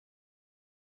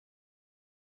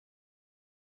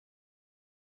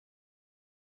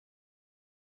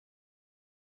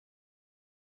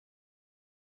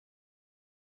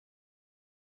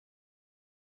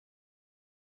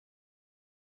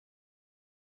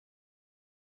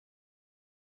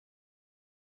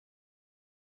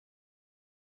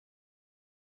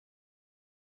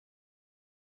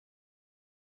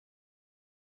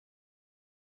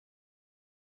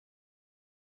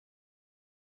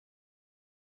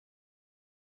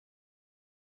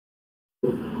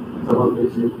Someone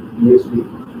needs to be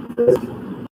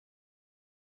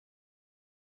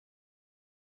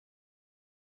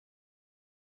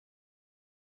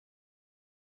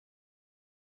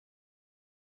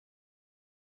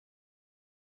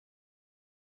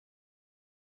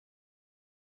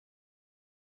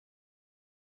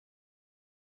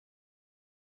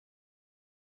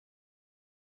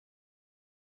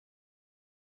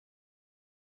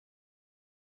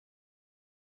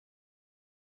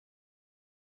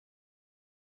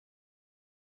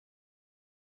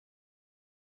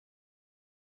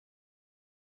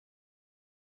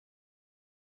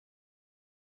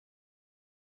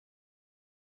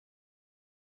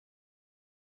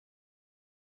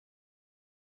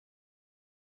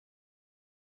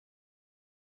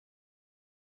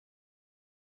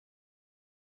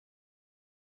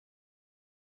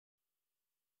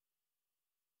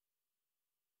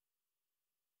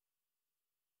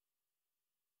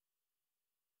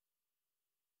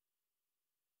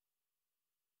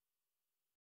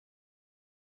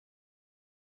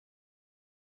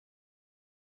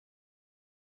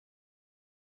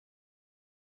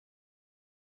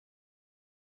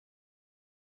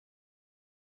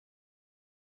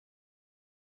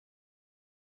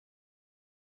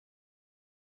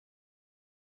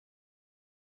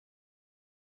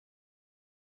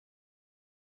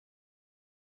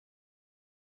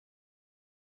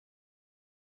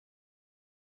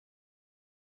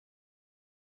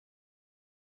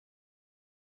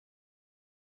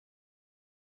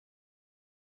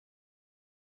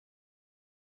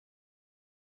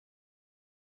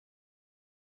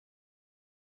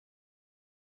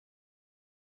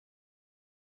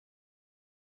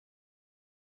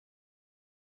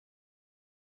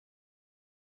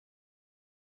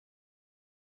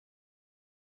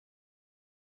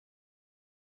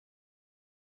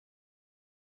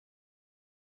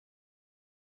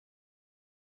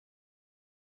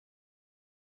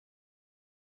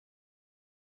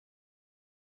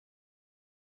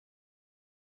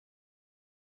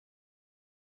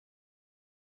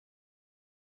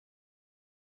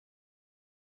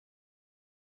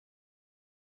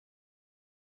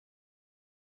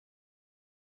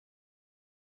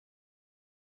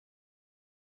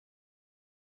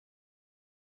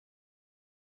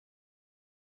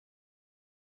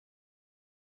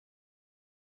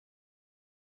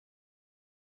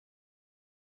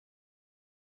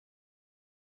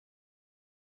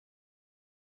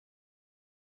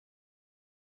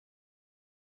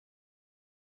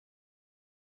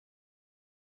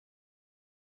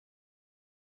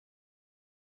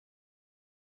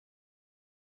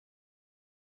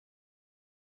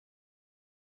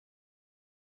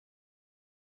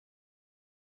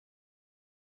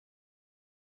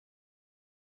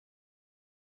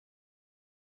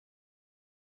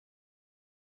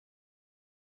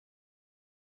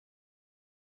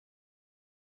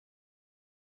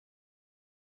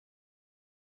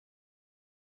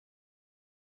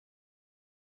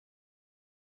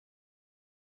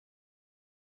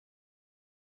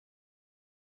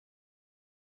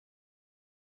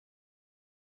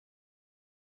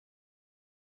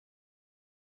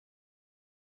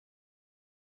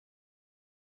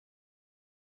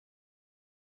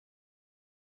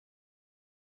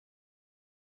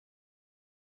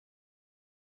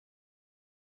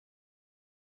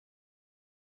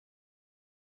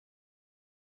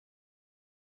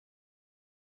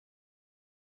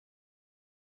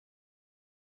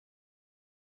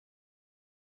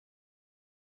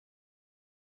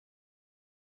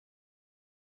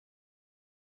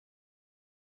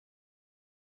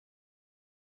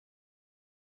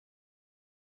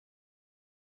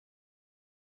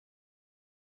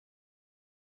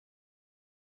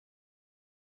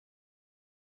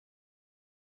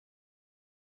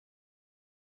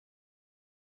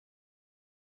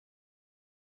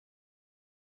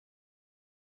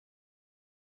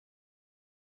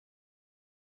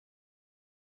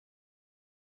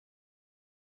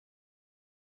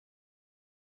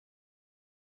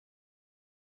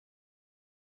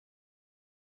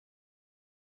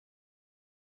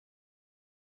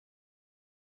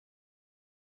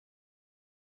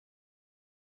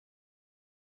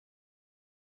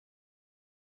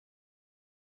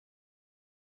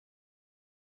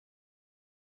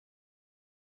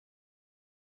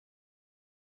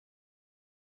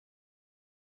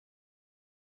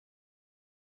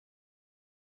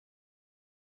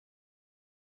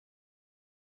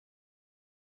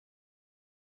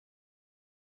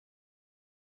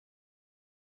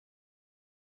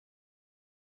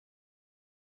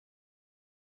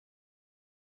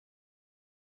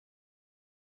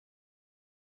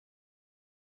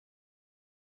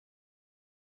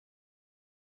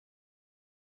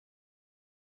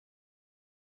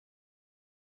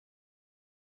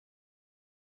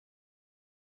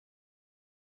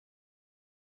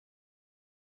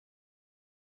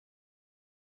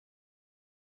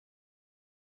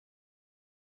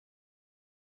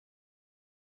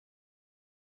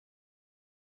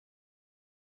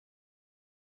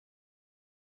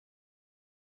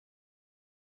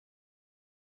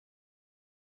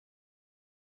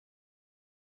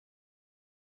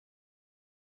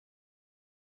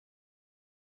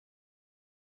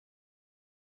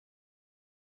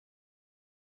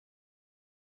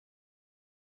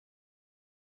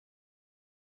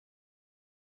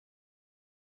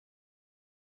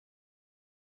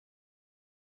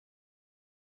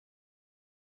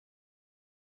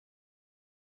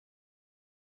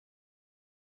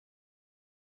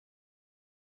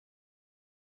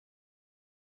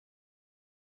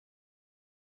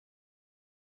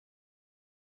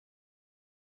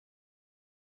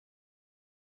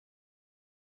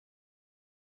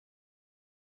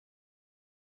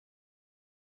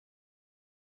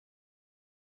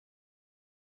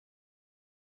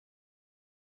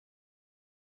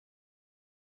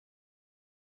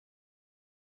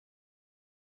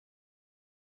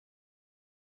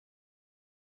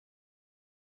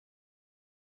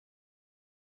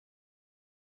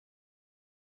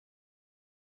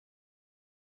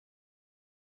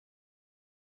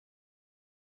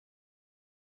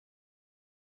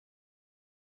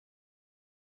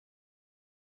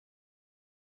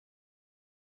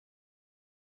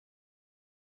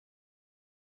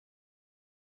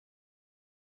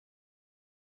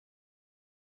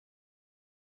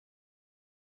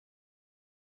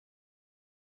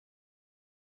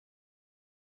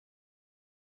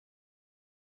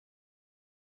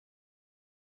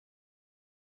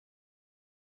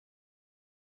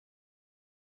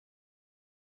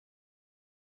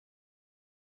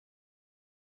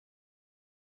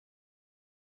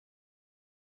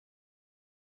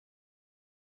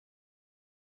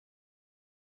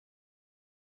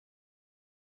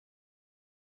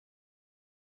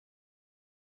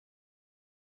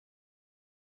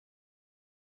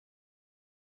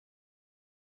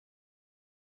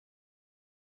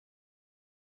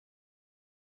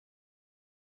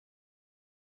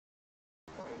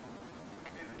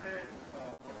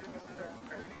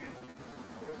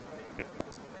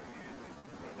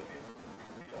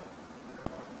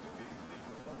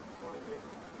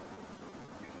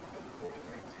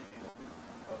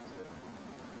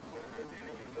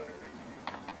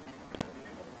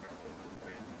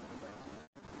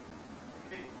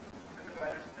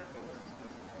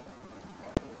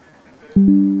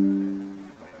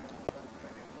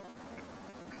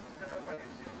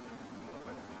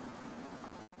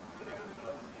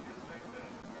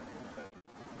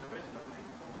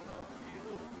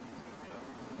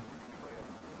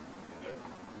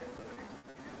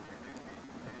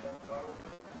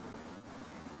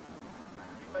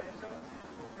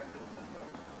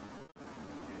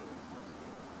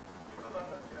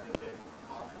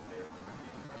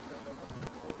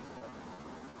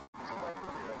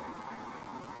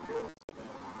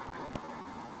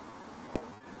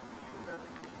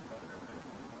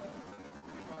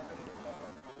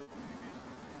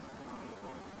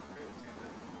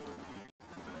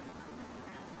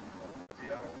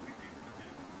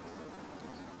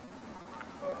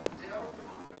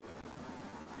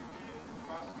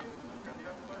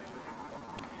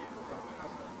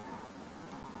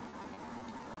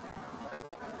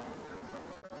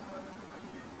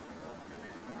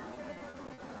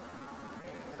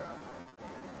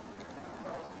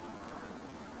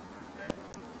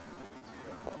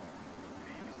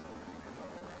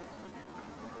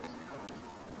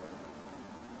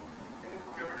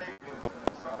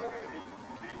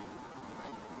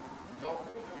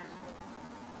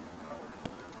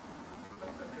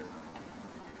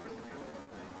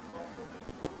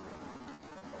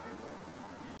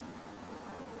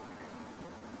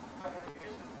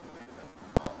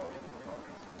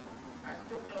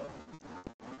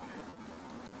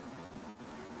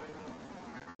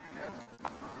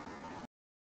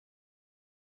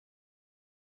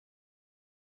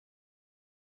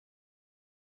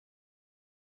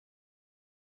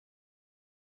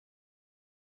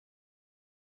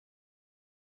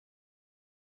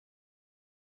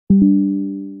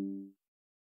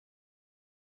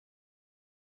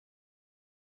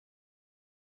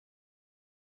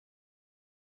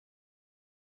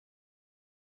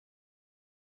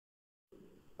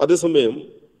അതേസമയം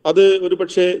അത് ഒരു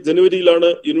പക്ഷേ ജനുവരിയിലാണ്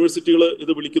യൂണിവേഴ്സിറ്റികൾ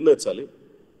ഇത് വിളിക്കുന്നത് വെച്ചാൽ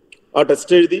ആ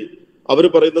ടെസ്റ്റ് എഴുതി അവർ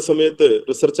പറയുന്ന സമയത്ത്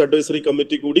റിസർച്ച് അഡ്വൈസറി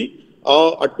കമ്മിറ്റി കൂടി ആ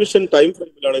അഡ്മിഷൻ ടൈം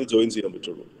ഫ്രെയിമിലാണെങ്കിൽ ജോയിൻ ചെയ്യാൻ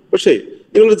പറ്റുള്ളൂ. പക്ഷേ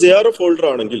നിങ്ങൾ JRF ഹോൾഡർ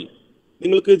ആണെങ്കിൽ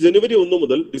നിങ്ങൾക്ക് ജനുവരി 1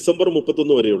 മുതൽ ഡിസംബർ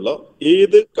 31 വരെയുള്ള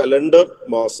ഏത് കലണ്ടർ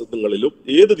മാസങ്ങളിലും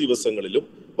ഏത് ദിവസങ്ങളിലും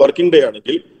വർക്കിംഗ് ഡേ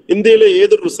ആണെങ്കിൽ ഇന്ത്യയിലെ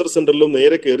ഏത് റിസർച്ച് സെന്ററിലും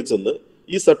നേരെ കയറി ചെന്ന്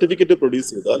ഈ സർട്ടിഫിക്കറ്റ്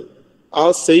പ്രൊഡ്യൂസ് ചെയ്താൽ ആ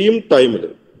സെയിം ടൈമിൽ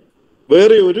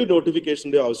വേറെ ഒരു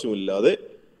നോട്ടിഫിക്കേഷന്റെ ആവശ്യമില്ലാതെ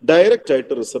ഡയറക്റ്റ്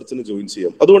ആയിട്ട് റിസർച്ചിന് ജോയിൻ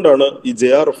ചെയ്യാം. അതുകൊണ്ടാണ് ഈ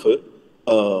JRF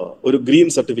ഒരു ഗ്രീൻ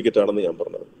സർട്ടിഫിക്കറ്റ് ആണെന്ന് ഞാൻ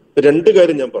പറഞ്ഞത്. 2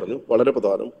 കാര്യം ഞാൻ പറഞ്ഞു, വളരെ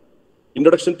പ്രധാനം.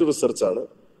 ഇൻട്രൊഡക്ഷൻ ടു റിസർച്ച് ആണ്.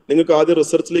 നിങ്ങൾക്ക് ആദ്യം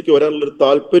റിസർച്ചിലേക്ക് വരാനുള്ളൊരു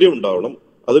താല്പര്യം ഉണ്ടാവണം.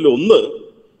 അതിലൊന്ന്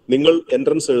നിങ്ങൾ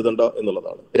എൻട്രൻസ് എഴുതണ്ട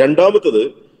എന്നുള്ളതാണ്. രണ്ടാമത്തത്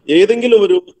ഏതെങ്കിലും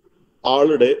ഒരു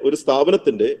ആളുടെ ഒരു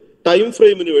സ്ഥാപനത്തിന്റെ ടൈം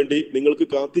ഫ്രെയിമിന് വേണ്ടി നിങ്ങൾക്ക്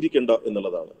കാത്തിരിക്കേണ്ട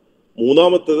എന്നുള്ളതാണ്.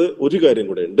 മൂന്നാമത്തത് ഒരു കാര്യം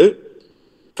കൂടെ ഉണ്ട്,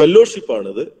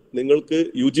 ഫെലോഷിപ്പാണിത്. നിങ്ങൾക്ക്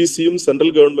UGCയും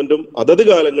സെൻട്രൽ ഗവൺമെന്റും അതത്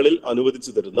കാലങ്ങളിൽ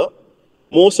അനുവദിച്ചു തരുന്ന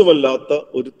മോശമല്ലാത്ത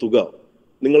ഒരു തുക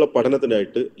നിങ്ങളെ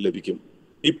പഠനത്തിനായിട്ട് ലഭിക്കും.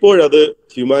 ഇപ്പോഴത്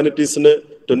ഹ്യൂമാനിറ്റീസിന്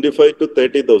 25,000 to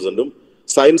 30,000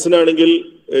 സയൻസിനാണെങ്കിൽ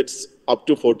it's up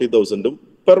to 40,000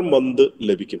 per month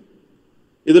ലഭിക്കും.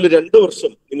 ഇതിൽ 2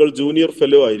 വർഷം നിങ്ങൾ ജൂനിയർ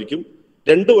ഫെലോ ആയിരിക്കും.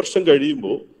 2 വർഷം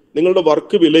കഴിയുമ്പോൾ നിങ്ങളുടെ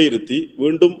വർക്ക് വിലയിരുത്തി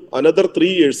വീണ്ടും അനദർ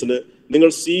 3 years നിങ്ങൾ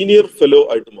സീനിയർ ഫെലോ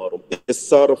ആയിട്ട് മാറും,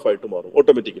 SRF ആയിട്ട് മാറും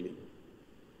ഓട്ടോമാറ്റിക്കലി.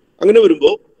 അങ്ങനെ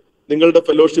വരുമ്പോൾ നിങ്ങളുടെ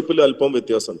ഫെലോഷിപ്പിൽ അല്പം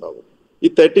വ്യത്യാസം ഉണ്ടാകും. ഈ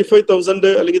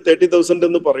 35,000 അല്ലെങ്കിൽ 30,000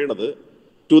 എന്ന് പറയുന്നത്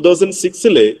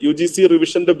 2006 UGC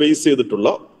റിവിഷന്റെ ബേസ് ചെയ്തിട്ടുള്ള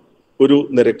ഒരു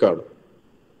നിരക്കാണ്.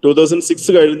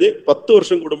 2006 കഴിഞ്ഞ് 10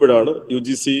 വർഷം കൂടുമ്പോഴാണ്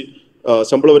UGC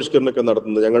ശമ്പള പരിഷ്കരണമൊക്കെ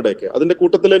നടത്തുന്നത്. ഞങ്ങളുടെയൊക്കെ അതിന്റെ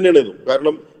കൂട്ടത്തിൽ തന്നെയാണ് ഇതും.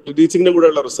 കാരണം ടീച്ചിങ്ങിന്റെ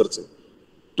കൂടെയുള്ള റിസർച്ച്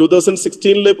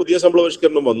 2016 പുതിയ ശമ്പള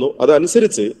പരിഷ്കരണം വന്നു.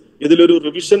 അതനുസരിച്ച് ഇതിലൊരു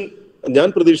റിവിഷൻ ഞാൻ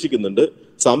പ്രതീക്ഷിക്കുന്നുണ്ട്.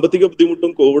 സാമ്പത്തിക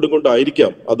ബുദ്ധിമുട്ടും കോവിഡും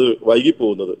കൊണ്ടായിരിക്കാം അത് വൈകി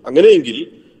പോകുന്നത്. അങ്ങനെയെങ്കിൽ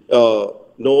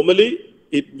normally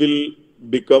it will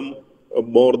become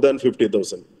more than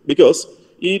 50,000 because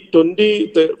ഈ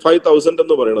 25,000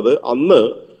 എന്ന് പറയുന്നത് അന്ന്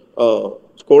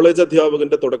കോളേജ്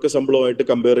അധ്യാപകന്റെ തുടക്ക ശമ്പളമായിട്ട്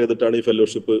കമ്പയർ ചെയ്തിട്ടാണ് ഈ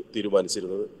ഫെലോഷിപ്പ്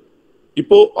തീരുമാനിച്ചിരുന്നത്.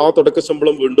 ഇപ്പോ ആ തുടക്ക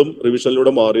ശമ്പളം വീണ്ടും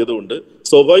റിവിഷനിലൂടെ മാറിയതുകൊണ്ട്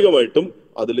സ്വാഭാവികമായിട്ടും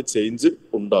അതിൽ ചേഞ്ച്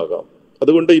ഉണ്ടാകാം.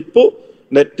 അതുകൊണ്ട് ഇപ്പോ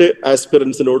നെറ്റ്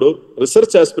ആസ്പിറൻസിനോടോ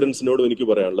റിസർച്ച് ആസ്പിറൻസിനോടോ എനിക്ക്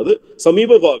പറയാനുള്ളത്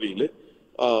സമീപ ഭാവിയിൽ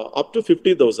up to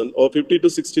 50,000 or 50,000 to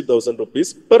 60,000 rupees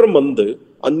per month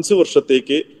 5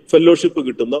 വർഷത്തേക്ക് ഫെലോഷിപ്പ്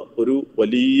കിട്ടുന്ന ഒരു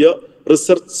വലിയ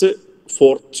റിസർച്ച്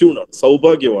ഫോർച്യൂണാണ്,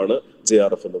 സൗഭാഗ്യമാണ്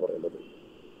JRF എന്ന് പറയുന്നത്.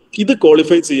 ഇത്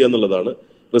ക്വാളിഫൈ ചെയ്യുക എന്നുള്ളതാണ്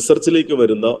റിസർച്ചിലേക്ക്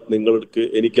വരുന്ന നിങ്ങൾക്ക്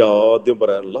എനിക്ക് ആദ്യം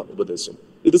പറയാനുള്ള ഉപദേശം.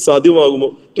 ഇത് സാധ്യമാകുമോ?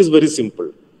 It is very simple.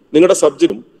 നിങ്ങളുടെ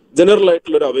സബ്ജക്റ്റും ജനറൽ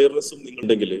ആയിട്ടുള്ള ഒരു അവയർനെസ്സും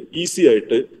നിങ്ങളുണ്ടെങ്കിൽ ഈസി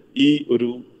ആയിട്ട് ഈ ഒരു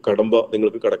കടമ്പ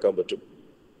നിങ്ങൾക്ക് കടക്കാൻ പറ്റും.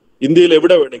 ഇന്ത്യയിൽ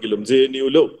എവിടെ വേണമെങ്കിലും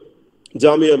JNUലോ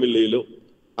ജാമിയ മില്ലയിലോ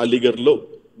അലിഗറിലോ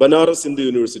ബനാറസ് ഹിന്ദു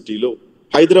യൂണിവേഴ്സിറ്റിയിലോ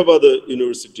ഹൈദരാബാദ്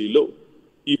യൂണിവേഴ്സിറ്റിയിലോ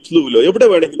ഇഫ്ലുവിലോ എവിടെ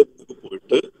വേണമെങ്കിലും നിങ്ങൾക്ക്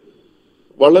പോയിട്ട്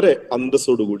വളരെ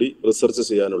അന്തസ്സോടുകൂടി റിസർച്ച്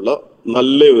ചെയ്യാനുള്ള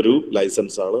നല്ല ഒരു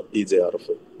ലൈസൻസ് ആണ് ഈ JRF.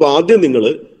 അപ്പൊ ആദ്യം നിങ്ങൾ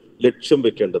ലക്ഷ്യം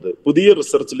വെക്കേണ്ടത്, പുതിയ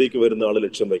റിസർച്ചിലേക്ക് വരുന്ന ആള്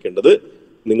ലക്ഷ്യം വെക്കേണ്ടത്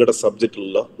നിങ്ങളുടെ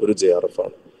സബ്ജക്റ്റിലുള്ള ഒരു JRF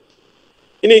ആണ്.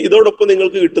 ഇനി ഇതോടൊപ്പം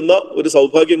നിങ്ങൾക്ക് കിട്ടുന്ന ഒരു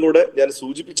സൗഭാഗ്യം കൂടെ ഞാൻ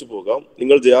സൂചിപ്പിച്ചു പോകാം.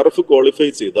 നിങ്ങൾ JRF ക്വാളിഫൈ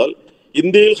ചെയ്താൽ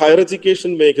ഇന്ത്യയിൽ ഹയർ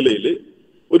എഡ്യൂക്കേഷൻ മേഖലയിൽ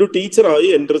ഒരു ടീച്ചറായി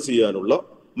എൻ്റർ ചെയ്യാനുള്ള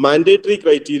മാൻഡേറ്ററി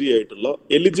ക്രൈറ്റീരിയ ആയിട്ടുള്ള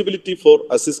എലിജിബിലിറ്റി ഫോർ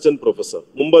അസിസ്റ്റന്റ് പ്രൊഫസർ,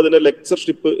 മുമ്പ് അതിനെ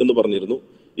ലെക്ചർഷിപ്പ് എന്ന് പറഞ്ഞിരുന്നു,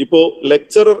 ഇപ്പോ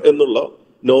ലെക്ചറർ എന്നുള്ള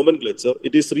nomenclature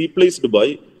it is replaced by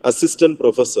assistant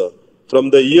professor from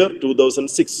the year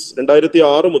 2006.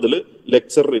 2006 മുതൽ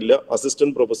ലെക്ചറർ ഇല്ല,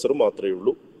 അസിസ്റ്റന്റ് പ്രൊഫസർ മാത്രമേ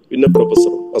ഉള്ളൂ, പിന്നെ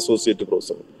പ്രൊഫസറും അസോസിയേറ്റ്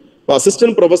പ്രൊഫസറും. അപ്പൊ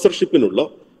അസിസ്റ്റന്റ് പ്രൊഫസർഷിപ്പിനുള്ള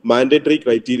മാൻഡേറ്ററി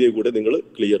ക്രൈറ്റീരിയ കൂടെ നിങ്ങൾ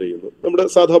ക്ലിയർ ചെയ്യുന്നു. നമ്മുടെ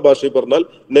സാധാ ഭാഷയിൽ പറഞ്ഞാൽ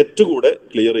നെറ്റ് കൂടെ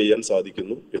ക്ലിയർ ചെയ്യാൻ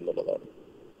സാധിക്കുന്നു എന്നുള്ളതാണ്.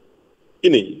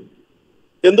 ഇനി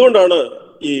എന്തുകൊണ്ടാണ്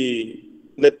ഈ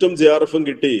നെറ്റും JRFും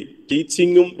കിട്ടി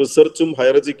ടീച്ചിങ്ങും റിസർച്ചും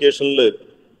ഹയർ എഡ്യൂക്കേഷനിൽ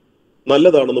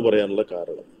നല്ലതാണെന്ന് പറയാനുള്ള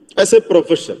കാരണം? ആസ് എ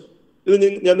പ്രൊഫഷൻ ഇത്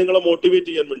ഞാൻ നിങ്ങളെ മോട്ടിവേറ്റ്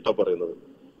ചെയ്യാൻ വേണ്ടിയിട്ടാണ് പറയുന്നത്.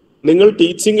 നിങ്ങൾ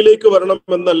ടീച്ചിങ്ങിലേക്ക് വരണം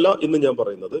എന്നല്ല ഇന്ന് ഞാൻ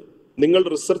പറയുന്നത്, നിങ്ങൾ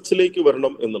റിസർച്ചിലേക്ക്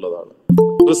വരണം എന്നുള്ളതാണ്.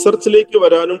 റിസർച്ചിലേക്ക്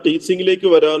വരാനും ടീച്ചിങ്ങിലേക്ക്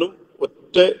വരാനും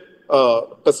ഒറ്റ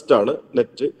ടെസ്റ്റാണ്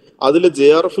നെറ്റ്. അതിൽ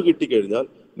JRF കിട്ടിക്കഴിഞ്ഞാൽ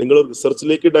നിങ്ങൾ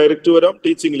റിസർച്ചിലേക്ക് ഡയറക്റ്റ് വരാം,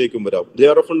 ടീച്ചിങ്ങിലേക്കും വരാം.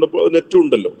 JRF ഉണ്ടപ്പോൾ നെറ്റും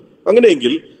ഉണ്ടല്ലോ.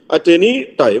 അങ്ങനെയെങ്കിൽ at any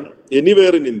time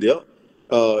anywhere in India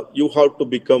you have to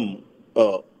become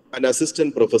an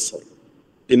assistant professor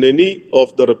in any of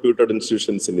the reputed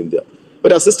institutions in India.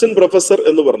 ഒരു അസിസ്റ്റന്റ് പ്രൊഫസർ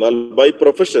എന്ന് പറഞ്ഞാൽ ബൈ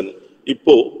പ്രൊഫഷൻ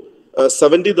ഇപ്പോ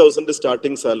 70,000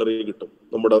 സ്റ്റാർട്ടിംഗ് സാലറി കിട്ടും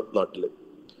നമ്മുടെ നാട്ടില്.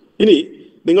 ഇനി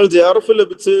നിങ്ങൾ JRF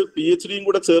ലഭിച്ച് PhDയും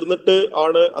കൂടെ ചേർന്നിട്ട്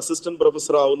ആണ് അസിസ്റ്റന്റ്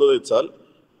പ്രൊഫസർ ആവുന്നത് വെച്ചാൽ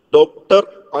ഡോക്ടർ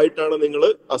ആയിട്ടാണ് നിങ്ങൾ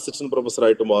അസിസ്റ്റന്റ് പ്രൊഫസർ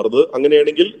ആയിട്ട് മാറുന്നത്.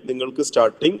 അങ്ങനെയാണെങ്കിൽ നിങ്ങൾക്ക്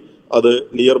സ്റ്റാർട്ടിംഗ് അത്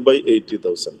നിയർ ബൈ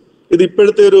 80,000. ഇത്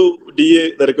ഇപ്പോഴത്തെ ഒരു DA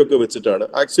നിരക്കൊക്കെ വെച്ചിട്ടാണ്.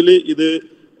 ആക്ച്വലി ഇത്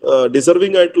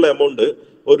ഡിസർവിംഗ് ആയിട്ടുള്ള എമൗണ്ട്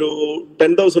ഒരു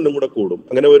 10,000 കൂടെ കൂടും.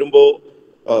 അങ്ങനെ വരുമ്പോൾ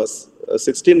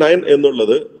 69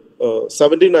 എന്നുള്ളത്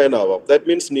 79 ആവാം. That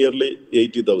means nearly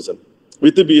 80,000.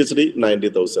 With PhD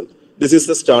 90,000. This is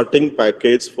the starting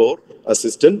package four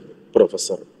assistant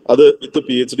professor. അത് വിത്ത്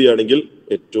PhD ആണെങ്കിൽ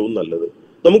ഏറ്റവും നല്ലത്.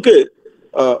 നമുക്ക്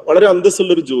വളരെ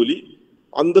അന്തസ്സുള്ളൊരു ജോലി,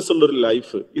 അന്തസ്സുള്ളൊരു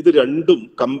ലൈഫ്, ഇത് രണ്ടും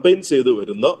കമ്പൈൻ ചെയ്ത്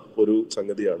വരുന്ന ഒരു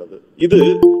സംഗതിയാണത്. ഇത്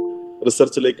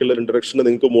റിസർച്ചിലേക്കുള്ള ഇൻട്രഡക്ഷൻ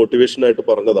നിങ്ങൾക്ക് മോട്ടിവേഷൻ ആയിട്ട്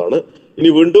പറഞ്ഞതാണ്. ഇനി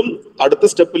വീണ്ടും അടുത്ത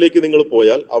സ്റ്റെപ്പിലേക്ക് നിങ്ങൾ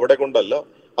പോയാൽ അവിടെ കൊണ്ടല്ല,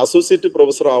 അസോസിയേറ്റ്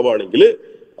പ്രൊഫസർ ആവുകയാണെങ്കിൽ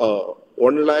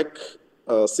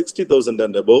 1,60,000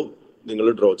 ആൻഡ് അബവ് നിങ്ങൾ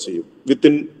ഡ്രോ ചെയ്യും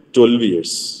വിത്തിൻ 12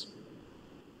 years.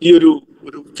 ഈ ഒരു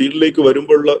ഫീൽഡിലേക്ക്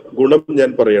വരുമ്പോഴുള്ള ഗുണം ഞാൻ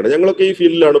പറയുകയാണ്. ഞങ്ങളൊക്കെ ഈ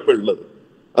ഫീൽഡിലാണ് ഇപ്പോൾ ഉള്ളത്.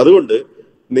 അതുകൊണ്ട്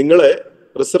നിങ്ങളെ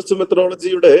റിസർച്ച്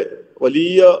മെത്തഡോളജിയുടെ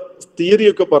വലിയ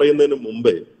തിയറിയൊക്കെ പറയുന്നതിന്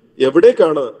മുമ്പേ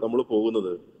എവിടേക്കാണ് നമ്മൾ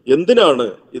പോകുന്നത്, എന്തിനാണ്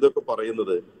ഇതൊക്കെ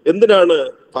പറയുന്നത്, എന്തിനാണ്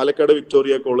പാലക്കാട്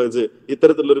വിക്ടോറിയ കോളേജ്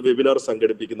ഇത്തരത്തിലുള്ളൊരു വെബിനാർ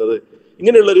സംഘടിപ്പിക്കുന്നത്,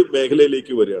 ഇങ്ങനെയുള്ളൊരു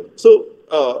മേഖലയിലേക്ക് വരികയാണ്. സോ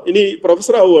ഇനി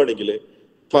പ്രൊഫസർ ആവുകയാണെങ്കിൽ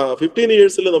 15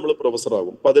 years നമ്മൾ പ്രൊഫസർ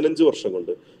ആകും, 15 വർഷം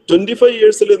കൊണ്ട്. 25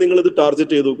 years നിങ്ങൾ ഇത്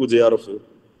ടാർഗറ്റ് ചെയ്ത് നോക്കൂ. JRF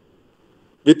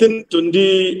within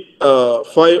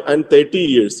 25 and 30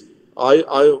 years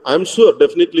I am sure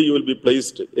definitely you will be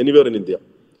placed anywhere in India.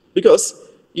 Because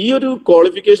ഈ ഒരു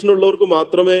ക്വാളിഫിക്കേഷൻ ഉള്ളവർക്ക്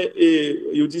മാത്രമേ ഈ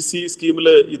UGC സ്കീമിൽ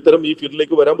ഇത്തരം ഈ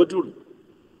ഫീൽഡിലേക്ക് വരാൻ പറ്റുള്ളൂ.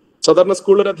 സാധാരണ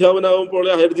സ്കൂളിൽ അധ്യാപനാകുമ്പോൾ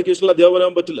ഹയർ എഡ്യൂക്കേഷനിൽ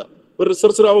അധ്യാപനാകാൻ പറ്റില്ല, ഒരു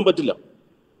റിസർച്ചർ ആവാൻ പറ്റില്ല.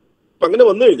 അപ്പൊ അങ്ങനെ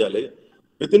വന്നു കഴിഞ്ഞാൽ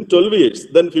വിത്തിൻ 12 years,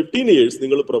 then 15 years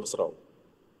നിങ്ങൾ പ്രൊഫസർ ആവും.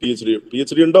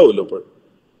 PhD ഉണ്ടാവുമല്ലോ. അപ്പോൾ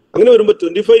അങ്ങനെ വരുമ്പോൾ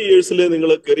 25 years നിങ്ങൾ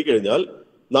കയറി കഴിഞ്ഞാൽ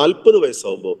 40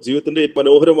 വയസ്സാവുമ്പോൾ ജീവിതത്തിന്റെ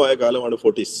മനോഹരമായ കാലമാണ്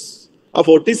 40s. ആ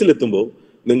 40s എത്തുമ്പോൾ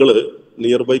നിങ്ങൾ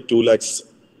നിയർ ബൈ 2 lakhs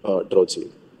ഡ്രോ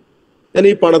ചെയ്യും. ഞാൻ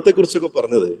ഈ പണത്തെക്കുറിച്ചൊക്കെ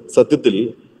പറഞ്ഞത് സത്യത്തിൽ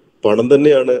പണം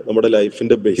തന്നെയാണ് നമ്മുടെ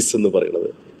ലൈഫിന്റെ ബേസ് എന്ന് പറയുന്നത്,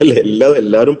 അല്ലെ?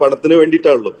 എല്ലാവരും പണത്തിന്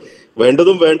വേണ്ടിയിട്ടാണല്ലോ.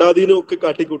 വേണ്ടതും വേണ്ടാതീനും ഒക്കെ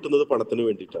കാട്ടിക്കൂട്ടുന്നത് പണത്തിന്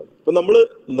വേണ്ടിയിട്ടാണ്. അപ്പൊ നമ്മൾ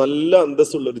നല്ല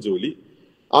അന്തസ്സുള്ള ഒരു ജോലി,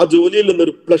 ആ ജോലിയിൽ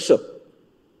നിന്നൊരു പ്ലഷർ.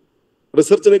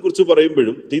 റിസർച്ചിനെ കുറിച്ച്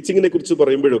പറയുമ്പോഴും ടീച്ചിങ്ങിനെ കുറിച്ച്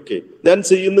പറയുമ്പോഴൊക്കെ ഞാൻ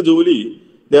ചെയ്യുന്ന ജോലി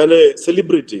ഞാൻ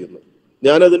സെലിബ്രേറ്റ് ചെയ്യുന്നു,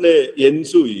 ഞാനതിനെ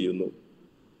എൻജോയ് ചെയ്യുന്നു.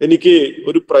 എനിക്ക്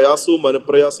ഒരു പ്രയാസവും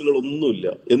മനപ്രയാസങ്ങളൊന്നുമില്ല.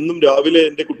 എന്നും രാവിലെ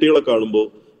എൻ്റെ കുട്ടികളെ കാണുമ്പോൾ,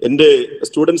 എൻ്റെ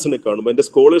സ്റ്റുഡൻസിനെ കാണുമ്പോൾ, എൻ്റെ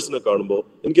സ്കോളേഴ്സിനെ കാണുമ്പോൾ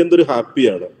എനിക്ക് എന്തൊരു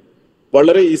ഹാപ്പിയാണ്.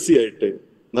 വളരെ ഈസി ആയിട്ട്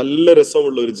നല്ല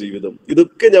രസമുള്ള ഒരു ജീവിതം.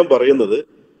 ഇതൊക്കെ ഞാൻ പറയുന്നത്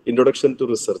ഇൻട്രൊഡക്ഷൻ ടു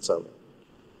റിസർച്ച് ആണ്.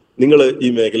 നിങ്ങൾ ഈ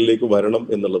മേഖലയിലേക്ക് വരണം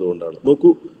എന്നുള്ളത് കൊണ്ടാണ്.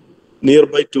 നോക്കൂ, നിയർ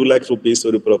ബൈ 2 lakhs rupees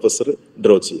ഒരു പ്രൊഫസർ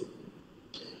ഡ്രോ ചെയ്യും.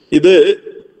 ഇത്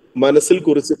മനസ്സിൽ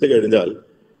കുറിച്ചിട്ട് കഴിഞ്ഞാൽ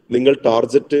നിങ്ങൾ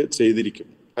ടാർഗറ്റ് ചെയ്തിരിക്കും.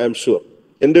 I am sure.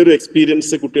 എൻ്റെ ഒരു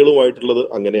എക്സ്പീരിയൻസ് കുട്ടികളുമായിട്ടുള്ളത്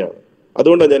അങ്ങനെയാണ്.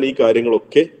 അതുകൊണ്ടാണ് ഞാൻ ഈ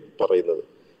കാര്യങ്ങളൊക്കെ പറയുന്നത്.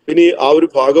 ഇനി ആ ഒരു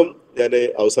ഭാഗം ഞാൻ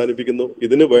അവസാനിപ്പിക്കുന്നു.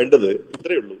 ഇതിന് വേണ്ടത്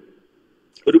ഇത്രയേ ഉള്ളൂ,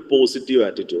 ഒരു പോസിറ്റീവ്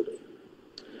ആറ്റിറ്റ്യൂഡ്.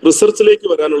 റിസർച്ചിലേക്ക്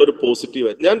വരാനുള്ള ഒരു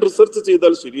പോസിറ്റീവ്. ഞാൻ റിസർച്ച്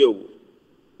ചെയ്താൽ ശരിയാവൂ,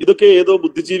 ഇതൊക്കെ ഏതോ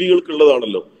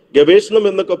ബുദ്ധിജീവികൾക്കുള്ളതാണല്ലോ, ഗവേഷണം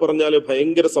എന്നൊക്കെ പറഞ്ഞാൽ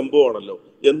ഭയങ്കര സംഭവമാണല്ലോ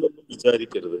എന്നൊന്നും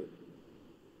വിചാരിക്കരുത്.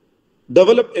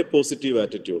 Develop A positive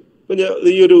attitude. ഇപ്പൊ ഞാൻ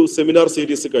ഈ ഒരു സെമിനാർ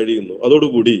സീരീസ് കഴിയുന്നു,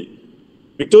 അതോടുകൂടി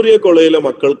വിക്ടോറിയ കോളേജിലെ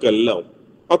മക്കൾക്കെല്ലാം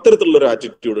അത്തരത്തിലുള്ളൊരു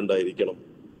ആറ്റിറ്റ്യൂഡ് ഉണ്ടായിരിക്കണം.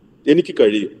 എനിക്ക്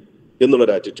കഴിയും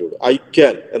എന്നുള്ളൊരു ആറ്റിറ്റ്യൂഡ്, ഐ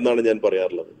ക്യാൻ എന്നാണ് ഞാൻ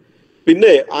പറയാറുള്ളത്.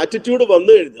 പിന്നെ ആറ്റിറ്റ്യൂഡ്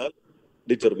വന്നു കഴിഞ്ഞാൽ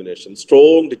ഡിറ്റർമിനേഷൻ,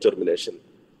 സ്ട്രോങ് ഡിറ്റർമിനേഷൻ.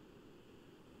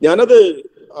 ഞാനത്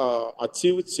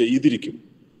അച്ചീവ് ചെയ്തിരിക്കും,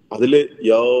 അതിൽ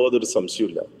യാതൊരു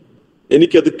സംശയമില്ല.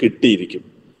 എനിക്കത് കിട്ടിയിരിക്കും.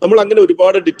 നമ്മൾ അങ്ങനെ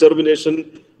ഒരുപാട് ഡിറ്റർമിനേഷൻ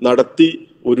നടത്തി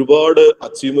ഒരുപാട്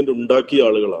അച്ചീവ്മെന്റ് ഉണ്ടാക്കിയ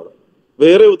ആളുകളാണ്.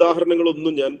 വേറെ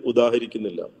ഉദാഹരണങ്ങളൊന്നും ഞാൻ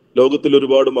ഉദാഹരിക്കുന്നില്ല. ലോകത്തിൽ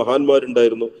ഒരുപാട്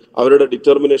മഹാന്മാരുണ്ടായിരുന്നു, അവരുടെ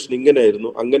ഡിറ്റർമിനേഷൻ ഇങ്ങനെയായിരുന്നു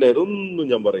അങ്ങനെയായിരുന്നു ഒന്നും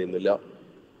ഞാൻ പറയുന്നില്ല.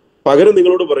 പകരം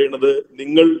നിങ്ങളോട് പറയുന്നത്,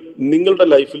 നിങ്ങളുടെ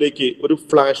ലൈഫിലേക്ക് ഒരു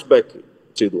ഫ്ലാഷ് ബാക്ക്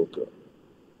ചെയ്തു നോക്കുക.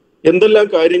 എന്തെല്ലാം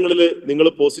കാര്യങ്ങളിൽ നിങ്ങൾ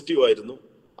പോസിറ്റീവ് ആയിരുന്നു,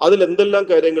 അതിൽ എന്തെല്ലാം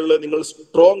കാര്യങ്ങളിൽ നിങ്ങൾ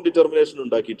സ്ട്രോങ് ഡിറ്റർമിനേഷൻ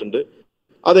ഉണ്ടാക്കിയിട്ടുണ്ട്,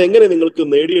 അതെങ്ങനെ നിങ്ങൾക്ക്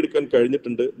നേടിയെടുക്കാൻ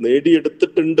കഴിഞ്ഞിട്ടുണ്ട്,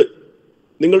 നേടിയെടുത്തിട്ടുണ്ട്.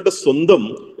 നിങ്ങളുടെ സ്വന്തം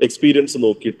എക്സ്പീരിയൻസ്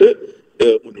നോക്കിയിട്ട്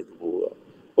മുന്നോട്ട് പോവുക.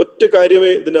 ഒറ്റ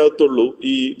കാര്യമേ ഇതിനകത്തുള്ളൂ.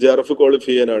 ഈ JRF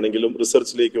ക്വാളിഫൈ ചെയ്യാനാണെങ്കിലും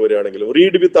റിസർച്ചിലേക്ക് വരികയാണെങ്കിലും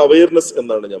റീഡ് വിത്ത് അവയർനെസ്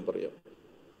എന്നാണ് ഞാൻ പറയാം.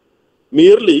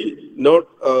 Merely not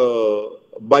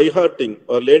by ഹാർട്ടിങ്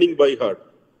or learning by heart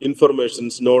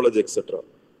informations, knowledge etcetera.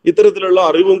 ഇത്തരത്തിലുള്ള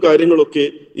അറിവും കാര്യങ്ങളൊക്കെ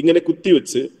ഇങ്ങനെ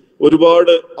കുത്തിവെച്ച്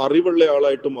ഒരുപാട് അറിവുള്ള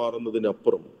ആളായിട്ട്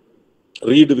മാറുന്നതിനപ്പുറം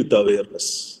റീഡ് വിത്ത്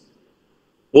അവയർനെസ്.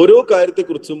 ഓരോ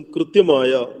കാര്യത്തെക്കുറിച്ചും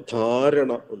കൃത്യമായ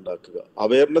ധാരണ ഉണ്ടാക്കുക.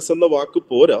 അവയർനെസ് എന്ന വാക്ക്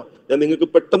പോരാ, ഞാൻ നിങ്ങൾക്ക്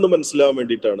പെട്ടെന്ന് മനസ്സിലാവാൻ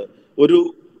വേണ്ടിയിട്ടാണ്.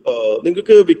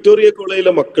 നിങ്ങൾക്ക് വിക്ടോറിയ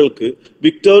കോളേജിലെ മക്കൾക്ക്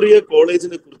വിക്ടോറിയ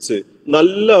കോളേജിനെ കുറിച്ച്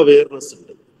നല്ല അവയർനെസ്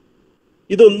ഉണ്ട്.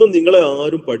 ഇതൊന്നും നിങ്ങളെ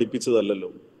ആരും പഠിപ്പിച്ചതല്ലല്ലോ.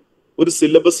 ഒരു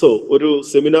സിലബസോ ഒരു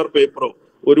സെമിനാർ പേപ്പറോ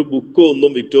ഒരു ബുക്കോ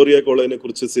ഒന്നും വിക്ടോറിയ കോളേജിനെ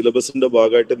കുറിച്ച് സിലബസിന്റെ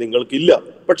ഭാഗമായിട്ട് നിങ്ങൾക്കില്ല.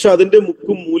 പക്ഷെ അതിന്റെ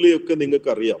മുക്കും മൂലയൊക്കെ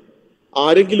നിങ്ങൾക്ക് അറിയാം.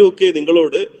 ആരെങ്കിലുമൊക്കെ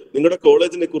നിങ്ങളോട് നിങ്ങളുടെ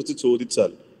കോളേജിനെ കുറിച്ച്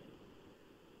ചോദിച്ചാൽ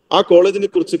ആ കോളേജിനെ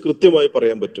കുറിച്ച് കൃത്യമായി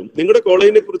പറയാൻ പറ്റും. നിങ്ങളുടെ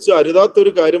കോളേജിനെ കുറിച്ച്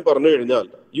അരുതാത്തൊരു കാര്യം പറഞ്ഞു കഴിഞ്ഞാൽ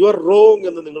യു ആർ റോങ്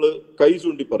എന്ന് നിങ്ങൾ കൈ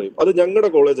ചൂണ്ടി പറയും. അത് ഞങ്ങളുടെ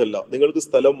കോളേജല്ല, നിങ്ങൾക്ക്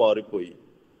സ്ഥലം മാറിപ്പോയി.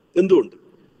 എന്തുകൊണ്ട്?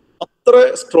 അത്ര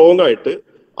സ്ട്രോങ് ആയിട്ട്,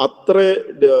 അത്ര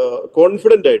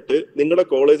കോൺഫിഡന്റ് ആയിട്ട് നിങ്ങളുടെ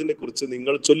കോളേജിനെ കുറിച്ച്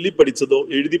നിങ്ങൾ ചൊല്ലി പഠിച്ചതോ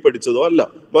എഴുതി പഠിച്ചതോ അല്ല,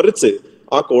 മറിച്ച്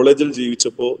ആ കോളേജിൽ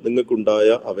ജീവിച്ചപ്പോൾ നിങ്ങൾക്കുണ്ടായ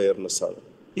അവയർനെസ് ആണ്.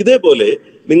 ഇതേപോലെ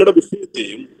നിങ്ങളുടെ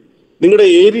വിഷയത്തെയും നിങ്ങളുടെ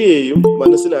ഏരിയയെയും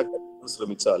മനസ്സിലാക്കാൻ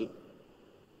ശ്രമിച്ചാൽ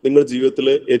നിങ്ങൾ ജീവിതത്തിൽ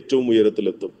ഏറ്റവും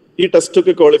ഉയരത്തിലെത്തും. ഈ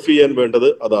ടെസ്റ്റൊക്കെ ക്വാളിഫൈ ചെയ്യാൻ വേണ്ടത്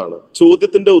അതാണ്.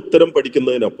 ചോദ്യത്തിന്റെ ഉത്തരം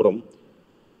പഠിക്കുന്നതിനപ്പുറം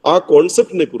ആ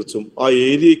കോൺസെപ്റ്റിനെ കുറിച്ചും ആ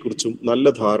ഏരിയയെ കുറിച്ചും നല്ല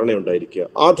ധാരണ ഉണ്ടായിരിക്കുക.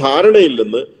 ആ ധാരണയിൽ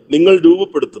നിന്ന് നിങ്ങൾ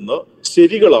രൂപപ്പെടുത്തുന്ന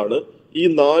ശരികളാണ് ഈ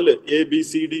 4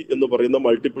 ABCD എന്ന് പറയുന്ന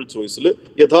മൾട്ടിപ്പിൾ ചോയ്സിൽ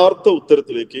യഥാർത്ഥ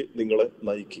ഉത്തരത്തിലേക്ക് നിങ്ങളെ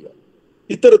നയിക്കുക.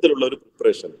 ഇത്തരത്തിലുള്ള ഒരു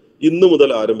പ്രിപ്പറേഷൻ ഇന്നു മുതൽ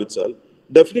ആരംഭിച്ചാൽ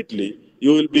definitely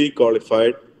you will be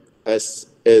qualified as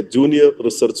A junior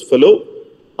research fellow.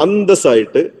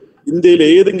 അന്തസ്സായിട്ട് ഇന്ത്യയിലെ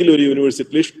ഏതെങ്കിലും ഒരു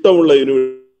യൂണിവേഴ്സിറ്റിയിൽ, ഇഷ്ടമുള്ള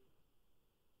യൂണിവേഴ്സിറ്റിയിൽ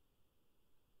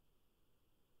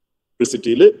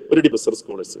ഒരു റിസർച്ച്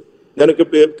സ്കോളേഴ്സ്. ഞാനൊക്കെ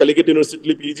കാലിക്കറ്റ്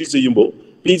യൂണിവേഴ്സിറ്റിയിൽ PG ചെയ്യുമ്പോൾ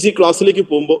PG ക്ലാസ്സിലേക്ക്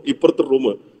പോകുമ്പോൾ ഇപ്പുറത്തെ റൂം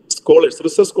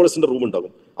റിസർച്ച് സ്കോളേഴ്സിന്റെ റൂം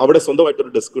ഉണ്ടാകും. അവിടെ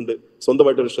സ്വന്തമായിട്ടൊരു ഡെസ്ക് ഉണ്ട്,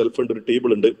 സ്വന്തമായിട്ടൊരു ഷെൽഫ് ഉണ്ട്, ഒരു ടേബിൾ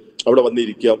ഉണ്ട്, അവിടെ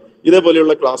വന്നിരിക്കാം.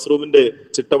 ഇതേപോലെയുള്ള ക്ലാസ് റൂമിന്റെ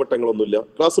ചിട്ടവട്ടങ്ങളൊന്നുമില്ല.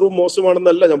 ക്ലാസ് റൂം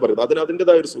മോശമാണെന്നല്ല ഞാൻ പറയുന്നത്, അതിന്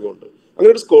അതിൻ്റെതായ ഒരു സുഖമുണ്ട്.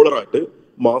 അങ്ങനെ ഒരു സ്കോളറായിട്ട്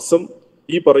മാസം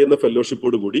ഈ പറയുന്ന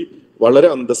ഫെലോഷിപ്പോട് കൂടി വളരെ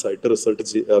അന്തസ്സായിട്ട്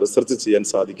റിസർച്ച് ചെയ്യാൻ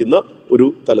സാധിക്കുന്ന ഒരു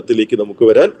തലത്തിലേക്ക് നമുക്ക്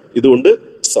വരാൻ ഇതുകൊണ്ട്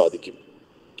സാധിക്കും.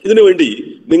 ഇതിനുവേണ്ടി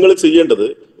നിങ്ങൾ ചെയ്യേണ്ടത്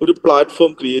ഒരു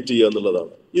പ്ലാറ്റ്ഫോം ക്രിയേറ്റ് ചെയ്യുക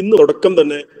എന്നുള്ളതാണ്. ഇന്ന് തുടക്കം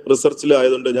തന്നെ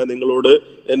റിസർച്ചിലായതുകൊണ്ട് ഞാൻ നിങ്ങളോട്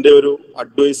എൻ്റെ ഒരു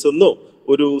അഡ്വൈസ് എന്നോ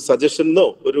ഒരു സജഷനോ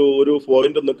ഒരു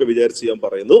പോയിന്റ് എന്നൊക്കെ വിചാരിച്ച് ഞാൻ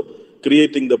പറയുന്നു.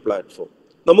 Creating the platform.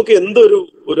 നമുക്ക്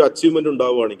ഒരു അച്ചീവ്മെന്റ്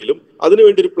ഉണ്ടാവുകയാണെങ്കിലും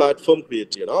അതിനുവേണ്ടി ഒരു പ്ലാറ്റ്ഫോം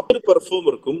ക്രിയേറ്റ് ചെയ്യണം. ആ ഒരു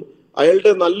പെർഫോമർക്കും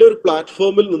അയാളുടെ നല്ലൊരു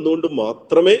പ്ലാറ്റ്ഫോമിൽ നിന്നുകൊണ്ട്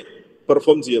മാത്രമേ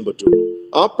പെർഫോം ചെയ്യാൻ പറ്റുള്ളൂ.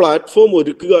 ആ പ്ലാറ്റ്ഫോം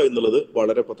ഒരുക്കുക എന്നുള്ളത്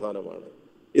വളരെ പ്രധാനമാണ്.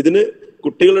 ഇതിന്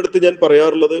കുട്ടികളുടെ അടുത്ത് ഞാൻ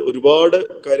പറയാറുള്ളത്, ഒരുപാട്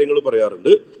കാര്യങ്ങൾ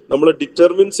പറയാറുണ്ട്. നമ്മൾ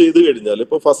ഡിറ്റർമിൻ ചെയ്ത് കഴിഞ്ഞാൽ,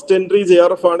 ഇപ്പൊ ഫസ്റ്റ് എൻട്രി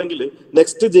JRF ആണെങ്കിൽ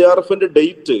നെക്സ്റ്റ് JRFന്റെ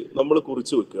ഡേറ്റ് നമ്മൾ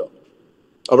കുറിച്ച് വെക്കുക.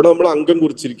 അവിടെ നമ്മൾ അംഗം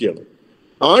കുറിച്ചിരിക്കുകയാണ്.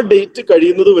 ആ ഡേറ്റ്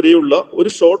കഴിയുന്നത് വരെയുള്ള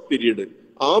ഒരു ഷോർട്ട് പീരീഡ്,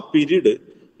 ആ പീരീഡ്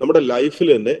നമ്മുടെ ലൈഫിൽ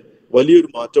തന്നെ വലിയൊരു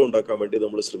മാറ്റം ഉണ്ടാക്കാൻ വേണ്ടി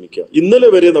നമ്മൾ ശ്രമിക്കുക. ഇന്നലെ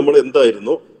വരെ നമ്മൾ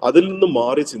എന്തായിരുന്നോ അതിൽ നിന്ന്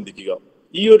മാറി ചിന്തിക്കുക.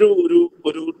 ഈ ഒരു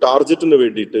ടാർഗറ്റിന്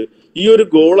വേണ്ടിയിട്ട്, ഈ ഒരു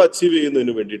ഗോൾ അച്ചീവ്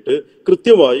ചെയ്യുന്നതിന് വേണ്ടിയിട്ട്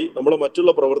കൃത്യമായി നമ്മളെ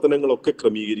മറ്റുള്ള പ്രവർത്തനങ്ങളൊക്കെ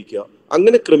ക്രമീകരിക്കുക.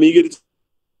 അങ്ങനെ ക്രമീകരിച്ച്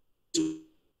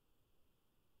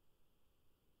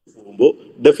പോകുമ്പോൾ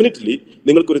ഡെഫിനറ്റ്ലി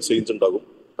നിങ്ങൾക്കൊരു ചേഞ്ച് ഉണ്ടാകും.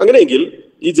 അങ്ങനെയെങ്കിൽ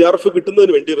ഈ JRF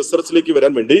കിട്ടുന്നതിന് വേണ്ടി, റിസർച്ചിലേക്ക്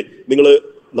വരാൻ വേണ്ടി നിങ്ങൾ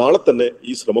നാളെ തന്നെ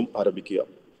ഈ ശ്രമം ആരംഭിക്കുക.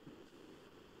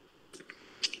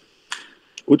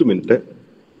 ഒരു മിനിറ്റ്.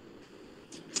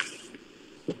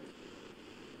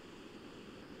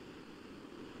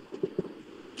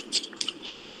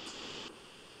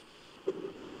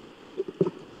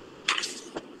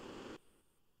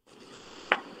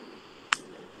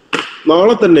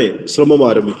 നാളെ തന്നെ ശ്രമം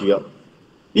ആരംഭിക്കുക.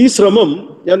 ഈ ശ്രമം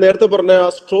ഞാൻ നേരത്തെ പറഞ്ഞ ആ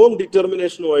സ്ട്രോങ്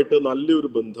ഡിറ്റർമിനേഷനുമായിട്ട് നല്ലൊരു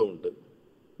ബന്ധമുണ്ട്.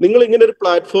 നിങ്ങൾ ഇങ്ങനെ ഒരു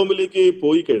പ്ലാറ്റ്ഫോമിലേക്ക്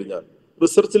പോയി കഴിഞ്ഞാൽ,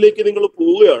 റിസർച്ചിലേക്ക് നിങ്ങൾ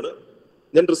പോവുകയാണ്,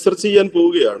 ഞാൻ റിസർച്ച് ചെയ്യാൻ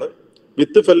പോവുകയാണ്,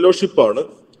 വിത്ത് ഫെലോഷിപ്പാണ്.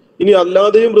 ഇനി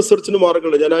അല്ലാതെയും റിസർച്ചിന്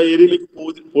മാർഗമുണ്ട്. ഞാൻ ആ ഏരിയയിലേക്ക്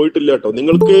പോയിട്ടില്ല കേട്ടോ.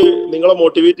 നിങ്ങളെ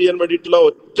മോട്ടിവേറ്റ് ചെയ്യാൻ വേണ്ടിയിട്ടുള്ള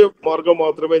ഒറ്റ മാർഗം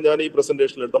മാത്രമേ ഞാൻ ഈ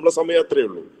പ്രസന്റേഷനിൽ എടുത്തു. നമ്മളെ സമയം അത്രയേ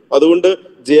ഉള്ളൂ. അതുകൊണ്ട്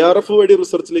JRF വഴി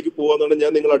റിസർച്ചിലേക്ക് പോകാന്നാണ്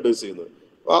ഞാൻ നിങ്ങളെ അഡ്വൈസ് ചെയ്യുന്നത്.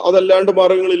 അതല്ലാണ്ട്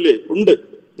മാർഗങ്ങളില്ലേ? ഉണ്ട്.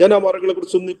 ഞാൻ ആ മാർഗങ്ങളെ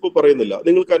കുറിച്ചൊന്നും ഇപ്പോൾ പറയുന്നില്ല.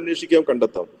 നിങ്ങൾക്ക് അന്വേഷിക്കാം,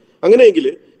 കണ്ടെത്താം. അങ്ങനെയെങ്കിൽ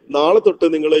നാളെ തൊട്ട്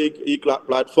നിങ്ങൾ ഈ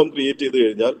പ്ലാറ്റ്ഫോം ക്രിയേറ്റ് ചെയ്ത്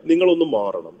കഴിഞ്ഞാൽ നിങ്ങളൊന്ന്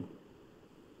മാറണം.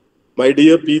 My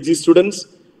dear PG students,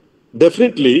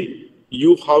 definitely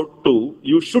you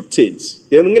should change.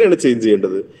 എങ്ങനെയാണ് ചേഞ്ച്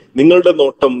ചെയ്യേണ്ടത്? നിങ്ങളുടെ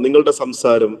നോട്ടം, നിങ്ങളുടെ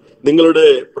സംസാരം, നിങ്ങളുടെ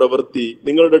പ്രവൃത്തി,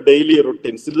 നിങ്ങളുടെ ഡെയിലി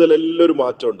റൊട്ടീൻസ്, ഇതിലെല്ലാം ഒരു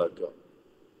മാറ്റം ഉണ്ടാക്കുക.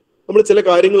 നമ്മൾ ചില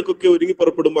കാര്യങ്ങൾക്കൊക്കെ ഒരുങ്ങി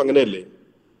പുറപ്പെടുമ്പോൾ അങ്ങനെയല്ലേ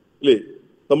അല്ലേ?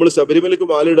 നമ്മൾ ശബരിമലയ്ക്ക്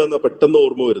മാലയിടാന്ന പെട്ടെന്ന്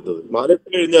ഓർമ്മ വരുന്നത്. മാലയിട്ട്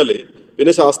കഴിഞ്ഞാല്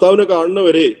പിന്നെ ശാസ്താവിനെ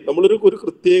കാണുന്നവരെ നമ്മളൊരു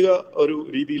പ്രത്യേക ഒരു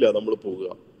രീതിയിലാണ് നമ്മൾ പോവുക.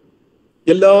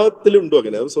 എല്ലാത്തിലും ഉണ്ടോ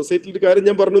അങ്ങനെ? അത് സൊസൈറ്റിയിലെ കാര്യം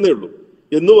ഞാൻ പറഞ്ഞതേ ഉള്ളൂ.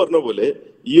 എന്ന് പറഞ്ഞ പോലെ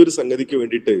ഈ ഒരു സംഗതിക്ക്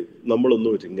വേണ്ടിയിട്ട്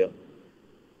നമ്മളൊന്ന് ഒരുങ്ങുക.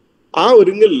 ആ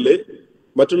ഒരുങ്ങലില്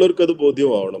മറ്റുള്ളവർക്ക് അത്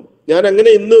ബോധ്യമാവണം. ഞാൻ അങ്ങനെ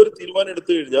ഇന്ന് ഒരു തീരുമാനം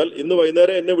എടുത്തു കഴിഞ്ഞാൽ, ഇന്ന്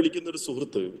വൈകുന്നേരം എന്നെ വിളിക്കുന്ന ഒരു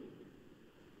സുഹൃത്ത്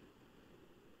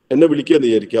എന്നെ വിളിക്കാന്ന്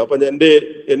വിചാരിക്കുക. അപ്പൊ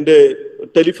എന്റെ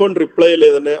ടെലിഫോൺ റിപ്ലൈയിലെ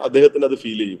തന്നെ അദ്ദേഹത്തിന് അത്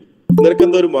ഫീൽ ചെയ്യും. നിനക്ക്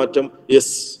എന്താ ഒരു മാറ്റം?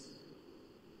 യെസ്,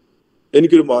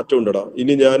 എനിക്കൊരു മാറ്റം ഉണ്ടടാ.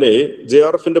 ഇനി ഞാൻ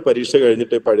JRFന്റെ പരീക്ഷ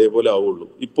കഴിഞ്ഞിട്ടേ പഴയ പോലെ ആവുള്ളൂ.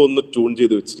 ഇപ്പൊ ഒന്ന് ട്യൂൺ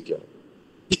ചെയ്ത് വെച്ചിരിക്കുകയാണ്.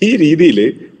 ഈ രീതിയിൽ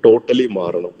ടോട്ടലി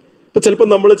മാറണം. ഇപ്പൊ ചിലപ്പോൾ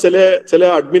നമ്മൾ ചില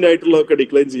അഡ്മിൻ ആയിട്ടുള്ളതൊക്കെ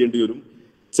ഡിക്ലൈൻ ചെയ്യേണ്ടി വരും.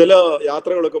 ചില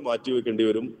യാത്രകളൊക്കെ മാറ്റിവെക്കേണ്ടി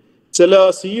വരും, ചില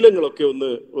ശീലങ്ങളൊക്കെ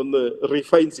ഒന്ന്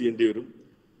റിഫൈൻ ചെയ്യേണ്ടി വരും.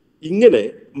 ഇങ്ങനെ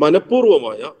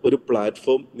മനഃപൂർവമായ ഒരു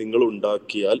പ്ലാറ്റ്ഫോം നിങ്ങൾ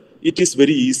ഉണ്ടാക്കിയാൽ ഇറ്റ് ഈസ്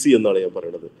വെരി ഈസി എന്നാണ് ഞാൻ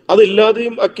പറയുന്നത്.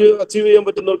 അതില്ലാതെയും അച്ചീവ് ചെയ്യാൻ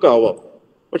പറ്റുന്നവർക്കാവാം.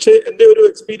 പക്ഷെ എൻ്റെ ഒരു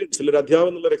എക്സ്പീരിയൻസിൽ, ഒരു അധ്യാപനം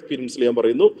എന്നുള്ള എക്സ്പീരിയൻസിൽ ഞാൻ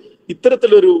പറയുന്നു,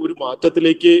 ഇത്തരത്തിലൊരു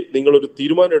മാറ്റത്തിലേക്ക് നിങ്ങളൊരു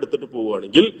തീരുമാനം എടുത്തിട്ട്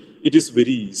പോവുകയാണെങ്കിൽ it is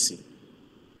very easy.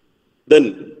 Then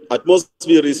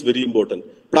atmosphere is very important.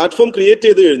 Platform create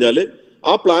ചെയ്ത് കഴിഞ്ഞാൽ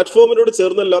ആ പ്ലാറ്റ്ഫോമിനോട്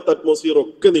ചേർന്നല്ലാത്ത അറ്റ്മോസ്ഫിയർ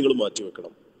ഒക്കെ നിങ്ങൾ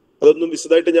മാറ്റിവെക്കണം. അതൊന്നും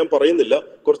വിശദമായിട്ട് ഞാൻ പറയുന്നില്ല,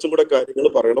 കുറച്ചും കൂടെ കാര്യങ്ങൾ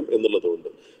പറയണം എന്നുള്ളതുകൊണ്ട്.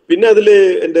 പിന്നെ അതില്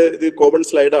എൻ്റെ ഇത് കോമൺ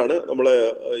സ്ലൈഡാണ്, നമ്മളെ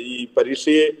ഈ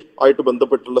പരീക്ഷയെ ആയിട്ട്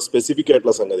ബന്ധപ്പെട്ടുള്ള സ്പെസിഫിക്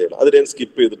ആയിട്ടുള്ള സംഗതികൾ. അത് ഞാൻ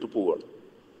സ്കിപ്പ് ചെയ്തിട്ട് പോവുകയാണ്.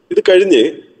 ഇത് കഴിഞ്ഞ്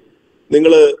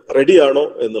നിങ്ങൾ റെഡിയാണോ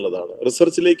എന്നുള്ളതാണ്.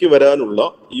 റിസർച്ചിലേക്ക് വരാനുള്ള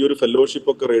ഈ ഒരു ഫെലോഷിപ്പ്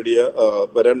ഒക്കെ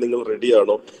വരാൻ നിങ്ങൾ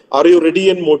റെഡിയാണോ? Are you ready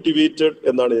and motivated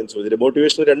എന്നാണ് ഞാൻ ചോദിച്ചത്.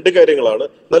 മോട്ടിവേഷൻ 2 കാര്യങ്ങളാണ്.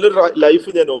 നല്ലൊരു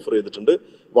ലൈഫ് ഞാൻ ഓഫർ ചെയ്തിട്ടുണ്ട്,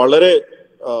 വളരെ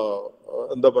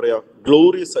എന്താ പറയാ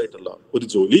ഗ്ലോറിയസ് ആയിട്ടുള്ള ഒരു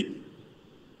ജോലി,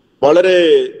 വളരെ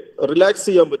റിലാക്സ്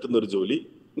ചെയ്യാൻ പറ്റുന്ന ഒരു ജോലി,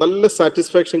 നല്ല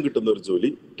സാറ്റിസ്ഫാക്ഷൻ കിട്ടുന്ന ഒരു ജോലി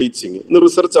ടീച്ചിങ്. ഇന്ന്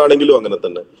റിസർച്ച് ആണെങ്കിലും അങ്ങനെ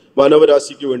തന്നെ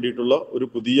മാനവരാശിക്ക് വേണ്ടിയിട്ടുള്ള ഒരു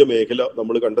പുതിയ മേഖല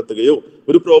നമ്മൾ കണ്ടെത്തുകയോ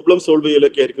ഒരു പ്രോബ്ലം സോൾവ്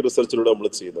ചെയ്യലൊക്കെ ആയിരിക്കും റിസർച്ചിലൂടെ നമ്മൾ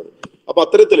ചെയ്യുന്നത്. അപ്പൊ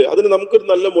അത്തരത്തില് അതിന് നമുക്കൊരു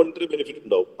നല്ല മോണിറ്ററി ബെനിഫിറ്റ്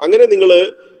ഉണ്ടാവും. അങ്ങനെ നിങ്ങൾ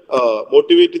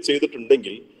മോട്ടിവേറ്റ്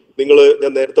ചെയ്തിട്ടുണ്ടെങ്കിൽ നിങ്ങൾ,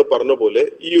 ഞാൻ നേരത്തെ പറഞ്ഞ പോലെ,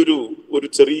 ഈ ഒരു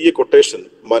ചെറിയ കൊട്ടേഷൻ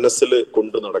മനസ്സിൽ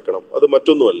കൊണ്ടു നടക്കണം. അത്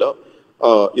മറ്റൊന്നുമല്ല,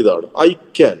 ഇതാണ്: I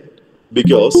can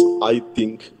because I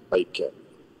think I can.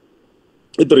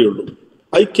 ഇത്രയേ ഉള്ളൂ.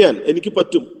 ഐ ക്യാൻ, എനിക്ക്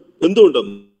പറ്റും.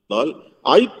 എന്തുകൊണ്ടെന്നാൽ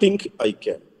ഐ തിങ്ക് ഐ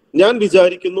ക്യാൻ, ഞാൻ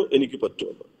വിചാരിക്കുന്നു എനിക്ക്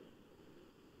പറ്റുമെന്ന്.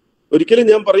 ഒരിക്കലും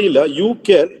ഞാൻ പറയില്ല you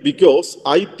can because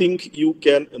I think you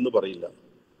can എന്ന് പറയില്ല.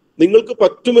 നിങ്ങൾക്ക്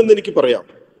പറ്റുമെന്ന് എനിക്ക് പറയാം,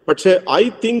 പക്ഷെ ഐ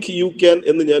തിങ്ക് യു ക്യാൻ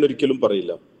എന്ന് ഞാൻ ഒരിക്കലും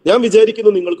പറയില്ല. ഞാൻ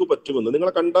വിചാരിക്കുന്നു നിങ്ങൾക്ക് പറ്റുമെന്ന്,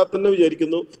 നിങ്ങളെ കണ്ടാൽ തന്നെ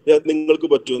വിചാരിക്കുന്നു നിങ്ങൾക്ക്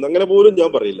പറ്റുമെന്ന്, അങ്ങനെ പോലും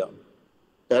ഞാൻ പറയില്ല.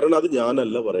 കാരണം അത്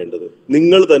ഞാനല്ല പറയേണ്ടത്,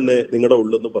 നിങ്ങൾ തന്നെ നിങ്ങളുടെ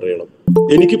ഉള്ളെന്ന് പറയണം.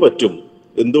 എനിക്ക് പറ്റും.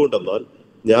 എന്തുകൊണ്ടെന്നാൽ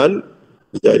ഞാൻ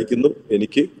വിചാരിക്കുന്നു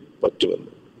എനിക്ക് പറ്റുമെന്ന്.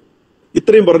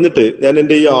 ഇത്രയും പറഞ്ഞിട്ട് ഞാൻ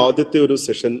എൻ്റെ ഈ ആദ്യത്തെ ഒരു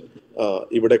സെഷൻ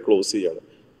ഇവിടെ ക്ലോസ് ചെയ്യാണ്.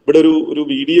 ഇവിടെ ഒരു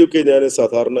വീഡിയോ ഒക്കെ ഞാൻ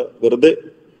സാധാരണ വെറുതെ,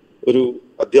 ഒരു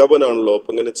അധ്യാപനാണല്ലോ,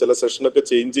 അപ്പൊ ഇങ്ങനെ ചില സെഷനൊക്കെ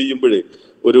ചേഞ്ച് ചെയ്യുമ്പോഴേ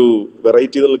ഒരു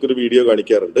വെറൈറ്റി എന്നുള്ളൊരു വീഡിയോ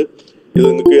കാണിക്കാറുണ്ട്. ഇത്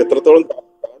നിങ്ങൾക്ക് എത്രത്തോളം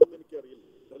കാണുമെന്ന്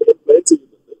എനിക്കറിയില്ല, പ്ലേ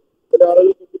ചെയ്യുന്നുണ്ട്. ചില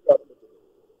ആളുകൾക്ക് കാണും.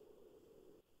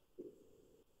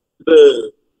 ഇത്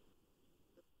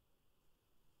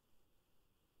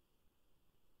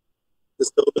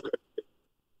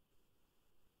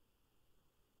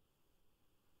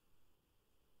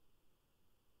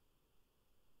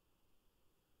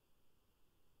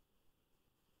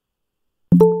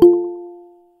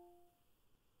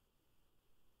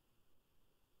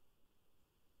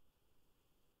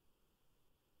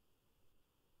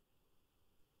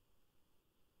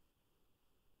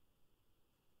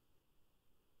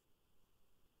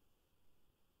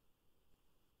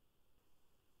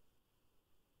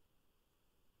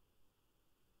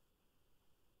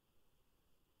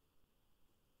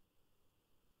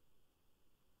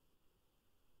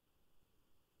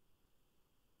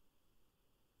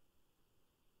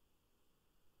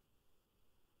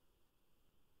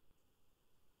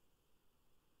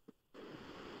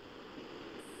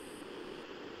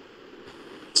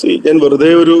ഞാൻ വെറുതെ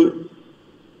ഒരു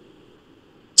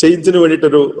ചേഞ്ചിന്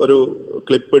വേണ്ടിയിട്ടൊരു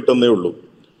ക്ലിപ്പ് ഇട്ടെന്നേ ഉള്ളൂ.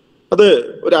 അത്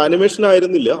ഒരു ആനിമേഷൻ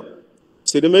ആയിരുന്നില്ല,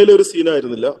 സിനിമയിലെ ഒരു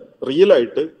സീനായിരുന്നില്ല. റിയൽ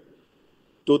ആയിട്ട്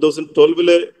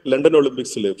 2012 ലണ്ടൻ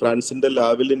ഒളിമ്പിക്സിൽ ഫ്രാൻസിന്റെ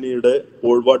ലാവിലിനിയുടെ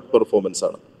പോൾവാൾട്ട് പെർഫോമൻസ്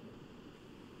ആണ്.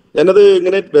 ഞാനത്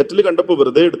ഇങ്ങനെ നെറ്റിൽ കണ്ടപ്പോൾ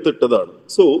വെറുതെ എടുത്തിട്ടതാണ്.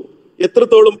 സോ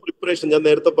എത്രത്തോളം പ്രിപ്പറേഷൻ, ഞാൻ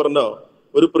നേരത്തെ പറഞ്ഞ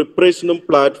ഒരു പ്രിപ്പറേഷനും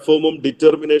പ്ലാറ്റ്ഫോമും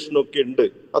ഡിറ്റർമിനേഷനും ഒക്കെ ഉണ്ട്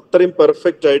അത്രയും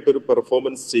പെർഫെക്റ്റ് ആയിട്ട് ഒരു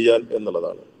പെർഫോമൻസ് ചെയ്യാൻ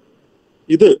എന്നുള്ളതാണ്.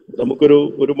 ഇത്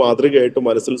നമുക്കൊരു മാതൃകയായിട്ട്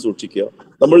മനസ്സിൽ സൂക്ഷിക്കുക.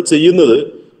 നമ്മൾ ചെയ്യുന്നത്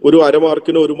ഒരു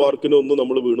അരമാർക്കിനോ 1 മാർക്കിനോ ഒന്നും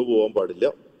നമ്മൾ വീണു പോകാൻ പാടില്ല.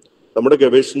 നമ്മുടെ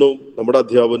ഗവേഷണവും നമ്മുടെ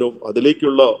അധ്യാപനവും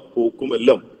അതിലേക്കുള്ള പോക്കും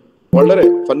എല്ലാം വളരെ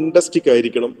ഫന്റാസ്റ്റിക്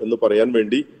ആയിരിക്കണം എന്ന് പറയാൻ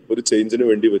വേണ്ടി ഒരു ചേഞ്ചിന്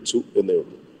വേണ്ടി വെച്ചു എന്നേ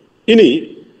ഉള്ളൂ. ഇനി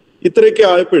ഇത്രയൊക്കെ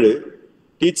ആയപ്പോഴ്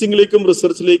ടീച്ചിങ്ങിലേക്കും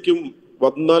റിസർച്ചിലേക്കും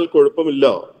വന്നാൽ കുഴപ്പമില്ല,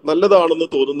 നല്ലതാണെന്ന്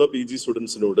തോന്നുന്ന PG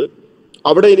സ്റ്റുഡൻസിനോട്,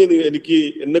 അവിടെ ഇനി എനിക്ക്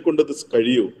എന്നെ കൊണ്ടത്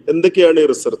കഴിയൂ, എന്തൊക്കെയാണ് ഈ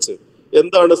റിസർച്ച്,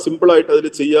 എന്താണ് സിമ്പിളായിട്ട് അതിൽ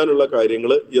ചെയ്യാനുള്ള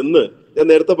കാര്യങ്ങൾ എന്ന് ഞാൻ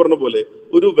നേരത്തെ പറഞ്ഞ പോലെ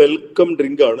ഒരു വെൽക്കം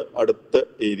ഡ്രിങ്ക് ആണ് അടുത്ത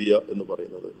ഏരിയ എന്ന്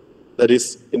പറയുന്നത്. That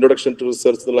is introduction to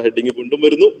research എന്നുള്ള ഹെഡിങ് വീണ്ടും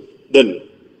വരുന്നു. ദെൻ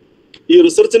ഈ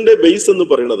റിസർച്ചിന്റെ ബേസ് എന്ന്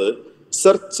പറയുന്നത്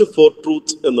സെർച്ച് ഫോർ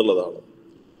ട്രൂത്ത് എന്നുള്ളതാണ്.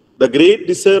 The great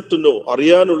desire to know,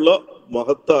 അറിയാനുള്ള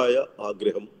മഹത്തായ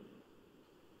ആഗ്രഹം,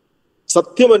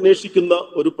 സത്യം അന്വേഷിക്കുന്ന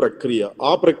ഒരു പ്രക്രിയ.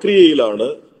 ആ പ്രക്രിയയിലാണ്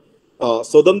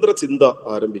സ്വതന്ത്ര ചിന്ത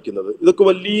ആരംഭിക്കുന്നത്. ഇതൊക്കെ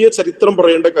വലിയ ചരിത്രം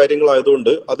പറയേണ്ട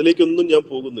കാര്യങ്ങളായതുകൊണ്ട് അതിലേക്കൊന്നും ഞാൻ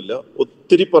പോകുന്നില്ല.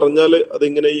 ഒത്തിരി പറഞ്ഞാൽ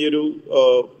അതിങ്ങനെ ഈ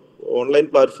ഓൺലൈൻ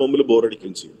പ്ലാറ്റ്ഫോമിൽ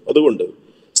ബോറടിക്കുകയും ചെയ്യും. അതുകൊണ്ട്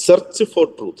സെർച്ച് ഫോർ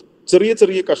ട്രൂത്ത്, ചെറിയ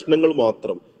ചെറിയ കഷ്ണങ്ങൾ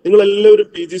മാത്രം. നിങ്ങൾ എല്ലാവരും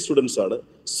PG സ്റ്റുഡൻസ് ആണ്,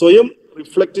 സ്വയം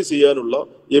റിഫ്ലക്ട് ചെയ്യാനുള്ള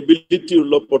എബിലിറ്റി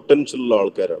ഉള്ള പൊട്ടൻഷ്യൽ ഉള്ള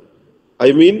ആൾക്കാരാണ്. I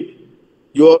mean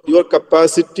your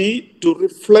capacity to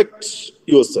reflect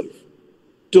your self,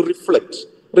 to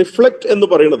reflect എന്ന്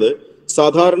പറയുന്നത്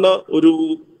സാധാരണ ഒരു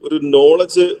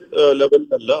നോളജ്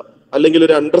ലെവലിലല്ല, അല്ലെങ്കിൽ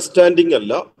ഒരു അണ്ടർസ്റ്റാൻഡിങ്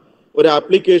അല്ല, ഒരു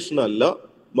ആപ്ലിക്കേഷൻ അല്ല,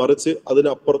 മറിച്ച്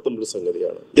അതിനപ്പുറത്തുള്ളൊരു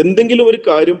സംഗതിയാണ്. എന്തെങ്കിലും ഒരു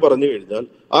കാര്യം പറഞ്ഞു കഴിഞ്ഞാൽ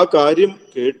ആ കാര്യം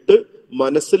കേട്ട്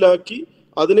മനസ്സിലാക്കി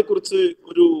അതിനെക്കുറിച്ച്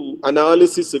ഒരു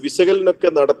അനാലിസിസ്, വിശകലനമൊക്കെ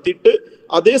നടത്തിയിട്ട്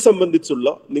അതേ സംബന്ധിച്ചുള്ള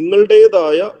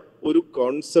നിങ്ങളുടേതായ ഒരു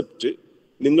കോൺസെപ്റ്റ്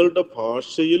നിങ്ങളുടെ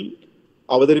ഭാഷയിൽ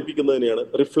അവതരിപ്പിക്കുന്നതിനെയാണ്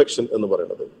റിഫ്ലക്ഷൻ എന്ന്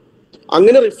പറയുന്നത്.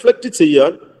 അങ്ങനെ റിഫ്ലക്റ്റ്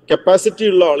ചെയ്യാൻ കപ്പാസിറ്റി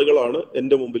ഉള്ള ആളുകളാണ്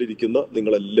എൻ്റെ മുമ്പിൽ ഇരിക്കുന്ന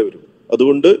നിങ്ങളെല്ലാവരും.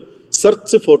 അതുകൊണ്ട്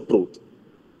സെർച്ച് ഫോർ ട്രൂത്ത്,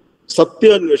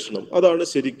 സത്യാന്വേഷണം, അതാണ്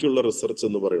ശരിക്കുള്ള റിസർച്ച്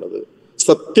എന്ന് പറയുന്നത്.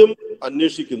 സത്യം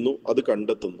അന്വേഷിക്കുന്നു, അത്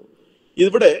കണ്ടെത്തുന്നു.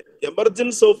 ഇവിടെ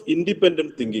എമർജൻസ് ഓഫ്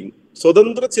ഇൻഡിപെൻഡന്റ് തിങ്കിങ്,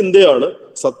 സ്വതന്ത്ര ചിന്തയാണ്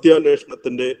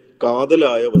സത്യാന്വേഷണത്തിന്റെ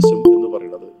കാതലായ വശം എന്ന്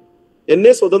പറയുന്നത്.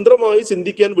 എന്നെ സ്വതന്ത്രമായി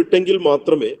ചിന്തിക്കാൻ വിട്ടെങ്കിൽ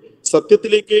മാത്രമേ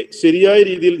സത്യത്തിലേക്ക് ശരിയായ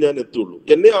രീതിയിൽ ഞാൻ എത്തുള്ളൂ.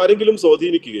 എന്നെ ആരെങ്കിലും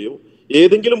സ്വാധീനിക്കുകയോ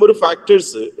ഏതെങ്കിലും ഒരു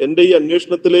ഫാക്ടേഴ്സ് എൻ്റെ ഈ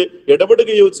അന്വേഷണത്തിൽ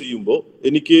ഇടപെടുകയോ ചെയ്യുമ്പോൾ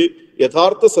എനിക്ക്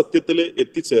യഥാർത്ഥ സത്യത്തിൽ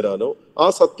എത്തിച്ചേരാനോ ആ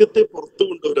സത്യത്തെ പുറത്തു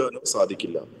കൊണ്ടുവരാനോ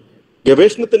സാധിക്കില്ല.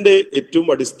 ഗവേഷണത്തിന്റെ ഏറ്റവും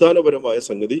അടിസ്ഥാനപരമായ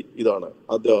സംഗതി ഇതാണ്.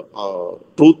 അത്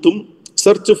ട്രൂത്തും,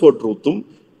 സെർച്ച് ഫോർ ട്രൂത്തും,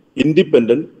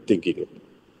 ഇൻഡിപെൻഡന്റ് തിങ്കിങ്ങും.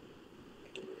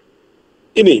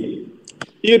 ഇനി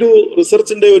ഈ ഒരു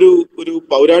റിസർച്ചിന്റെ ഒരു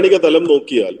പൗരാണിക തലം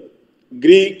നോക്കിയാൽ,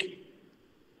 Greek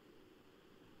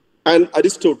and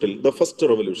Aristotle, the first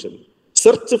revolution,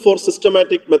 search for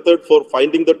systematic method for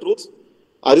finding the truth,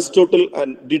 Aristotle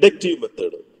and deductive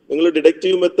method. നിങ്ങൾ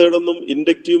ഡിഡക്റ്റീവ് മെത്തേഡ് എന്നും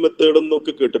ഇൻഡക്റ്റീവ് മെത്തേഡ് എന്നും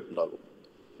ഒക്കെ കേട്ടിട്ടുണ്ടാകും.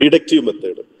 Deductive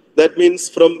method, that means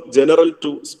from general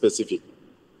to specific.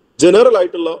 General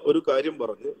ആയിട്ടുള്ള ഒരു കാര്യം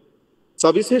പറഞ്ഞ്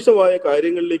സവിശേഷമായ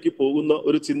കാര്യങ്ങളിലേക്ക് പോകുന്ന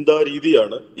ഒരു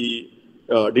ചിന്താരീതിയാണ് ഈ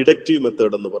ഡിഡക്റ്റീവ്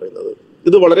മെത്തേഡ് എന്ന് പറയുന്നത്.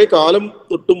 ഇത് വളരെ കാലം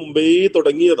തൊട്ട് മുമ്പേ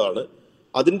തുടങ്ങിയതാണ്.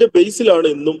 അതിന്റെ ബേസിലാണ്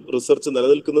ഇന്നും റിസർച്ച്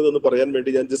നിലനിൽക്കുന്നത് എന്ന് പറയാൻ വേണ്ടി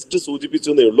ഞാൻ ജസ്റ്റ്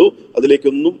സൂചിപ്പിച്ചെന്നേ ഉള്ളൂ.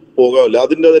 അതിലേക്കൊന്നും പോകാമില്ല.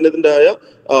 അതിൻ്റെതായ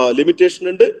ലിമിറ്റേഷൻ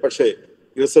ഉണ്ട്. പക്ഷേ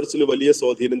റിസർച്ചിൽ വലിയ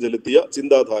സ്വാധീനം ചെലുത്തിയ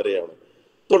ചിന്താധാരയാണ്.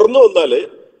 തുടർന്ന് വന്നാല്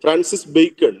Francis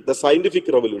bacon, the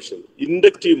scientific revolution,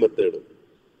 inductive method.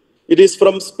 It is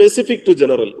from specific to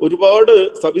general. ഒരുപാട്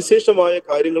സവിശേഷമായ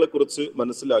കാര്യങ്ങളെ കുറിച്ച്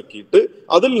മനസ്സിലാക്കിയിട്ട്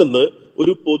അതിൽ നിന്ന്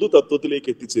ഒരു പൊതു തത്വത്തിലേക്ക്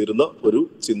എത്തിച്ചേരുന്ന ഒരു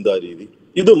ചിന്താരീതി.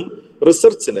 ഇതും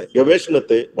റിസർച്ചിനെ,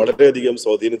 ഗവേഷണത്തെ വളരെയധികം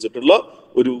സ്വാധീനിച്ചിട്ടുള്ള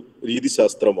ഒരു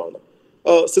രീതിശാസ്ത്രമാണ്.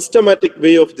 സിസ്റ്റമാറ്റിക്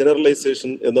വേ ഓഫ്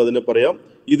ജനറലൈസേഷൻ എന്നതിന് പറയാം.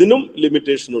 ഇതിനും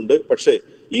ലിമിറ്റേഷൻ ഉണ്ട്. പക്ഷേ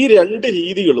ഈ രണ്ട്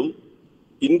രീതികളും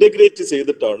ഇന്റഗ്രേറ്റ്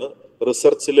ചെയ്തിട്ടാണ്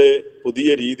റിസർച്ചിലെ പുതിയ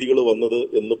രീതികൾ വന്നത്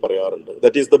എന്ന് പറയാറുണ്ട്.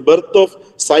 That is the birth of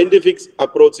scientific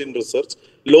approach in research,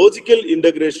 logical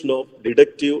integration of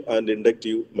deductive and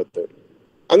inductive method.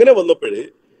 അങ്ങനെ വന്നപ്പോഴേ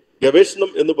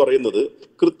ഗവേഷണം എന്ന് പറയുന്നത്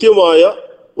കൃത്യമായ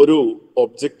ഒരു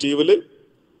ഒബ്ജക്റ്റീവില്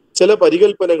ചില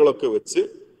പരികൽപ്പനകളൊക്കെ വെച്ച്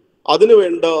അതിനു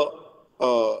വേണ്ട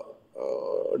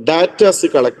ഡാറ്റാസ്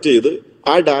കളക്ട് ചെയ്ത്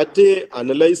ആ ഡാറ്റയെ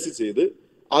അനലൈസ് ചെയ്ത്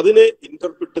അതിനെ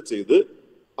ഇന്റർപ്രിറ്റ് ചെയ്ത്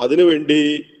അതിനുവേണ്ടി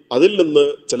അതിൽ നിന്ന്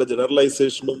ചില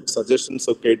ജനറലൈസേഷനും സജഷൻസ്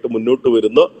ഒക്കെ ആയിട്ട് മുന്നോട്ട്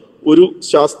വരുന്ന ഒരു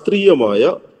ശാസ്ത്രീയമായ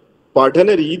പഠന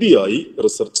രീതിയായി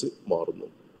റിസർച്ച് മാറുന്നു.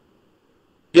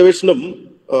 ഗവേഷണം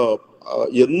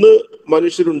എന്ന്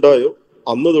മനുഷ്യരുണ്ടായോ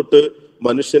അന്ന് തൊട്ട്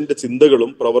മനുഷ്യന്റെ ചിന്തകളും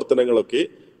പ്രവർത്തനങ്ങളൊക്കെ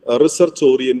റിസർച്ച്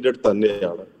ഓറിയന്റഡ്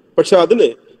തന്നെയാണ്. പക്ഷെ അതിന്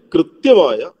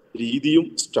കൃത്യമായ രീതിയും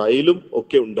സ്റ്റൈലും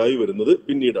ഒക്കെ ഉണ്ടായി വരുന്നത്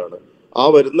പിന്നീടാണ്. ആ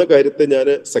വരുന്ന കാര്യത്തെ ഞാൻ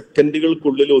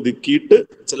സെക്കൻഡുകൾക്കുള്ളിൽ ഒതുക്കിയിട്ട്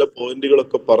ചില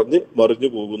പോയിന്റുകളൊക്കെ പറഞ്ഞ് മറിഞ്ഞു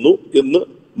പോകുന്നു എന്ന്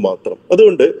മാത്രം.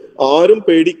 അതുകൊണ്ട് ആരും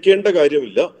പേടിക്കേണ്ട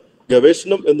കാര്യമില്ല.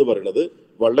 ഗവേഷണം എന്ന് പറയുന്നത്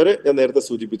വളരെ, ഞാൻ നേരത്തെ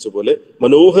സൂചിപ്പിച്ച പോലെ,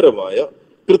 മനോഹരമായ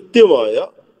കൃത്യമായ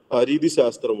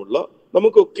രീതിശാസ്ത്രമുള്ള,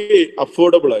 നമുക്കൊക്കെ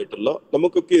അഫോർഡബിൾ ആയിട്ടുള്ള,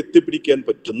 നമുക്കൊക്കെ എത്തിപ്പിടിക്കാൻ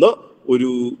പറ്റുന്ന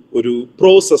ഒരു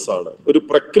പ്രോസസ്സാണ്, ഒരു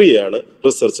പ്രക്രിയയാണ്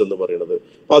റിസർച്ച് എന്ന് പറയുന്നത്.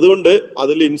 അതുകൊണ്ട്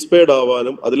അതിൽ ഇൻസ്പയർഡ്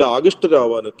ആവാനും അതിൽ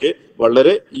ആകൃഷ്ടരാവാനൊക്കെ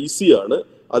വളരെ ഈസിയാണ്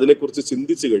അതിനെക്കുറിച്ച്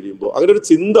ചിന്തിച്ചു കഴിയുമ്പോൾ. അങ്ങനെ ഒരു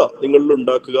ചിന്ത നിങ്ങളിൽ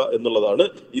ഉണ്ടാക്കുക എന്നുള്ളതാണ്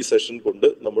ഈ സെഷൻ കൊണ്ട്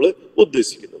നമ്മൾ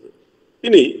ഉദ്ദേശിക്കുന്നത്.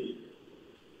 ഇനി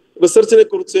റിസർച്ചിനെ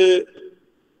കുറിച്ച്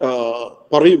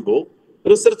പറയുമ്പോൾ,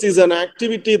 research is an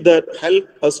activity that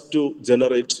help us to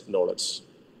generate knowledge.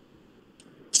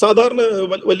 സാധാരണ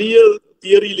വലിയ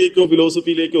തിയറിയിലേക്കോ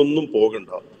ഫിലോസഫിയിലേക്കോ ഒന്നും പോകണ്ട.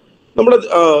 നമ്മുടെ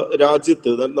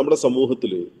രാജ്യത്ത്, നമ്മുടെ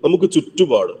സമൂഹത്തിൽ നമുക്ക്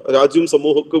ചുറ്റുപാട്, രാജ്യവും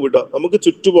സമൂഹമൊക്കെ വിടാം, നമുക്ക്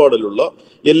ചുറ്റുപാടിലുള്ള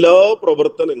എല്ലാ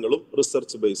പ്രവർത്തനങ്ങളും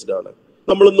റിസർച്ച് ബേസ്ഡ് ആണ്.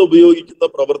 നമ്മളിന്ന് ഉപയോഗിക്കുന്ന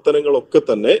പ്രവർത്തനങ്ങളൊക്കെ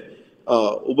തന്നെ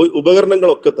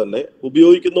ഉപകരണങ്ങളൊക്കെ തന്നെ,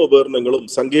 ഉപയോഗിക്കുന്ന ഉപകരണങ്ങളും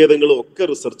സങ്കേതങ്ങളും ഒക്കെ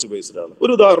റിസർച്ച് ബേസ്ഡ് ആണ്.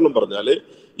 ഒരു ഉദാഹരണം പറഞ്ഞാല്,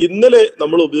 ഇന്നലെ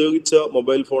നമ്മൾ ഉപയോഗിച്ച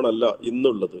മൊബൈൽ ഫോൺ അല്ല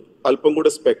ഇന്നുള്ളത്, അല്പം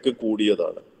കൂടെ സ്പെക്ക്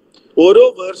കൂടിയതാണ്. ഓരോ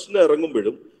വേർഷൻ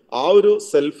ഇറങ്ങുമ്പോഴും ആ ഒരു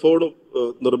സെൽഫോൺ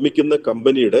നിർമ്മിക്കുന്ന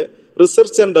കമ്പനിയുടെ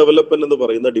റിസർച്ച് ആൻഡ് ഡെവലപ്മെന്റ് എന്ന്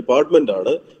പറയുന്ന ഡിപ്പാർട്ട്മെന്റ്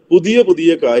ആണ് പുതിയ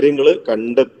പുതിയ കാര്യങ്ങൾ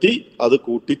കണ്ടെത്തി അത്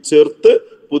കൂട്ടിച്ചേർത്ത്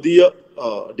പുതിയ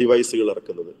ഡിവൈസുകൾ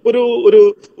ഇറക്കുന്നത്.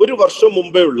 ഒരു വർഷം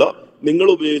മുമ്പേ ഉള്ള നിങ്ങൾ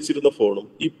ഉപയോഗിച്ചിരുന്ന ഫോണും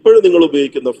ഇപ്പോഴും നിങ്ങൾ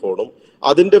ഉപയോഗിക്കുന്ന ഫോണും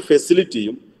അതിന്റെ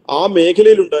ഫെസിലിറ്റിയും ആ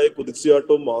മേഖലയിൽ ഉണ്ടായ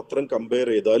കുതിച്ചുചാട്ടവും മാത്രം കമ്പയർ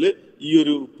ചെയ്താൽ ഈ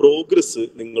ഒരു പ്രോഗ്രസ്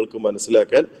നിങ്ങൾക്ക്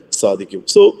മനസ്സിലാക്കാൻ സാധിക്കും.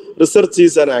 So research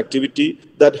is an activity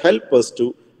that help us to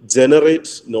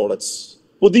generate knowledge.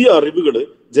 പുതിയ അറിവുകൾ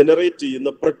ജനറേറ്റ് ചെയ്യുന്ന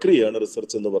പ്രക്രിയയാണ്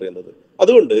റിസർച്ച് എന്ന് പറയുന്നത്.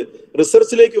 അതുകൊണ്ട്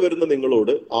റിസർച്ചിലേക്ക് വരുന്ന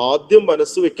നിങ്ങളോട് ആദ്യം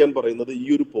മനസ്സ് വെക്കാൻ പറയുന്നത് ഈ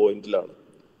ഒരു പോയിന്റിലാണ്.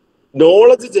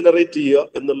 നോളജ് ജനറേറ്റ്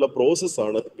ചെയ്യുക എന്നുള്ള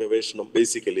പ്രോസസ്സാണ് ഗവേഷണം.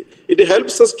 Basically it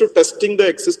helps us to testing the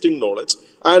existing knowledge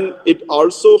and it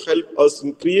also help us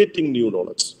in creating new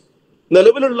knowledge.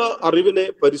 നിലവിലുള്ള അറിവിനെ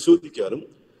പരിശോധിക്കാനും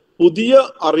പുതിയ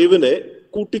അറിവിനെ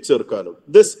കൂട്ടിച്ചേർക്കാനും,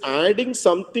 this adding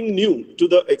something new to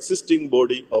the existing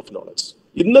body of knowledge.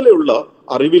 ഇന്നലെയുള്ള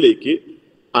അറിവിലേക്ക്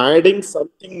adding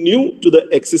something new to the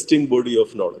existing body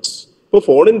of knowledge. ഇപ്പൊ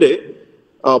ഫോണിന്റെ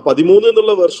 13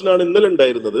 എന്നുള്ള വെർഷനാണ് ഇന്നലെ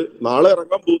ഉണ്ടായിരുന്നത്, നാളെ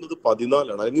ഇറങ്ങാൻ പോകുന്നത്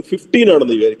 14 അല്ലെങ്കിൽ 15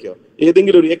 ആണെന്ന് വിചാരിക്കുക.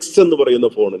 ഏതെങ്കിലും ഒരു എക്സ് എന്ന് പറയുന്ന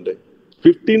ഫോണിന്റെ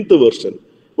 15th വെർഷൻ.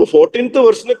 ഇപ്പൊ 14th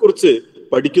വെർഷനെ കുറിച്ച്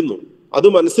പഠിക്കുന്നു, അത്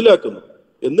മനസ്സിലാക്കുന്നു,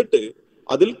 എന്നിട്ട്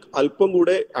അതിൽ അല്പം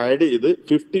കൂടെ ആഡ് ചെയ്ത്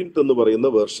 15th എന്ന് പറയുന്ന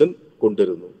വെർഷൻ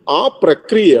കൊണ്ടുവരുന്നു. ആ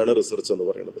പ്രക്രിയയാണ് റിസർച്ച് എന്ന്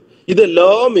പറയുന്നത്.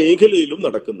 ഇതെല്ലാ മേഖലയിലും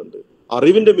നടക്കുന്നുണ്ട്.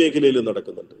 അറിവിന്റെ മേഖലയിലും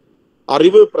നടക്കുന്നുണ്ട്,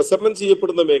 അറിവ് പ്രസരണം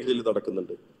ചെയ്യപ്പെടുന്ന മേഖലയിൽ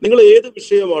നടക്കുന്നുണ്ട്. നിങ്ങൾ ഏത്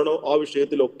വിഷയമാണോ ആ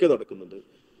വിഷയത്തിലൊക്കെ നടക്കുന്നുണ്ട്.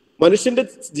 മനുഷ്യന്റെ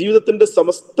ജീവിതത്തിന്റെ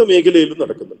സമസ്ത മേഖലയിലും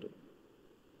നടക്കുന്നുണ്ട്.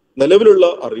 നിലവിലുള്ള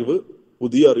അറിവ്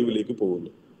പുതിയ അറിവിലേക്ക് പോകുന്നു.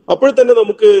 അപ്പോൾ തന്നെ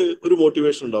നമുക്ക് ഒരു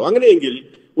മോട്ടിവേഷൻ ഉണ്ടാവും. അങ്ങനെയെങ്കിൽ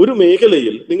ഒരു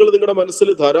മേഖലയിൽ നിങ്ങളുടെ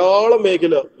മനസ്സിൽ ധാരാളം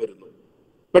മേഖല വരുന്നു.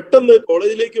 പെട്ടെന്ന്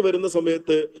കോളേജിലേക്ക് വരുന്ന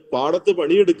സമയത്ത് പാടത്ത്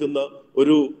പണിയെടുക്കുന്ന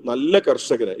ഒരു നല്ല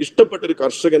കർഷകനെ, ഇഷ്ടപ്പെട്ട ഒരു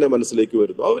കർഷകനെ മനസ്സിലേക്ക്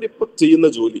വരുന്നു. അവരിപ്പോ ചെയ്യുന്ന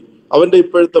ജോലി, അവന്റെ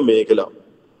ഇപ്പോഴത്തെ മേഖല,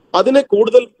 അതിനെ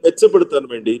കൂടുതൽ മെച്ചപ്പെടുത്താൻ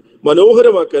വേണ്ടി,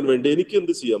 മനോഹരമാക്കാൻ വേണ്ടി എനിക്ക്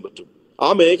എന്ത് ചെയ്യാൻ പറ്റും? ആ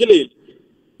മേഖലയിൽ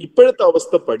ഇപ്പോഴത്തെ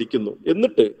അവസ്ഥ പഠിക്കുന്നു.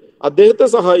 എന്നിട്ട് അദ്ദേഹത്തെ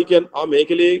സഹായിക്കാൻ, ആ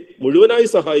മേഖലയെ മുഴുവനായി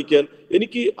സഹായിക്കാൻ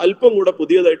എനിക്ക് അല്പം കൂടെ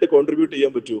പുതിയതായിട്ട് കോൺട്രിബ്യൂട്ട്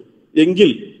ചെയ്യാൻ പറ്റൂ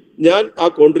എങ്കിൽ ഞാൻ ആ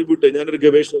കോൺട്രിബ്യൂട്ട്, ഞാനൊരു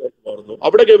ഗവേഷകനായിട്ട് മാറുന്നു,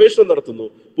 അവിടെ ഗവേഷണം നടത്തുന്നു,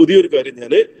 പുതിയൊരു കാര്യം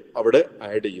ഞാൻ അവിടെ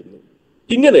ആഡ് ചെയ്യുന്നു.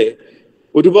 ഇങ്ങനെ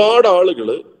ഒരുപാട് ആളുകൾ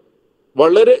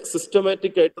വളരെ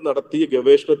സിസ്റ്റമാറ്റിക് ആയിട്ട് നടത്തിയ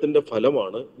ഗവേഷണത്തിന്റെ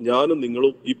ഫലമാണ് ഞാനും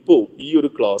നിങ്ങളും ഇപ്പോ ഈ ഒരു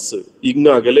ക്ലാസ്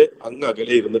അങ്ങ്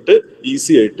അകലെ ഇരുന്നിട്ട്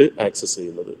ഈസി ആയിട്ട് ആക്സസ്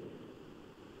ചെയ്യുന്നത്.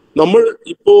 നമ്മൾ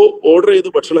ഇപ്പോ ഓർഡർ ചെയ്ത്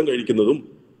ഭക്ഷണം കഴിക്കുന്നതും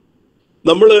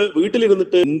നമ്മൾ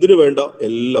വീട്ടിലിരുന്നിട്ട് എന്തിനു വേണ്ട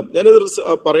എല്ലാം, ഞാനത്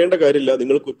പറയേണ്ട കാര്യമില്ല,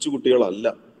 നിങ്ങൾ കൊച്ചുകുട്ടികളല്ല.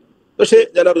 പക്ഷെ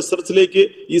ഞാൻ ആ റിസർച്ചിലേക്ക്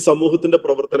ഈ സമൂഹത്തിന്റെ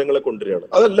പ്രവർത്തനങ്ങളെ കൊണ്ടുവരികയാണ്.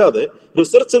 അതല്ലാതെ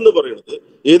റിസർച്ച് എന്ന് പറയുന്നത്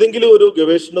ഏതെങ്കിലും ഒരു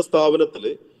ഗവേഷണ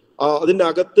സ്ഥാപനത്തില് അതിന്റെ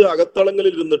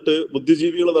അകത്തളങ്ങളിൽ ഇരുന്നിട്ട്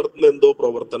ബുദ്ധിജീവികൾ നടത്തുന്ന എന്തോ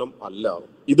പ്രവർത്തനം അല്ല.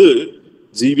 ഇത്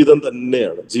ജീവിതം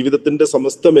തന്നെയാണ്. ജീവിതത്തിന്റെ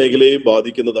സമസ്ത മേഖലയെയും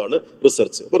ബാധിക്കുന്നതാണ്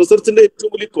റിസർച്ച്. അപ്പൊ റിസർച്ചിന്റെ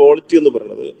ഏറ്റവും വലിയ ക്വാളിറ്റി എന്ന്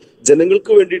പറയുന്നത്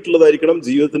ജനങ്ങൾക്ക് വേണ്ടിയിട്ടുള്ളതായിരിക്കണം,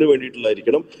 ജീവിതത്തിന്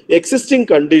വേണ്ടിയിട്ടുള്ളതായിരിക്കണം, എക്സിസ്റ്റിംഗ്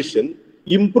കണ്ടീഷൻ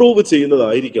ഇംപ്രൂവ്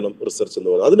ചെയ്യുന്നതായിരിക്കണം റിസർച്ച് എന്ന്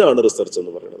പറയുന്നത്. അതിനാണ് റിസർച്ച്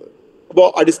എന്ന് പറയുന്നത്. അപ്പോൾ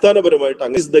അടിസ്ഥാനപരമായിട്ട്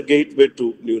അങ്ങനെ the gate way to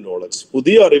new knowledge,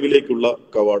 പുതിയ അറിവിലേക്കുള്ള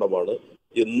കവാടമാണ്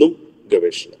എന്നും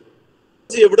ഗവേഷണം.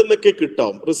 എവിടെ നിന്നൊക്കെ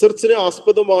കിട്ടാം? റിസർച്ചിന്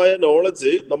ആസ്പദമായ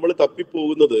നോളജ് നമ്മൾ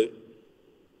തപ്പിപ്പോകുന്നത്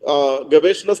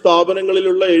ഗവേഷണ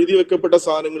സ്ഥാപനങ്ങളിലുള്ള എഴുതി വെക്കപ്പെട്ട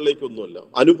സാധനങ്ങളിലേക്കൊന്നുമല്ല.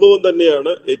 അനുഭവം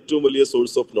തന്നെയാണ് ഏറ്റവും വലിയ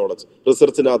സോഴ്സ് ഓഫ് നോളജ്,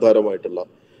 റിസർച്ചിന് ആധാരമായിട്ടുള്ള.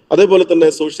 അതേപോലെ തന്നെ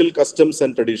സോഷ്യൽ കസ്റ്റംസ്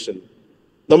ആൻഡ് ട്രഡീഷൻ,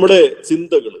 നമ്മുടെ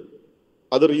ചിന്തകൾ,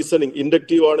 അത് റീസണിങ്,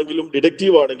 ഇൻഡക്റ്റീവ് ആണെങ്കിലും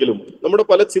ഡിഡക്റ്റീവ് ആണെങ്കിലും നമ്മുടെ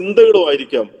പല ചിന്തകളും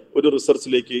ആയിരിക്കാം ഒരു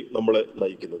റിസർച്ചിലേക്ക് നമ്മളെ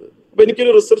നയിക്കുന്നത്. അപ്പൊ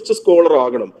എനിക്കൊരു റിസർച്ച് സ്കോളർ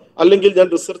ആകണം, അല്ലെങ്കിൽ ഞാൻ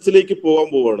റിസർച്ചിലേക്ക് പോകാൻ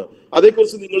പോവാണ്,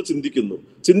 അതേക്കുറിച്ച് നിങ്ങൾ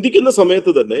ചിന്തിക്കുന്ന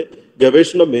സമയത്ത് തന്നെ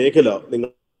ഗവേഷണ മേഖല നിങ്ങൾ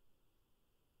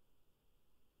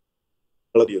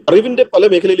അറിവിന്റെ പല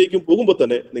മേഖലയിലേക്കും പോകുമ്പോൾ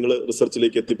തന്നെ നിങ്ങൾ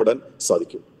റിസർച്ചിലേക്ക് എത്തിപ്പെടാൻ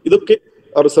സാധിക്കും. ഇതൊക്കെ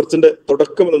ആ റിസർച്ചിന്റെ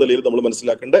തുടക്കം എന്ന നിലയിൽ നമ്മൾ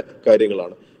മനസ്സിലാക്കേണ്ട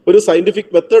കാര്യങ്ങളാണ്. ഒരു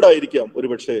സയന്റിഫിക് മെത്തേഡ് ആയിരിക്കാം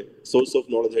ഒരുപക്ഷെ സോഴ്സ് ഓഫ്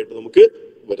നോളജ് ആയിട്ട് നമുക്ക്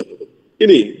വരുന്നത്.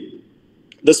 ഇനി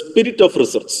ദ സ്പിരിറ്റ് ഓഫ്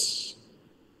റിസർച്ച്,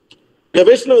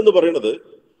 ഗവേഷണം എന്ന് പറയുന്നത്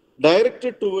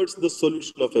directed towards the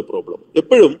solution of A problem.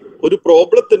 എപ്പോഴും ഒരു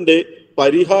പ്രോബ്ലത്തിന്റെ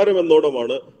പരിഹാരം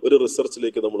എന്നോണമാണ് ഒരു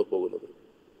റിസർച്ചിലേക്ക് നമ്മൾ പോകുന്നത്.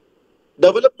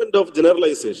 ഡെവലപ്മെന്റ് ഓഫ്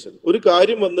ജനറലൈസേഷൻ, ഒരു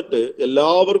കാര്യം വന്നിട്ട്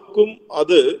എല്ലാവർക്കും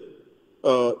അത്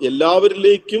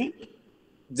എല്ലാവരിലേക്കും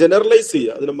ജനറലൈസ്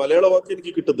ചെയ്യുക, അതിന് മലയാള വാക്ക്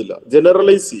എനിക്ക് കിട്ടുന്നില്ല,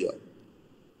 ജനറലൈസ് ചെയ്യുക.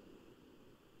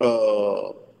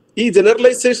 ഈ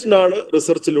ജനറലൈസേഷൻ ആണ്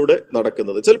റിസർച്ചിലൂടെ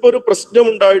നടക്കുന്നത്. ചിലപ്പോൾ ഒരു പ്രശ്നം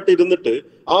ഉണ്ടായിട്ട് ഇരുന്നിട്ട്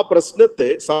ആ പ്രശ്നത്തെ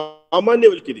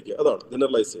സാമാന്യവൽക്കരിക്കുക, അതാണ്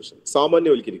ജനറലൈസേഷൻ,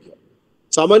 സാമാന്യവൽക്കരിക്കുക.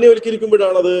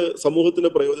 സാമാന്യവൽക്കരിക്കുമ്പോഴാണ് അത് സമൂഹത്തിന്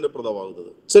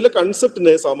പ്രയോജനപ്രദമാകുന്നത്. ചില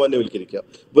കൺസെപ്റ്റിനെ സാമാന്യവൽക്കരിക്കുക,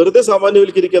 വെറുതെ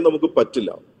സാമാന്യവൽക്കരിക്കാൻ നമുക്ക്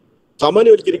പറ്റില്ല.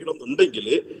 സാമാന്യവൽക്കരിക്കണം എന്നുണ്ടെങ്കിൽ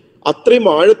അത്രയും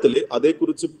ആഴത്തിൽ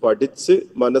അതേക്കുറിച്ച് പഠിച്ച്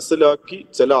മനസ്സിലാക്കി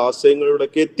ചില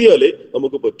ആശയങ്ങളിലൂടെയൊക്കെ എത്തിയാലേ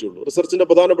നമുക്ക് പറ്റുള്ളൂ. റിസർച്ചിന്റെ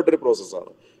പ്രധാനപ്പെട്ട ഒരു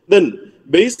പ്രോസസ്സാണ്. Then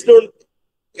based on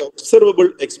observable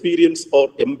experience or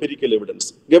empirical evidence.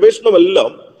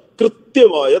 ഗവേഷണമെല്ലാം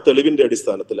കൃത്യമായ തെളിവിന്റെ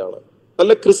അടിസ്ഥാനത്തിലാണ്,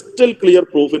 നല്ല ക്രിസ്റ്റൽ ക്ലിയർ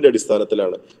പ്രൂഫിന്റെ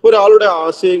അടിസ്ഥാനത്തിലാണ്. ഒരാളുടെ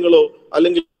ആശയങ്ങളോ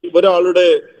അല്ലെങ്കിൽ ഒരാളുടെ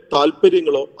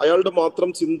താല്പര്യങ്ങളോ അയാളുടെ മാത്രം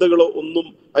ചിന്തകളോ ഒന്നും,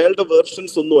 അയാളുടെ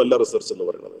വേർഷൻസ് ഒന്നും അല്ല റിസർച്ച് എന്ന്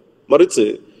പറയുന്നത്. മറിച്ച്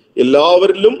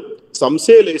എല്ലാവരിലും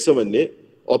സംശയലേശമന്യേ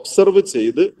ഒബ്സർവ്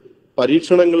ചെയ്ത്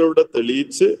പരീക്ഷണങ്ങളിലൂടെ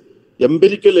തെളിയിച്ച്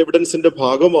എംപിരിക്കൽ എവിഡൻസിന്റെ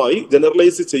ഭാഗമായി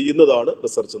ജനറലൈസ് ചെയ്യുന്നതാണ്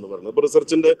റിസർച്ച് എന്ന് പറയുന്നത്. ഇപ്പൊ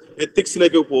റിസർച്ചിന്റെ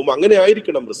എത്തിക്സിലേക്ക് പോകുമ്പോൾ അങ്ങനെ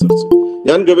ആയിരിക്കണം റിസർച്ച്.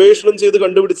 ഞാൻ ഗവേഷണം ചെയ്ത്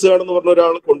കണ്ടുപിടിച്ചതാണെന്ന് പറഞ്ഞ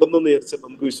ഒരാൾ കൊണ്ടുവന്നെന്ന് വിചാരിച്ചാൽ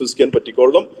നമുക്ക് വിശ്വസിക്കാൻ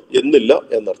പറ്റിക്കൊള്ളണം എന്നില്ല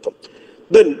എന്നർത്ഥം.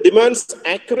 Then demands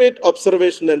accurate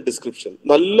observation and description.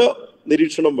 നല്ല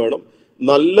നിരീക്ഷണം വേണം,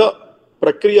 നല്ല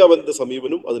പ്രക്രിയാബന്ധ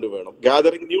സമീപനം അതിന് വേണം.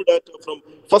 Gathering new data from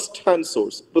first hand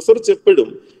source. Research എപ്പോഴും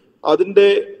അതിന്റെ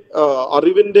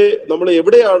അറിവിന്റെ നമ്മൾ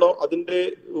എവിടെയാണോ അതിന്റെ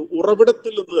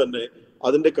ഉറവിടത്തിൽ നിന്ന് തന്നെ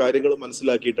അതിന്റെ കാര്യങ്ങൾ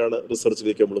മനസ്സിലാക്കിയിട്ടാണ്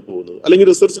റിസർച്ചിലേക്ക് നമ്മൾ പോകുന്നത്. അല്ലെങ്കിൽ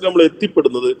റിസർച്ചിൽ നമ്മൾ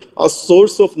എത്തിപ്പെടുന്നത് ആ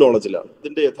സോഴ്സ് ഓഫ് നോളജിലാണ്,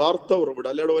 അതിന്റെ യഥാർത്ഥ ഉറവിടം.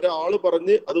 അല്ലാതെ ഒരാൾ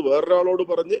പറഞ്ഞ് അത് വേറൊരാളോട്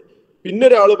പറഞ്ഞ് പിന്നെ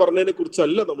ഒരാൾ പറഞ്ഞതിനെ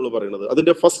കുറിച്ചല്ല നമ്മൾ പറയുന്നത്,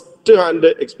 അതിന്റെ ഫസ്റ്റ്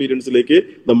ഹാൻഡ് എക്സ്പീരിയൻസിലേക്ക്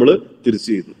നമ്മൾ തിരിച്ചു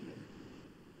ചെയ്യുന്നു.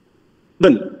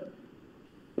 Then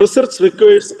research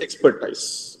requires expertise.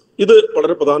 ഇത്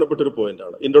വളരെ പ്രധാനപ്പെട്ട ഒരു പോയിന്റ്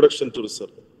ആണ്. ഇൻട്രൊഡക്ഷൻ ടു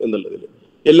റിസർച്ച് എന്നുള്ളതിൽ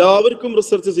എല്ലാവർക്കും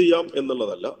റിസർച്ച് ചെയ്യാം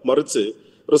എന്നുള്ളതല്ല, മറിച്ച്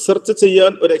റിസർച്ച്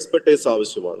ചെയ്യാൻ ഒരു എക്സ്പെർട്ടൈസ്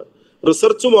ആവശ്യമാണ്.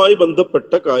 റിസർച്ചുമായി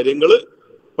ബന്ധപ്പെട്ട കാര്യങ്ങൾ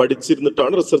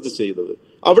പഠിച്ചിരുന്നിട്ടാണ് റിസർച്ച് ചെയ്യുന്നത്.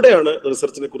 അവിടെയാണ്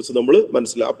റിസർച്ചിനെ കുറിച്ച് നമ്മൾ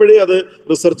മനസ്സിലാക്കുക. അപ്പോഴേ അത്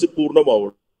റിസർച്ച്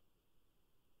പൂർണ്ണമാവുള്ളൂ.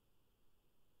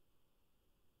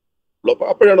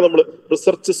 അപ്പോഴാണ് നമ്മൾ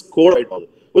റിസർച്ച് സ്കോർ ആയിട്ട്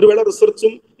മാറുന്നത്. ഒരു വേള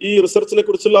റിസർച്ചും ഈ റിസർച്ചിനെ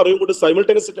കുറിച്ചുള്ള അറിവും കൊണ്ട്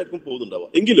സൈമൾട്ടേനിയസ് ആയിരിക്കും പോകുന്നുണ്ടാവുക,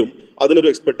 എങ്കിലും അതിനൊരു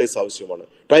എക്സ്പെർട്ടൈസ് ആവശ്യമാണ്.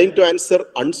 Trying to answer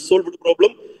unsolved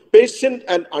problem, patient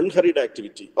and അൺഹറിഡ്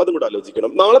activity. അതും കൂടെ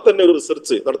ആലോചിക്കണം. നാളെ തന്നെ ഒരു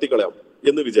റിസർച്ച് നടത്തിക്കളയാം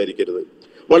എന്ന് വിചാരിക്കരുത്.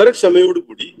 വളരെ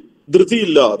ക്ഷമയോടുകൂടി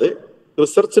ധൃതിയില്ലാതെ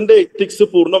റിസർച്ചിന്റെ എത്തിക്സ്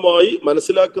പൂർണ്ണമായി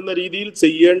മനസ്സിലാക്കുന്ന രീതിയിൽ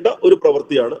ചെയ്യേണ്ട ഒരു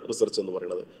പ്രവൃത്തിയാണ് റിസർച്ച് എന്ന്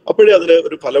പറയുന്നത്. അപ്പോഴേ അതിന്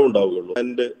ഒരു ഫലം ഉണ്ടാവുകയുള്ളൂ.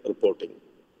 ആൻഡ് റിപ്പോർട്ടിങ്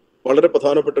വളരെ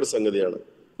പ്രധാനപ്പെട്ട ഒരു സംഗതിയാണ്.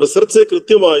 റിസർച്ച്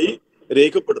കൃത്യമായി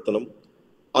രേഖപ്പെടുത്തണം,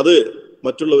 അത്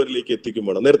മറ്റുള്ളവരിലേക്ക് എത്തിക്കും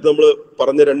വേണം. നേരത്തെ നമ്മൾ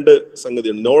പറഞ്ഞ രണ്ട്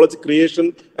സംഗതിയാണ്, knowledge creation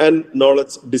and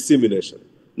knowledge dissemination.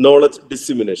 Knowledge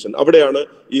dissemination അവിടെയാണ്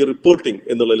ഈ റിപ്പോർട്ടിംഗ്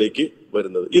എന്നുള്ളതിലേക്ക്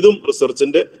വരുന്നത്. ഇതും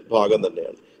റിസർച്ചിന്റെ ഭാഗം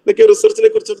തന്നെയാണ്. ഇതൊക്കെ റിസർച്ചിനെ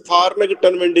കുറിച്ച് ധാരണ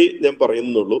കിട്ടാൻ വേണ്ടി ഞാൻ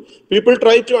പറയുന്നുള്ളൂ. People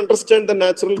try to understand the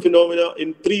natural phenomena in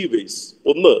 3 ways.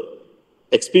 1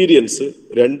 experience,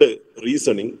 2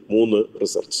 reasoning, 3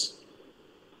 research.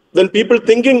 Then people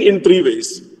thinking in 3 ways: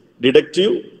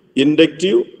 deductive,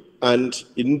 inductive and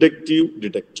inductive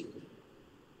deductive.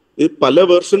 ഇത് പല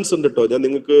വേർഷൻസ് ഉണ്ട് കേട്ടോ. ഞാൻ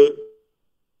നിങ്ങൾക്ക്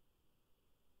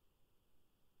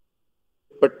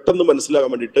പെട്ടെന്ന് മനസ്സിലാകാൻ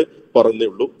വേണ്ടിയിട്ട് പറഞ്ഞേ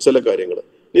ഉള്ളൂ ചില കാര്യങ്ങൾ.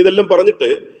 ഇതെല്ലാം പറഞ്ഞിട്ട്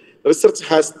research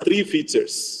has 3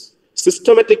 features: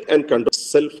 systematic and control,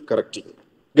 self correcting.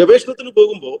 ഗവേഷണത്തിന്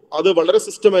പോകുമ്പോൾ അത് വളരെ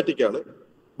സിസ്റ്റമാറ്റിക് ആണ്,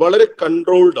 വളരെ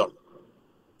കൺട്രോൾഡ് ആണ്.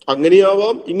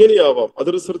 അങ്ങനെയാവാം ഇങ്ങനെയാവാം,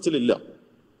 അത് റിസർച്ചിലില്ല.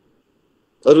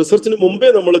 അത് റിസർച്ചിന് മുമ്പേ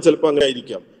നമ്മൾ ചിലപ്പോൾ അങ്ങനെ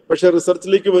ആയിരിക്കാം, പക്ഷെ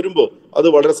റിസർച്ചിലേക്ക് വരുമ്പോൾ അത്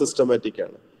വളരെ സിസ്റ്റമാറ്റിക്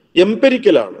ആണ്,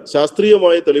 എംപെരിക്കലാണ്.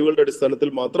 ശാസ്ത്രീയമായ തെളിവുകളുടെ അടിസ്ഥാനത്തിൽ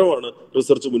മാത്രമാണ്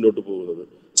റിസർച്ച് മുന്നോട്ട് പോകുന്നത്.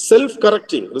 Self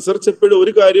correcting. റിസർച്ച് എപ്പോഴും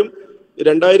ഒരു കാര്യം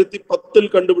 2010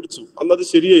 കണ്ടുപിടിച്ചു, അന്നത്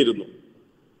ശരിയായിരുന്നു.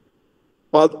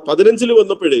 15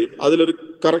 വന്നപ്പോഴേ അതിലൊരു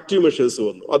കറക്റ്റീവ് മെഷേഴ്സ്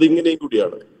വന്നു, അതിങ്ങനെയും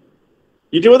കൂടിയാണ്.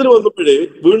 20 വന്നപ്പോഴേ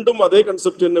വീണ്ടും അതേ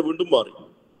കൺസെപ്റ്റ് തന്നെ വീണ്ടും മാറി.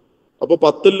 അപ്പൊ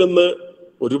 10 നിന്ന്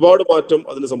ഒരുപാട് മാറ്റം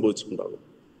അതിന് സംഭവിച്ചിട്ടുണ്ടാകും.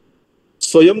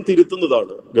 സ്വയം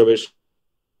തിരുത്തുന്നതാണ് ഗവേഷണം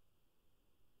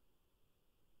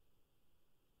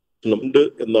ഉണ്ട്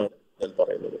എന്നാണ് ഞാൻ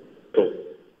പറയുന്നത്.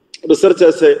 Research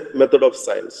as A method of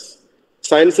science.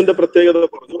 സയൻസിന്റെ പ്രത്യേകത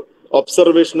പറഞ്ഞു,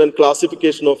 observation and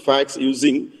classification of facts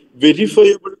using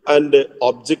verifiable and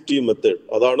objective method.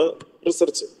 അതാണ്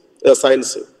റിസർച്ച്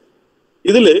സയൻസ്.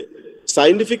 ഇതില്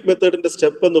സയന്റിഫിക് മെത്തേഡിന്റെ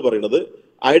സ്റ്റെപ്പ് എന്ന് പറയുന്നത്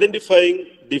identifying,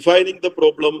 defining the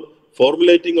problem,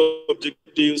 formulating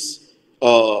objectives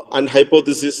and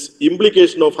hypothesis,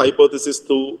 implication of hypothesis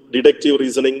through deductive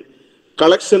reasoning,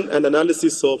 collection and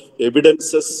analysis of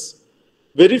evidences,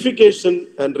 verification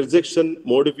and rejection,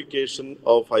 modification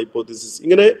of hypothesis.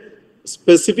 ഇങ്ങനെ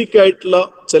specific ആയിട്ടുള്ള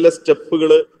ചില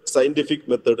സ്റ്റെപ്പുകൾ scientific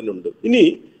മെത്തേഡിനുണ്ട്. ഇനി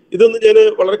ഇതൊന്നും ഞാൻ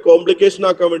വളരെ കോംപ്ലിക്കേഷൻ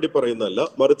ആക്കാൻ വേണ്ടി പറയുന്നതല്ല,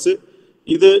 മറിച്ച്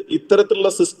ഇത്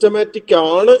ഇത്തരത്തിലുള്ള സിസ്റ്റമാറ്റിക്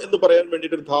ആണ് എന്ന് പറയാൻ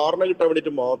വേണ്ടിയിട്ട് ഒരു ധാരണ കിട്ടാൻ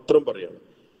വേണ്ടിയിട്ട് മാത്രം പറയാണ്.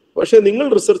 പക്ഷെ നിങ്ങൾ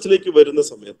റിസർച്ചിലേക്ക് വരുന്ന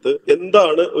സമയത്ത്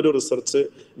എന്താണ് ഒരു റിസർച്ച്,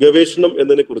 ഗവേഷണം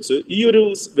എന്നതിനെ കുറിച്ച് ഈ ഒരു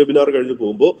വെബിനാർ കഴിഞ്ഞ്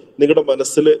പോകുമ്പോൾ നിങ്ങളുടെ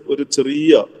മനസ്സിൽ ഒരു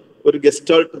ചെറിയ ഒരു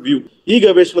ഗെസ്റ്റാൾട്ട് വ്യൂ. ഈ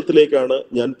ഗവേഷണത്തിലേക്കാണ്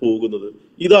ഞാൻ പോകുന്നത്,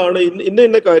 ഇതാണ്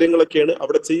ഇന്ന കാര്യങ്ങളൊക്കെയാണ്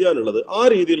അവിടെ ചെയ്യാനുള്ളത്. ആ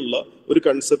രീതിയിലുള്ള ഒരു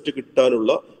കൺസെപ്റ്റ്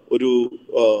കിട്ടാനുള്ള ഒരു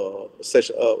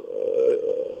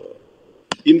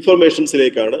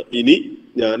ഇൻഫർമേഷൻസിലേക്കാണ് ഇനി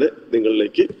ഞാൻ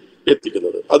നിങ്ങളിലേക്ക്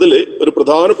എത്തിക്കുന്നത്. അതിൽ ഒരു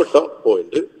പ്രധാനപ്പെട്ട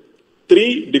point 3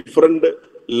 different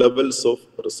levels of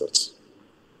research.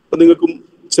 അപ്പൊ നിങ്ങൾക്കും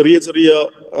ചെറിയ ചെറിയ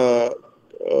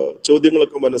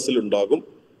ചോദ്യങ്ങളൊക്കെ മനസ്സിലുണ്ടാകും.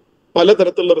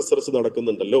 പലതരത്തിലുള്ള റിസർച്ച്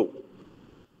നടക്കുന്നുണ്ടല്ലോ.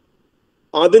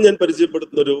 ആദ്യം ഞാൻ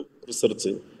പരിചയപ്പെടുത്തുന്ന ഒരു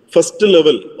research first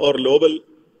level or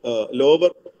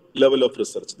lower level of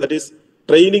research, that is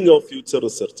training of future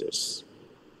researchers.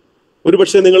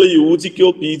 ഒരുപക്ഷെ നിങ്ങൾ UGക്കോ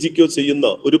PGക്കോ ചെയ്യുന്ന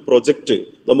ഒരു പ്രൊജക്ട്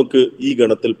നമുക്ക് ഈ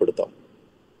ഗണത്തിൽപ്പെടുത്താം.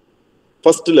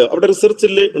 ഫസ്റ്റ് ലെവൽ അവിടെ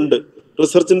റിസർച്ചില്ലേ ഉണ്ട്,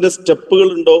 റിസർച്ചിന്റെ സ്റ്റെപ്പുകൾ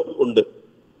ഉണ്ടോ ഉണ്ട്.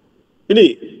 ഇനി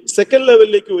സെക്കൻഡ്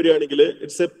ലെവലിലേക്ക് വരികയാണെങ്കിൽ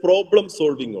it's A problem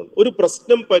solving on, ഒരു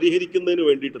പ്രശ്നം പരിഹരിക്കുന്നതിന്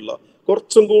വേണ്ടിയിട്ടുള്ള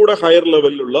കുറച്ചും കൂടെ ഹയർ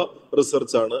ലെവലിലുള്ള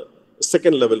റിസർച്ചാണ്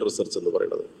സെക്കൻഡ് ലെവൽ റിസർച്ച് എന്ന്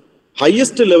പറയുന്നത്.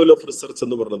 ഹയസ്റ്റ് ലെവൽ ഓഫ് റിസർച്ച്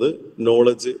എന്ന് പറയുന്നത്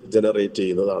നോളജ് ജനറേറ്റ്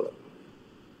ചെയ്യുന്നതാണ്.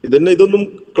 ഇതൊന്നും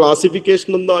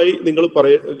ക്ലാസിഫിക്കേഷൻ ഒന്നായി നിങ്ങൾ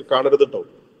കാണരുത് കേട്ടോ.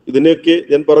 ഇതിനെയൊക്കെ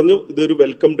ഞാൻ പറഞ്ഞു, ഇതൊരു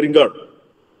വെൽക്കം ഡ്രിങ്ക് ആണ്.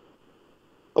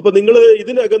 അപ്പൊ നിങ്ങൾ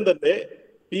ഇതിനകം തന്നെ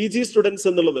PG സ്റ്റുഡൻസ്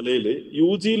എന്നുള്ള നിലയിൽ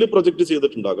UGയിൽ പ്രൊജക്ട്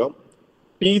ചെയ്തിട്ടുണ്ടാകാം,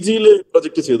 PGയിൽ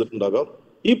പ്രൊജക്ട് ചെയ്തിട്ടുണ്ടാകാം.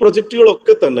 ഈ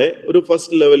പ്രൊജക്റ്റുകളൊക്കെ തന്നെ ഒരു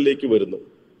ഫസ്റ്റ് ലെവലിലേക്ക് വരുന്നു.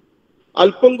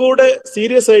 അല്പം കൂടെ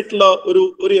സീരിയസ് ആയിട്ടുള്ള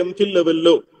ഒരു MPhil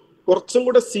ലെവലിലോ കുറച്ചും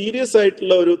കൂടെ സീരിയസ്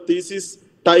ആയിട്ടുള്ള ഒരു തീസിസ്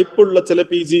ടൈപ്പുള്ള ചില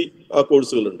PG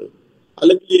കോഴ്സുകളുണ്ട്.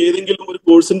 അല്ലെങ്കിൽ ഏതെങ്കിലും ഒരു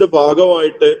കോഴ്സിന്റെ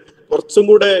ഭാഗമായിട്ട് കുറച്ചും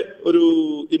കൂടെ ഒരു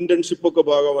ഇന്റേൺഷിപ്പ് ഒക്കെ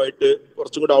ഭാഗമായിട്ട്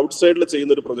കുറച്ചും കൂടെ ഔട്ട്സൈഡിൽ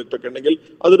ചെയ്യുന്ന ഒരു പ്രൊജക്ട് ഒക്കെ ഉണ്ടെങ്കിൽ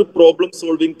അതൊരു പ്രോബ്ലം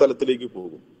സോൾവിങ് തലത്തിലേക്ക്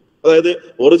പോകും. അതായത്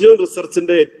ഒറിജിനൽ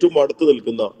റിസർച്ചിന്റെ ഏറ്റവും അടുത്ത്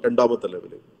നിൽക്കുന്ന രണ്ടാമത്തെ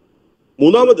ലെവല്.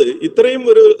 മൂന്നാമത് ഇത്രയും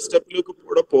ഒരു സ്റ്റെപ്പിലേക്ക്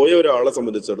കൂടെ പോയ ഒരാളെ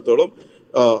സംബന്ധിച്ചിടത്തോളം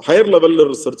ഹയർ ലെവലിലെ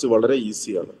റിസർച്ച് വളരെ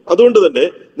ഈസിയാണ്. അതുകൊണ്ട് തന്നെ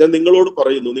ഞാൻ നിങ്ങളോട്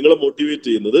പറയുന്നു, നിങ്ങളെ മോട്ടിവേറ്റ്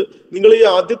ചെയ്യുന്നത്, നിങ്ങൾ ഈ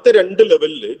ആദ്യത്തെ 2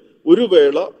 ലെവലിൽ ഒരു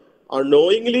വേള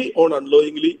അൺനോയിങ്ലി ഓൺ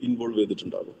അൺനോയിങ്ലി ഇൻവോൾവ്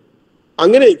ചെയ്തിട്ടുണ്ടാകും.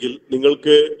 അങ്ങനെയെങ്കിൽ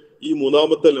നിങ്ങൾക്ക് ഈ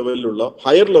മൂന്നാമത്തെ ലെവലിലുള്ള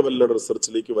ഹയർ ലെവലിലുള്ള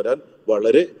റിസർച്ചിലേക്ക് വരാൻ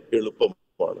വളരെ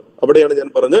എളുപ്പമാണ്. അവിടെയാണ് ഞാൻ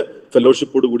പറഞ്ഞ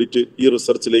ഫെലോഷിപ്പോട് കൂടിയിട്ട് ഈ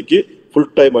റിസർച്ചിലേക്ക് ഫുൾ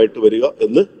ടൈം ആയിട്ട് വരിക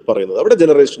എന്ന് പറയുന്നത്. അവിടെ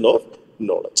ജനറേഷൻ ഓഫ്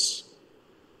നോളജ്.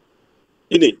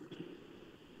 ഇനി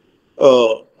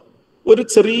ഒരു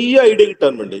ചെറിയ ഐഡിയ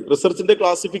കിട്ടാൻ വേണ്ടി, റിസർച്ചിന്റെ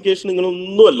ക്ലാസിഫിക്കേഷൻ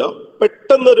നിങ്ങളൊന്നുമല്ല,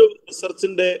 പെട്ടെന്നൊരു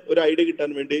റിസർച്ചിന്റെ ഒരു ഐഡിയ കിട്ടാൻ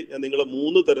വേണ്ടി ഞാൻ നിങ്ങളെ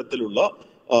 3 തരത്തിലുള്ള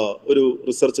ഒരു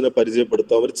റിസർച്ചിനെ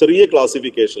പരിചയപ്പെടുത്താം ഒരു ചെറിയ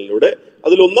ക്ലാസിഫിക്കേഷനിലൂടെ.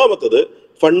 അതിൽ ഒന്നാമത്തത്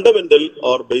ഫണ്ടമെന്റൽ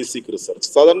ഓർ ബേസിക് റിസർച്ച്.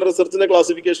 സാധാരണ റിസർച്ചിന്റെ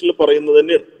ക്ലാസിഫിക്കേഷനിൽ പറയുന്നത്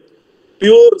തന്നെയാണ്.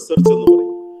 പ്യൂർ റിസർച്ച് എന്ന് പറയും.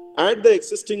 Add the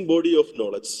existing body of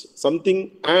knowledge, something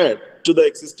add to the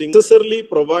existing, necessarily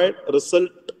provide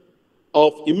result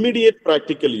of immediate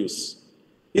practical use.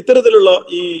 ഇത്തരത്തിലുള്ള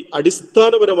ഈ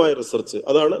അടിസ്ഥാനപരമായ റിസർച്ച്,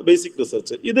 അതാണ് ബേസിക്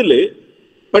റിസർച്ച്. ഇതില്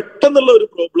പെട്ടെന്നുള്ള ഒരു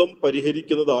പ്രോബ്ലം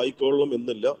പരിഹരിക്കുന്നതായിക്കൊള്ളണം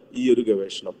എന്നില്ല ഈ ഒരു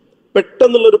ഗവേഷണം.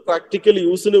 പെട്ടെന്നുള്ള ഒരു പ്രാക്ടിക്കൽ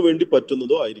യൂസിന് വേണ്ടി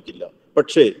പറ്റുന്നതോ ആയിരിക്കില്ല.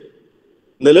 പക്ഷേ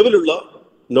നിലവിലുള്ള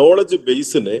നോളജ്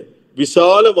ബേസിനെ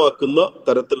വിശാലമാക്കുന്ന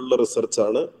തരത്തിലുള്ള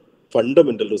റിസർച്ചാണ്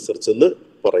ഫണ്ടമെന്റൽ റിസർച്ച് എന്ന്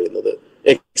പറയുന്നത്.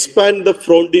 Expand the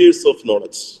frontiers of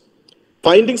knowledge.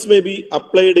 Findings may be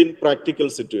applied in practical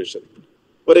situation.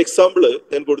 ഒരു എക്സാമ്പിൾ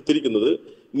ഞാൻ കൊടുത്തിരിക്കുന്നത്,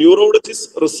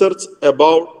 neurologist research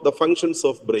about the functions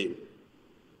of brain.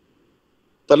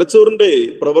 തലച്ചോറിന്റെ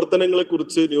പ്രവർത്തനങ്ങളെ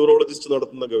കുറിച്ച് ന്യൂറോളജിസ്റ്റ്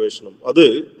നടത്തുന്ന ഗവേഷണം, അത്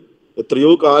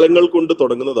എത്രയോ കാലങ്ങൾ കൊണ്ട്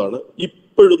തുടങ്ങുന്നതാണ്,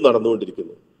 ഇപ്പോഴും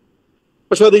നടന്നുകൊണ്ടിരിക്കുന്നു.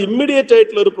 പക്ഷെ അത് ഇമ്മീഡിയറ്റ്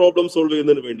ആയിട്ടുള്ള ഒരു പ്രോബ്ലം സോൾവ്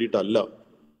ചെയ്യുന്നതിന് വേണ്ടിയിട്ടല്ല.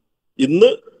 ഇന്ന്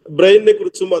ബ്രെയിനിനെ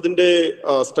കുറിച്ചും അതിന്റെ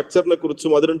സ്ട്രക്ചറിനെ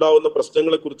കുറിച്ചും അതിനുണ്ടാവുന്ന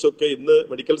പ്രശ്നങ്ങളെ കുറിച്ചൊക്കെ ഇന്ന്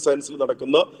മെഡിക്കൽ സയൻസിൽ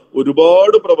നടക്കുന്ന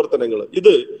ഒരുപാട് പ്രവർത്തനങ്ങൾ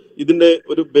ഇതിന്റെ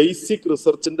ഒരു ബേസിക്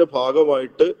റിസർച്ചിന്റെ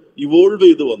ഭാഗമായിട്ട് ഇവോൾവ്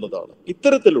ചെയ്ത് വന്നതാണ്.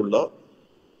 ഇത്തരത്തിലുള്ള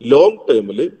ലോങ്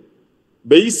ടേമില്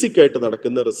ബേസിക് ആയിട്ട്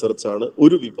നടക്കുന്ന റിസർച്ചാണ്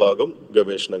ഒരു വിഭാഗം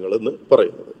ഗവേഷണങ്ങൾ എന്ന്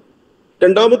പറയുന്നത്.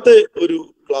 രണ്ടാമത്തെ ഒരു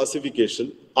ക്ലാസിഫിക്കേഷൻ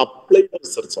അപ്ലൈഡ്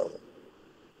റിസർച്ച് ആണ്.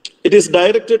 It is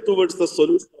directed towards the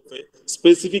solution of A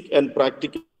specific and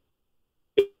practical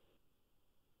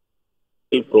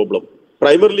problem,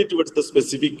 primarily towards the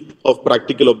specific of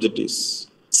practical objectives.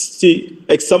 See,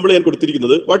 example ഞാൻ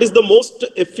കൊടുത്തിരിക്കുന്നത്, what is the most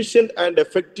efficient and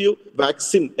effective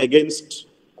vaccine against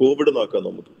COVID നോക്കാം.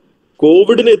 നമുക്ക്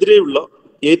കോവിഡിനെതിരെയുള്ള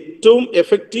ഏറ്റവും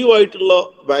effective ആയിട്ടുള്ള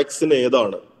vaccine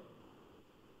ഏതാണ്?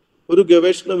 ഒരു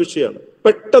ഗവേഷണ വിഷയമാണ്.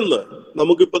 പെട്ടെന്ന്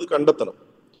നമുക്കിപ്പോൾ അത് കണ്ടെത്തണം.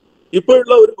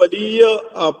 ഇപ്പോഴുള്ള ഒരു വലിയ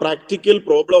പ്രാക്ടിക്കൽ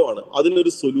പ്രോബ്ലം ആണ്,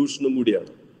 അതിനൊരു സൊല്യൂഷനും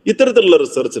കൂടിയാണ്. ഇത്തരത്തിലുള്ള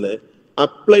റിസർച്ചിനെ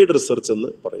അപ്ലൈഡ് റിസർച്ച്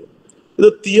എന്ന് പറയും. ഇത്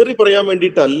തിയറി പറയാൻ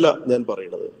വേണ്ടിയിട്ടല്ല ഞാൻ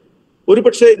പറയുന്നത്. ഒരു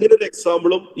പക്ഷേ ഇങ്ങനെ ഒരു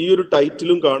എക്സാമ്പിളും ഈ ഒരു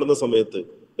ടൈറ്റിലും കാണുന്ന സമയത്ത്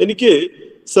എനിക്ക്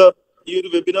സർ ഈ ഒരു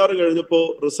വെബിനാർ കഴിഞ്ഞപ്പോൾ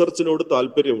റിസർച്ചിനോട്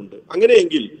താല്പര്യമുണ്ട്,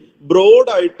 അങ്ങനെയെങ്കിൽ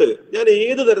ബ്രോഡായിട്ട് ഞാൻ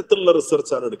ഏത് തരത്തിലുള്ള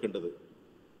റിസർച്ചാണ് എടുക്കേണ്ടത്?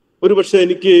 ഒരു പക്ഷെ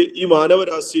എനിക്ക് ഈ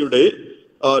മാനവരാശിയുടെ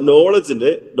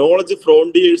നോളജ്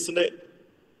ഫ്രോണ്ടിയേഴ്സിനെ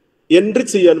എൻട്രി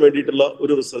ചെയ്യാൻ വേണ്ടിയിട്ടുള്ള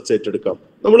ഒരു റിസർച്ച് ഏറ്റെടുക്കാം.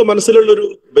 നമ്മൾ മനസ്സിലുള്ള ഒരു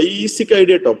ബേസിക്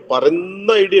ഐഡിയ കേട്ടോ,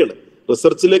 പറയുന്ന ഐഡിയ ആണ്.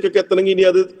 റിസർച്ചിലേക്കൊക്കെ എത്തണമെങ്കിൽ ഇനി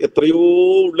അത് എത്രയോ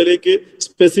ഉള്ളിലേക്ക്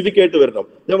സ്പെസിഫിക് ആയിട്ട് വരണം.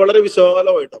 ഞാൻ വളരെ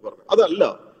വിശാലമായിട്ടാണ് പറഞ്ഞത്. അതല്ല,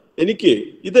 എനിക്ക്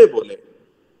ഇതേപോലെ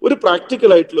ഒരു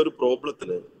പ്രാക്ടിക്കൽ ആയിട്ടുള്ള ഒരു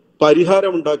പ്രോബ്ലത്തിന്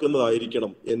പരിഹാരം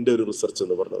ഉണ്ടാക്കുന്നതായിരിക്കണം എൻ്റെ ഒരു റിസർച്ച്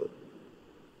എന്ന് പറഞ്ഞത്.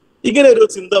 ഇങ്ങനെ ഒരു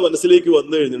ചിന്ത മനസ്സിലേക്ക്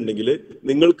വന്നു കഴിഞ്ഞിട്ടുണ്ടെങ്കിൽ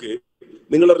നിങ്ങൾക്ക്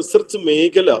നിങ്ങളുടെ റിസർച്ച്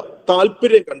മേഖല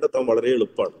താല്പര്യം കണ്ടെത്താൻ വളരെ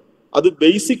എളുപ്പമാണ്. അത്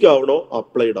ബേസിക് ആവണോ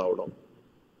അപ്ലൈഡ് ആവണോ?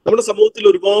 നമ്മുടെ സമൂഹത്തിൽ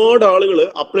ഒരുപാട് ആളുകൾ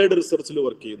അപ്ലൈഡ് റിസർച്ചിൽ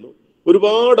വർക്ക് ചെയ്യുന്നു,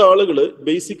 ഒരുപാട് ആളുകൾ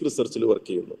ബേസിക് റിസർച്ചിൽ വർക്ക്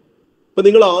ചെയ്യുന്നു. അപ്പൊ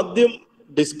നിങ്ങൾ ആദ്യം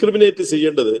ഡിസ്ക്രിമിനേറ്റ്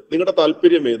ചെയ്യേണ്ടത് നിങ്ങളുടെ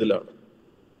താല്പര്യം ഏതിലാണ്.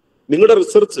 നിങ്ങളുടെ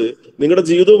റിസർച്ച് നിങ്ങളുടെ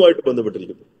ജീവിതവുമായിട്ട്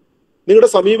ബന്ധപ്പെട്ടിരിക്കുന്നു, നിങ്ങളുടെ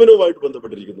സമീപനവുമായിട്ട്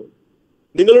ബന്ധപ്പെട്ടിരിക്കുന്നു,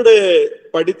 നിങ്ങളുടെ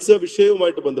പഠിച്ച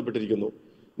വിഷയവുമായിട്ട് ബന്ധപ്പെട്ടിരിക്കുന്നു,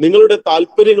 നിങ്ങളുടെ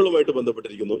താല്പര്യങ്ങളുമായിട്ട്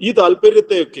ബന്ധപ്പെട്ടിരിക്കുന്നു. ഈ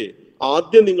താല്പര്യത്തെയൊക്കെ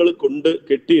ആദ്യം നിങ്ങൾ കൊണ്ട്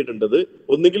കെട്ടിയിടേണ്ടത്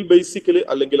ഒന്നുകിൽ ബേസിക്കലി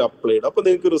അല്ലെങ്കിൽ അപ്ലൈഡ്. അപ്പൊ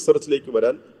നിങ്ങൾക്ക് റിസർച്ചിലേക്ക്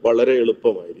വരാൻ വളരെ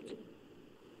എളുപ്പമായിരിക്കും.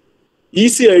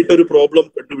 ഈസി ആയിട്ട് ഒരു പ്രോബ്ലം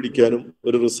കണ്ടുപിടിക്കാനും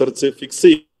ഒരു റിസർച്ച് ഫിക്സ്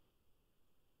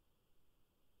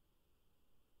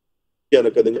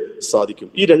ചെയ്യാനൊക്കെ നിങ്ങൾ സാധിക്കും.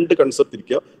 ഈ രണ്ട് കൺസെപ്റ്റ്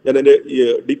ഇരിക്കുക. ഞാൻ അതിന്റെ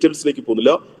ഡീറ്റെയിൽസിലേക്ക്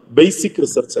പോകുന്നില്ല. Basic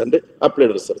research and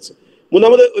applied research.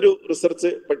 മൂന്നാമത് ഒരു റിസർച്ച്,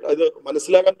 അത്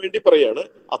മനസ്സിലാകാൻ വേണ്ടി പറയാണ്,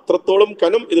 അത്രത്തോളം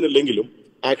കനം ഇതിനില്ലെങ്കിലും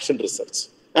ആക്ഷൻ റിസർച്ച്.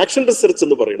 ആക്ഷൻ റിസർച്ച്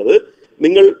എന്ന് പറയുന്നത്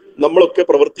നമ്മളൊക്കെ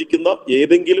പ്രവർത്തിക്കുന്ന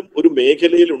ഏതെങ്കിലും ഒരു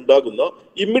മേഖലയിൽ ഉണ്ടാകുന്ന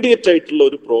ഇമ്മീഡിയറ്റ് ആയിട്ടുള്ള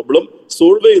ഒരു പ്രോബ്ലം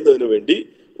സോൾവ് ചെയ്യുന്നതിന് വേണ്ടി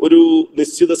ഒരു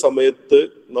നിശ്ചിത സമയത്ത്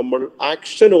നമ്മൾ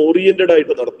ആക്ഷൻ ഓറിയന്റഡ്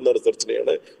ആയിട്ട് നടത്തുന്ന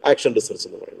റിസർച്ചിനെയാണ് ആക്ഷൻ റിസർച്ച്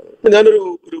എന്ന് പറയുന്നത്. ഞാനൊരു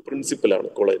പ്രിൻസിപ്പലാണ്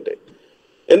കോളേജിന്റെ.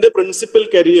 എൻ്റെ പ്രിൻസിപ്പൽ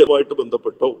കരിയറുമായിട്ട്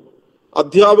ബന്ധപ്പെട്ടോ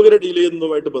അധ്യാപകരെ ഡീൽ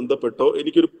ചെയ്യുന്നതുമായിട്ട് ബന്ധപ്പെട്ടോ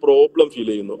എനിക്കൊരു പ്രോബ്ലം ഫീൽ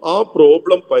ചെയ്യുന്നു. ആ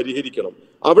പ്രോബ്ലം പരിഹരിക്കണം.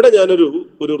 അവിടെ ഞാനൊരു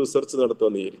റിസർച്ച്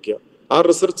നടത്താൻ വിചാരിക്കുക. ആ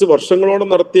റിസർച്ച് വർഷങ്ങളോളം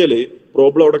നടത്തിയാലേ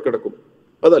പ്രോബ്ലം അവിടെ കിടക്കും.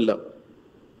 അതല്ല,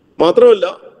 മാത്രമല്ല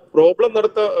പ്രോബ്ലം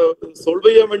സോൾവ്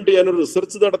ചെയ്യാൻ വേണ്ടി ഞാനൊരു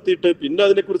റിസർച്ച് നടത്തിയിട്ട് പിന്നെ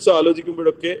അതിനെക്കുറിച്ച്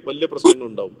ആലോചിക്കുമ്പോഴൊക്കെ വലിയ പ്രശ്നങ്ങൾ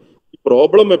ഉണ്ടാവും.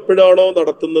 പ്രോബ്ലം എപ്പോഴാണോ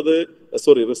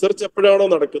റിസർച്ച് എപ്പോഴാണോ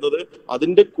നടക്കുന്നത്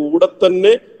അതിന്റെ കൂടെ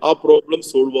തന്നെ ആ പ്രോബ്ലം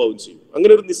സോൾവ് ആവുകയും ചെയ്യും.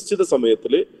 അങ്ങനെ ഒരു നിശ്ചിത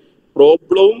സമയത്തിൽ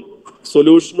പ്രോബ്ലവും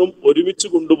സൊല്യൂഷനും ഒരുമിച്ച്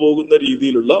കൊണ്ടുപോകുന്ന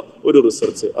രീതിയിലുള്ള ഒരു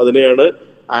റിസർച്ച്, അതിനെയാണ്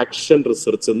ആക്ഷൻ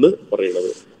റിസർച്ച് എന്ന്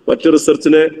പറയുന്നത്. മറ്റു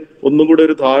റിസർച്ചിനെ ഒന്നും കൂടെ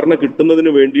ഒരു ധാരണ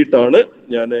കിട്ടുന്നതിന് വേണ്ടിയിട്ടാണ്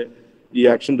ഞാൻ ഈ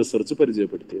ആക്ഷൻ റിസർച്ച്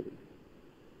പരിചയപ്പെടുത്തിയത്.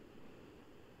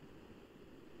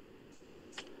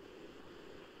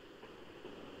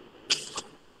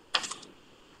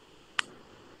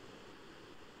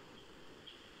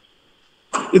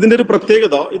 ഇതിന്റെ ഒരു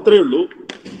പ്രത്യേകത ഇത്രയേ ഉള്ളൂ: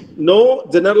 no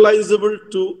ജനറലൈസബിൾ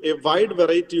to A wide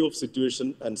variety of situation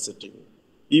and setting.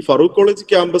 ഈ ഫറൂഖ് കോളേജ്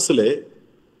ക്യാമ്പസിലെ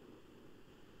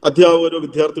അധ്യാപകരോ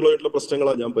വിദ്യാർത്ഥികളായിട്ടുള്ള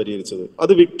പ്രശ്നങ്ങളാണ് ഞാൻ പരിഹരിച്ചത്.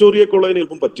 അത് വിക്ടോറിയ കോളേജിന്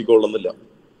ചിലപ്പം പറ്റിക്കൊള്ളുന്നില്ല.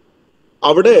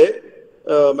 അവിടെ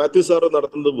മാത്യു സാറ്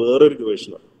നടത്തുന്നത് വേറൊരു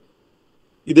ഗവേഷണം.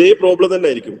 ഇതേ പ്രോബ്ലം തന്നെ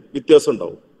ആയിരിക്കും, വ്യത്യാസം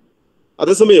ഉണ്ടാവും.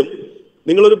 അതേസമയം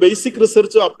നിങ്ങളൊരു ബേസിക്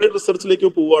റിസർച്ച് അപ്ലൈഡ് റിസർച്ചിലേക്ക്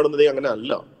പോവുകയാണെന്നുണ്ടെങ്കിൽ അങ്ങനെ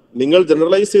അല്ല. നിങ്ങൾ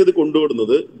ജനറലൈസ് ചെയ്ത്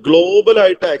കൊണ്ടുവിടുന്നത് ഗ്ലോബൽ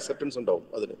ആയിട്ട് ആക്സെപ്റ്റൻസ് ഉണ്ടാവും.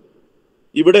 അതിന്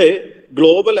ഇവിടെ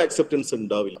ഗ്ലോബൽ ആക്സെപ്റ്റൻസ്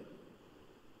ഉണ്ടാവില്ല.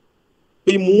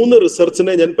 ഈ 3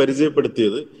 റിസർച്ചിനെ ഞാൻ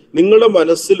പരിചയപ്പെടുത്തിയത് നിങ്ങളുടെ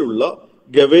മനസ്സിലുള്ള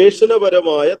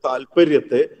ഗവേഷണപരമായ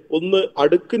താല്പര്യത്തെ ഒന്ന്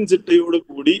അടുക്കും ചിട്ടയോട്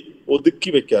കൂടി ഒതുക്കി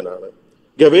വെക്കാനാണ്.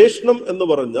 ഗവേഷണം എന്ന്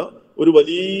പറഞ്ഞ ഒരു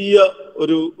വലിയ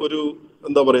ഒരു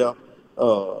എന്താ പറയാ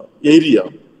ഏരിയ,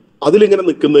 അതിലിങ്ങനെ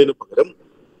നിൽക്കുന്നതിന് പകരം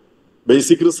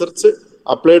basic research,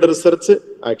 applied research,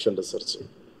 action research.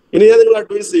 ഇനി ഞാൻ നിങ്ങൾ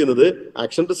അഡ്വൈസ് ചെയ്യുന്നത്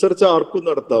ആക്ഷൻ റിസർച്ച് ആർക്കും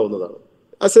നടത്താവുന്നതാണ്.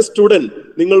 ആസ് എ സ്റ്റുഡന്റ്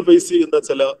നിങ്ങൾ ഫേസ് ചെയ്യുന്ന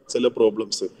ചില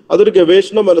പ്രോബ്ലംസ്, അതൊരു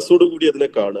ഗവേഷണ മനസ്സോടു കൂടി അതിനെ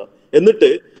കാണുക, എന്നിട്ട്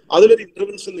അതിലൊരു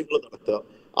ഇന്റർവെൻഷൻ നിങ്ങൾ നടത്തുക.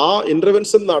 ആ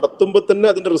ഇന്റർവെൻഷൻ നടത്തുമ്പോൾ തന്നെ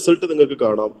അതിന്റെ റിസൾട്ട് നിങ്ങൾക്ക്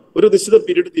കാണാം. ഒരു നിശ്ചിത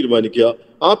പീരീഡ് തീരുമാനിക്കുക.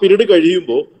 ആ പീരീഡ്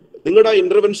കഴിയുമ്പോൾ നിങ്ങളുടെ ആ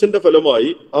ഇന്റർവെൻഷന്റെ ഫലമായി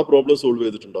ആ പ്രോബ്ലം സോൾവ്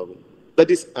ചെയ്തിട്ടുണ്ടാകും.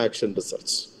 That is action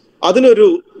research. അതിനൊരു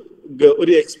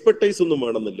എക്സ്പെർട്ടൈസ് ഒന്നും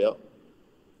വേണമെന്നില്ല.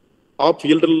 ആ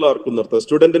ഫീൽഡിലുള്ള ആർക്കും നടത്താം.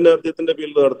 സ്റ്റുഡന്റിന് അദ്ദേഹത്തിന്റെ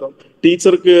ഫീൽഡ് നടത്താം,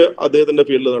 ടീച്ചർക്ക് അദ്ദേഹത്തിന്റെ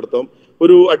ഫീൽഡ് നടത്താം,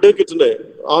 ഒരു അഡ്വക്കേറ്റിനെ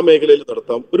ആ മേഖലയിൽ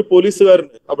നടത്താം, ഒരു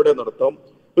പോലീസുകാരന് അവിടെ നടത്താം,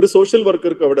 ഒരു സോഷ്യൽ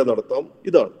വർക്കർക്ക് അവിടെ നടത്താം.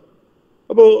 ഇതാണ്.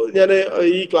 അപ്പോൾ ഞാൻ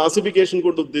ഈ ക്ലാസിഫിക്കേഷൻ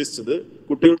കൊണ്ട് ഉദ്ദേശിച്ചത്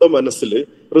കുട്ടികളുടെ മനസ്സിൽ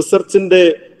റിസർച്ചിന്റെ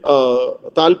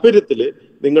താല്പര്യത്തിൽ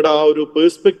നിങ്ങളുടെ ആ ഒരു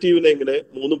പേഴ്സ്പെക്റ്റീവിനെ ഇങ്ങനെ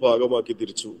 3 ഭാഗമാക്കി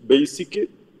തിരിച്ചു. ബേസിക്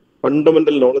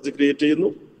ഫണ്ടമെന്റൽ നോളജ് ക്രിയേറ്റ്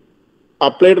ചെയ്യുന്നു,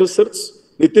 അപ്ലൈഡ് റിസർച്ച്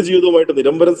നിത്യജീവിതവുമായിട്ട്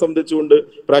നിരന്തരം സംബന്ധിച്ചുകൊണ്ട്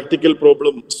പ്രാക്ടിക്കൽ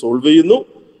പ്രോബ്ലം സോൾവ് ചെയ്യുന്നു,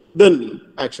 ദെൻ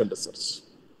ആക്ഷൻ റിസർച്ച്.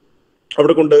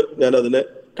 അവിടെ കൊണ്ട് ഞാൻ അതിനെ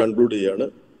കൺക്ലൂഡ് ചെയ്യാണ്.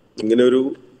 ഇങ്ങനെ ഒരു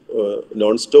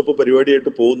നോൺ സ്റ്റോപ്പ്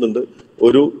പരിപാടിയായിട്ട് പോകുന്നുണ്ട്,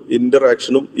 ഒരു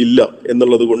ഇന്ററാക്ഷനും ഇല്ല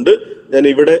എന്നുള്ളത് കൊണ്ട് ഞാൻ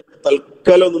ഇവിടെ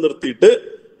തൽക്കാലം ഒന്ന് നിർത്തിയിട്ട്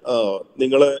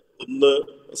നിങ്ങളെ ഒന്ന്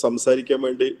സംസാരിക്കാൻ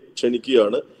വേണ്ടി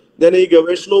ക്ഷണിക്കുകയാണ്. ഞാൻ ഈ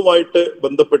ഗവേഷണവുമായിട്ട്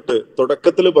ബന്ധപ്പെട്ട്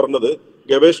തുടക്കത്തിൽ പറഞ്ഞത്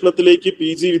ഗവേഷണത്തിലേക്ക്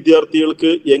PG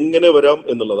വിദ്യാർത്ഥികൾക്ക് എങ്ങനെ വരാം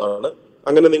എന്നുള്ളതാണ്.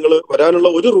 അങ്ങനെ നിങ്ങൾ വരാനുള്ള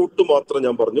ഒരു റൂട്ട് മാത്രം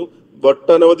ഞാൻ പറഞ്ഞു,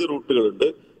 ഒട്ടനവധി റൂട്ടുകളുണ്ട്.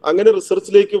 അങ്ങനെ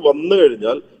റിസർച്ചിലേക്ക് വന്നു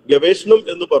കഴിഞ്ഞാൽ ഗവേഷണം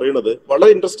എന്ന് പറയുന്നത് വളരെ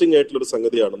ഇൻട്രസ്റ്റിംഗ് ആയിട്ടുള്ള ഒരു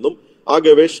സംഗതിയാണെന്നും ആ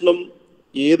ഗവേഷണം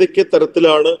ഏതൊക്കെ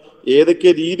തരത്തിലാണ്, ഏതൊക്കെ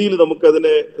രീതിയിൽ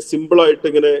നമുക്കതിനെ സിമ്പിളായിട്ട്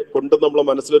ഇങ്ങനെ കൊണ്ട് നമ്മളെ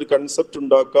മനസ്സിലൊരു കൺസെപ്റ്റ്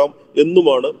ഉണ്ടാക്കാം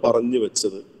എന്നുമാണ് പറഞ്ഞു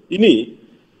വെച്ചത്. ഇനി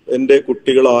എൻ്റെ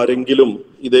കുട്ടികൾ ആരെങ്കിലും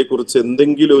ഇതേക്കുറിച്ച്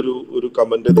എന്തെങ്കിലും ഒരു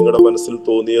കമന്റ് നിങ്ങളുടെ മനസ്സിൽ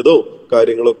തോന്നിയതോ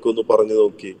കാര്യങ്ങളൊക്കെ ഒന്ന് പറഞ്ഞു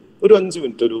നോക്കി. ഒരു 5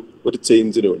 മിനിറ്റ് ഒരു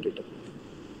ചേഞ്ചിന് വേണ്ടിയിട്ട്.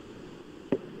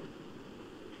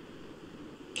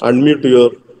 അൺമ്യൂട്ട്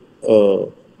യുവർ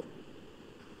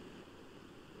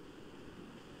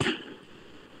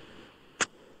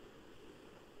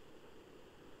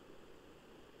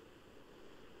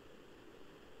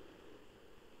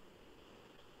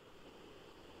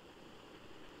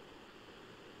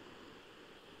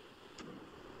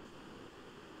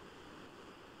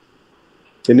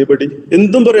എനിബഡി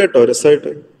എന്തും പറയാട്ടോ,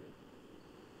 രസമായിട്ട്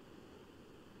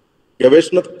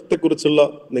ഗവേഷണത്തെ കുറിച്ചുള്ള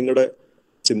നിങ്ങളുടെ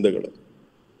ചിന്തകൾ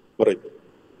പറയും.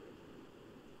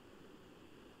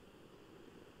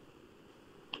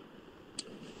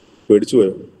 പേടിച്ചു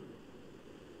പോയോ?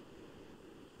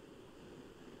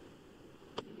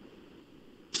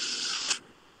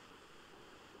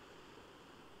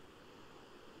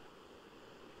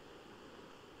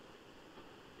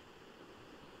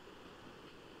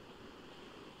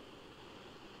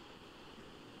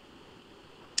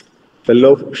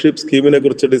 ഫെലോഷിപ്പ് സ്കീമിനെ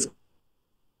കുറിച്ച് ഡിസ്കസ്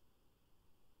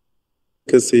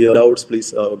ചെയ്യാം. Doubts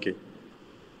please. ഓക്കെ,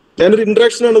 ഞാനൊരു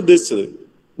ഇന്ററാക്ഷൻ ആണ് ഉദ്ദേശിച്ചത്.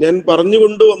 ഞാൻ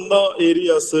പറഞ്ഞുകൊണ്ട് വന്ന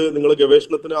ഏരിയാസ് നിങ്ങൾ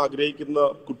ഗവേഷണത്തിന് ആഗ്രഹിക്കുന്ന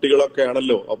കുട്ടികളൊക്കെ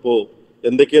ആണല്ലോ. അപ്പോ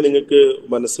എന്തൊക്കെ നിങ്ങൾക്ക്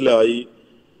മനസ്സിലായി,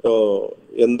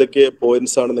 എന്തൊക്കെ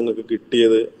പോയിന്റ്സ് ആണ് നിങ്ങൾക്ക്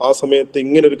കിട്ടിയത്, ആ സമയത്ത്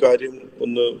ഇങ്ങനെ ഒരു കാര്യം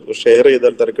ഒന്ന് ഷെയർ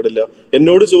ചെയ്താൽ തിരക്കിടില്ല.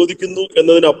 എന്നോട് ചോദിക്കുന്നു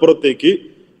എന്നതിനപ്പുറത്തേക്ക്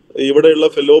ഇവിടെയുള്ള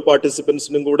ഫെലോ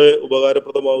പാർട്ടിസിപ്പൻസിനും കൂടെ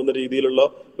ഉപകാരപ്രദമാവുന്ന രീതിയിലുള്ള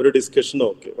ഒരു ഡിസ്കഷനോ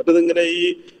ഒക്കെ. മറ്റേത് ഇങ്ങനെ ഈ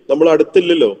നമ്മൾ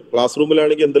അടുത്തില്ലല്ലോ, ക്ലാസ്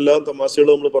റൂമിലാണെങ്കിൽ എന്തെല്ലാം തമാശകൾ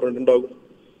നമ്മൾ പറഞ്ഞിട്ടുണ്ടാകും.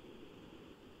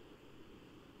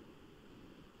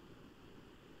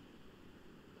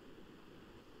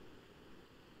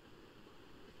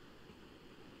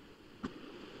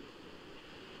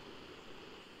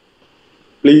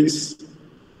 പ്ലീസ്,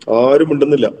 ആരും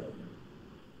ഉണ്ടെന്നില്ല.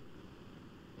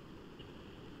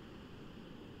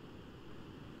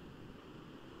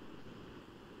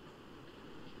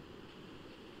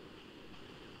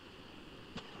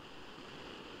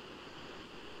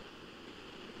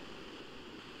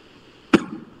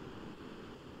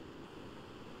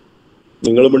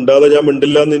 നിങ്ങൾ മിണ്ടാതെ ഞാൻ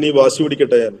മിണ്ടില്ല എന്ന് ഇനി വാശി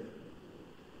പിടിക്കട്ടെ ഞാൻ?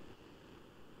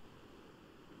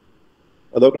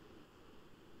 അതൊക്കെ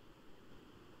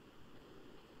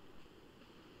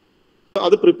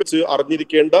അത് പ്രിപ്പയർ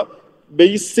അറിഞ്ഞിരിക്കേണ്ട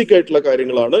ബേസിക് ആയിട്ടുള്ള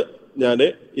കാര്യങ്ങളാണ് ഞാൻ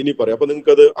ഇനി പറയാം. അപ്പൊ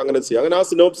നിങ്ങൾക്ക് അത് അങ്ങനെ ചെയ്യാം. അങ്ങനെ ആ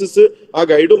സിനോപ്സിസ് ആ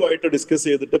ഗൈഡുമായിട്ട് ഡിസ്കസ്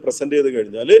ചെയ്തിട്ട് പ്രസന്റ് ചെയ്ത്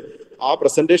കഴിഞ്ഞാൽ, ആ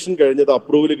പ്രസന്റേഷൻ കഴിഞ്ഞത്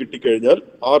അപ്രൂവൽ കിട്ടിക്കഴിഞ്ഞാൽ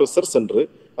ആ റിസർച്ച് സെന്റർ,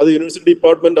 അത് യൂണിവേഴ്സിറ്റി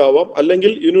ഡിപ്പാർട്ട്മെന്റ് ആവാം,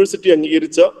 അല്ലെങ്കിൽ യൂണിവേഴ്സിറ്റി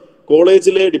അംഗീകരിച്ച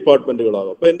കോളേജിലെ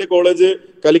ഡിപ്പാർട്ട്മെന്റുകളാവാം. അപ്പൊ എന്റെ കോളേജ്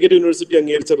കാലിക്കറ്റ് യൂണിവേഴ്സിറ്റി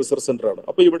അംഗീകരിച്ച റിസർച്ച് സെന്റർ ആണ്.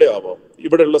 അപ്പൊ ഇവിടെ ആവാം,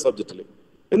 ഇവിടെയുള്ള സബ്ജക്റ്റിൽ.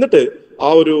 എന്നിട്ട് ആ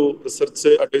ഒരു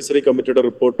റിസർച്ച് അഡ്വൈസറി കമ്മിറ്റിയുടെ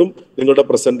റിപ്പോർട്ടും നിങ്ങളുടെ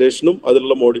പ്രസന്റേഷനും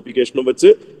അതിലുള്ള മോഡിഫിക്കേഷനും വെച്ച്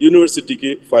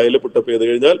യൂണിവേഴ്സിറ്റിക്ക് ഫയൽ പുട്ടപ്പ് ചെയ്ത്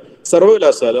കഴിഞ്ഞാൽ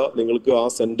സർവകലാശാല നിങ്ങൾക്ക് ആ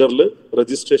സെന്ററിൽ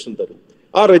രജിസ്ട്രേഷൻ തരും.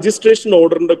 ആ രജിസ്ട്രേഷൻ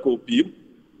ഓർഡറിന്റെ കോപ്പിയും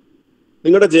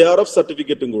നിങ്ങളുടെ JRF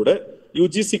സർട്ടിഫിക്കറ്റും കൂടെ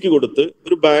UGCക്ക് കൊടുത്ത്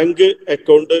ഒരു ബാങ്ക്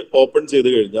അക്കൗണ്ട് ഓപ്പൺ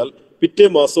ചെയ്ത് കഴിഞ്ഞാൽ പിറ്റേ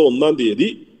മാസം 1-ാം തീയതി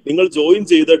നിങ്ങൾ ജോയിൻ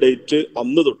ചെയ്ത ഡേറ്റ്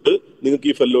അന്ന് തൊട്ട് നിങ്ങൾക്ക്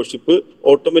ഈ ഫെലോഷിപ്പ്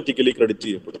ഓട്ടോമാറ്റിക്കലി ക്രെഡിറ്റ്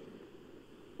ചെയ്യപ്പെടും.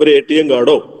 ഒരു ATM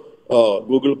കാർഡോ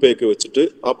ഗൂഗിൾ പേ ഒക്കെ വെച്ചിട്ട്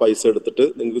ആ പൈസ എടുത്തിട്ട്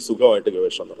നിങ്ങൾക്ക് സുഖമായിട്ട്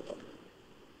ഗവേഷണം നടത്താം.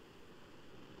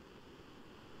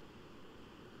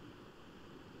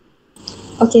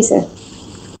 Okay sir.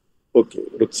 Okay,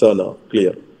 Ruksana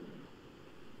clear.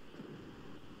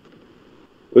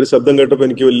 ഒരു ശബ്ദം കേട്ടപ്പോൾ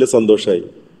എനിക്ക് വലിയ സന്തോഷമായി.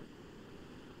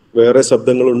 വേറെ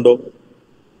ശബ്ദങ്ങളുണ്ടോ?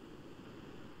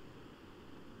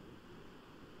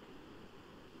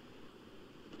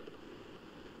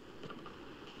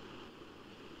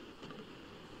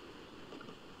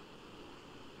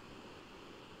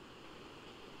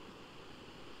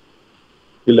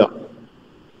 ഇല്ല.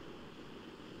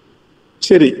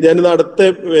 ശരി, ഞാനിത് അടുത്ത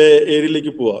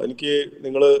ഏരിയയിലേക്ക് പോവാ. എനിക്ക്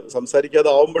നിങ്ങൾ സംസാരിക്കാതെ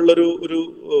ആവുമ്പോഴുള്ളൊരു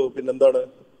പിന്നെന്താണ്,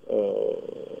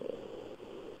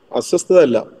 അസ്വസ്ഥത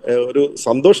അല്ല, ഒരു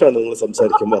സന്തോഷമാണ് നിങ്ങൾ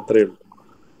സംസാരിക്കുമ്പോൾ, അത്രയേ ഉള്ളൂ.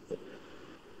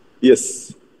 യെസ്.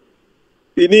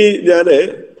 ഇനി ഞാന്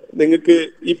നിങ്ങൾക്ക്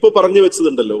ഇപ്പൊ പറഞ്ഞു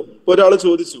വെച്ചതുണ്ടല്ലോ. ഇപ്പൊ ഒരാൾ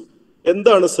ചോദിച്ചു,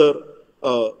 എന്താണ് സർ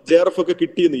JRF ഒക്കെ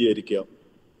കിട്ടിയെന്ന് വിചാരിക്കുക.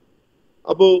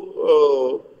 അപ്പോ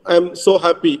ഐ എം സോ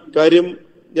ഹാപ്പി. കാര്യം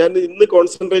ഞാൻ ഇന്ന്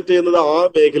കോൺസെൻട്രേറ്റ് ചെയ്യുന്നത് ആ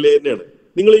മേഖല തന്നെയാണ്.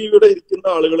 നിങ്ങൾ ഇവിടെ ഇരിക്കുന്ന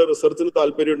ആളുകൾ റിസർച്ചിന്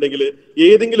താല്പര്യം ഉണ്ടെങ്കിൽ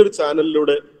ഏതെങ്കിലും ഒരു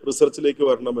ചാനലിലൂടെ റിസർച്ചിലേക്ക്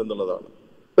വരണം എന്നുള്ളതാണ്.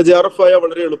 ഇപ്പൊ JRF ആയ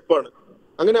വളരെ എളുപ്പമാണ്.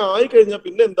 അങ്ങനെ ആയി കഴിഞ്ഞാൽ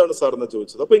പിന്നെ എന്താണ് സാർ എന്ന്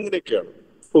ചോദിച്ചത്. അപ്പൊ ഇങ്ങനെയൊക്കെയാണ്.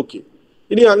 ഓക്കെ,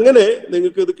 ഇനി അങ്ങനെ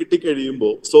നിങ്ങൾക്ക് ഇത്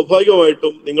കിട്ടിക്കഴിയുമ്പോൾ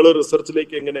സ്വാഭാവികമായിട്ടും നിങ്ങൾ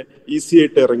റിസർച്ചിലേക്ക് എങ്ങനെ ഈസി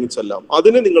ആയിട്ട് ഇറങ്ങിച്ചെല്ലാം,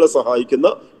 അതിന് നിങ്ങളെ സഹായിക്കുന്ന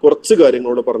കുറച്ച്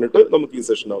കാര്യങ്ങളോട് പറഞ്ഞിട്ട് നമുക്ക് ഈ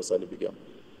സെഷൻ അവസാനിപ്പിക്കാം.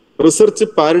 റിസർച്ച്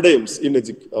പാരഡൈംസ് ഇൻ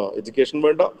എഡ്യൂക്കേഷൻ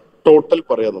വേണ്ട, ടോട്ടൽ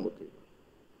പറയാം. നമുക്ക്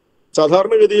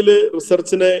സാധാരണഗതിയിൽ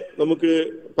റിസർച്ചിനെ നമുക്ക്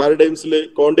പാരഡൈംസിൽ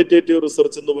ക്വാണ്ടിറ്റേറ്റീവ്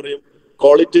റിസർച്ച് എന്ന് പറയും,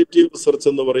 ക്വാളിറ്റേറ്റീവ് റിസർച്ച്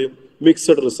എന്ന് പറയും,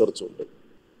 മിക്സഡ് റിസർച്ച് ഉണ്ട്.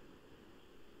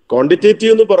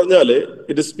 ക്വാണ്ടിറ്റേറ്റീവ് എന്ന് പറഞ്ഞാൽ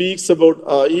ഇറ്റ് സ്പീക്സ് അബൌട്ട്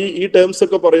ഈ ടേംസ്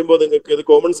ഒക്കെ പറയുമ്പോൾ നിങ്ങൾക്ക് ഇത്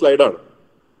കോമൺ സ്ലൈഡാണ്,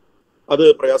 അത്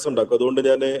പ്രയാസം ഉണ്ടാക്കും. അതുകൊണ്ട്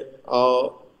ഞാൻ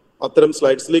അത്തരം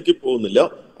സ്ലൈഡ്സിലേക്ക് പോകുന്നില്ല,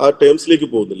 ആ ടേംസിലേക്ക്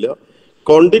പോകുന്നില്ല.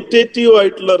 ക്വാണ്ടിറ്റേറ്റീവ്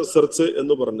ആയിട്ടുള്ള റിസർച്ച്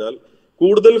എന്ന് പറഞ്ഞാൽ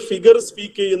കൂടുതൽ ഫിഗർ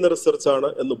സ്പീക്ക് ചെയ്യുന്ന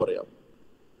റിസർച്ചാണ് എന്ന് പറയാം.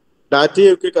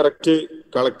 ഡാറ്റയൊക്കെ കറക്റ്റ്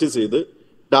കളക്ട് ചെയ്ത്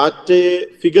ഡാറ്റയെ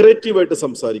ഫിഗറേറ്റീവ് ആയിട്ട്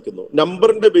സംസാരിക്കുന്നു,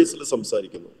 നമ്പറിന്റെ ബേസിൽ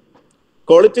സംസാരിക്കുന്നു.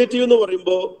 ക്വാളിറ്റേറ്റീവ് എന്ന്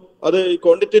പറയുമ്പോൾ അത്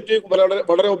ക്വാണ്ടിറ്റേറ്റീവ്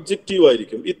വളരെ ഒബ്ജക്റ്റീവ്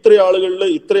ആയിരിക്കും. ഇത്ര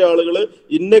ആളുകൾ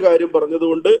ഇന്ന കാര്യം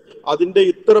പറഞ്ഞതുകൊണ്ട് അതിന്റെ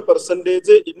ഇത്ര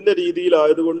പെർസെൻറ്റേജ് ഇന്ന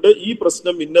രീതിയിലായതുകൊണ്ട് ഈ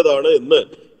പ്രശ്നം ഇന്നതാണ് എന്ന്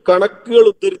കണക്കുകൾ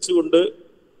ഉദ്ധരിച്ചുകൊണ്ട്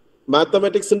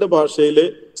മാത്തമാറ്റിക്സിന്റെ ഭാഷയിൽ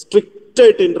സ്ട്രിക്റ്റ്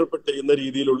ആയിട്ട് ഇന്റർപ്രറ്റ് ചെയ്യുന്ന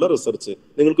രീതിയിലുള്ള റിസർച്ച്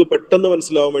നിങ്ങൾക്ക് പെട്ടെന്ന്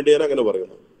മനസ്സിലാവാൻ വേണ്ടി ഞാൻ അങ്ങനെ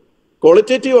പറയുന്നു.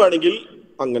 ക്വാളിറ്റേറ്റീവ് ആണെങ്കിൽ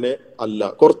അങ്ങനെ അല്ല,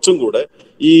 കുറച്ചും കൂടെ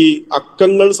ഈ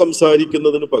അക്കങ്ങൾ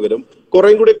സംസാരിക്കുന്നതിന് പകരം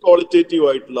കുറേം കൂടി ക്വാളിറ്റേറ്റീവ്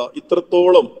ആയിട്ടുള്ള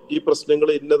ഇത്രത്തോളം ഈ പ്രശ്നങ്ങൾ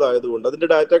ഇന്നതായതുകൊണ്ട് അതിന്റെ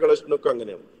ഡാറ്റ കളക്ഷനൊക്കെ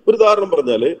അങ്ങനെയാണ്. ഒരു ഉദാഹരണം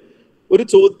പറഞ്ഞാല്, ഒരു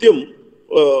ചോദ്യം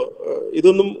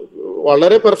ഇതൊന്നും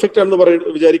വളരെ പെർഫെക്റ്റ്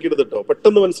ആണെന്ന് വിചാരിക്കരുത് കേട്ടോ,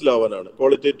 പെട്ടെന്ന് മനസ്സിലാവാനാണ്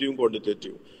ക്വാളിറ്റേറ്റീവും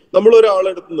ക്വാണ്ടിറ്റേറ്റീവും. നമ്മൾ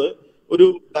ഒരാളെടുത്ത് ഒരു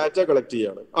ഡാറ്റ കളക്ട്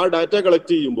ചെയ്യാണ്. ആ ഡാറ്റ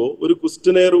കളക്ട് ചെയ്യുമ്പോൾ ഒരു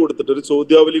ക്വസ്റ്റനെയർ കൊടുത്തിട്ട്, ഒരു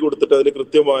ചോദ്യാവലി കൊടുത്തിട്ട് അതിന്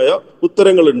കൃത്യമായ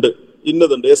ഉത്തരങ്ങളുണ്ട്,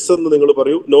 ഇന്നതുണ്ട്. എസ് എന്ന് നിങ്ങൾ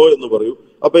പറയൂ, നോ എന്ന് പറയൂ.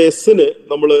 അപ്പൊ എസിന്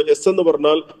നമ്മൾ എസ് എന്ന്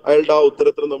പറഞ്ഞാൽ അയാളുടെ ആ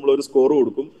ഉത്തരത്തിന് നമ്മൾ ഒരു സ്കോർ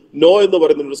കൊടുക്കും, നോ എന്ന്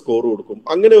പറയുന്നതിന് ഒരു സ്കോർ കൊടുക്കും.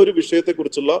 അങ്ങനെ ഒരു വിഷയത്തെ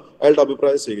കുറിച്ചുള്ള അയാളുടെ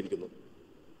അഭിപ്രായം ശേഖരിക്കുന്നു.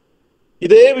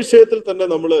 ഇതേ വിഷയത്തിൽ തന്നെ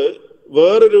നമ്മൾ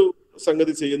വേറൊരു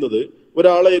സംഗതി ചെയ്യുന്നത്,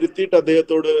 ഒരാളെ ഇരുത്തിയിട്ട്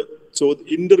അദ്ദേഹത്തോട്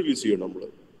ഇന്റർവ്യൂ ചെയ്യണം. നമ്മൾ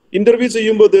ഇന്റർവ്യൂ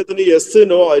ചെയ്യുമ്പോൾ അദ്ദേഹത്തിന് എസ്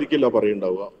നോ ആയിരിക്കില്ല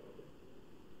പറയുണ്ടാവുക.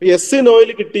 എസ് നോയിൽ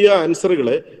കിട്ടിയ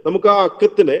ആൻസറുകളെ നമുക്ക് ആ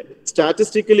അക്കത്തിനെ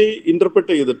സ്റ്റാറ്റിസ്റ്റിക്കലി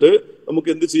ഇന്റർപ്രറ്റ് ചെയ്തിട്ട് നമുക്ക്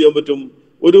എന്ത് ചെയ്യാൻ പറ്റും,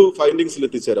 ഒരു ഫൈൻഡിങ്സിൽ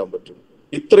എത്തിച്ചേരാൻ പറ്റും.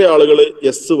 ഇത്ര ആളുകൾ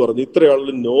യെസ് പറഞ്ഞു, ഇത്ര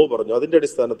ആളുകൾ നോ പറഞ്ഞു. അതിന്റെ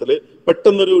അടിസ്ഥാനത്തിൽ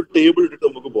പെട്ടെന്നൊരു ടേബിൾ ഇട്ടിട്ട്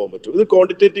നമുക്ക് പോകാൻ പറ്റും. ഇത്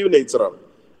ക്വാണ്ടിറ്റേറ്റീവ് നേച്ചറാണ്.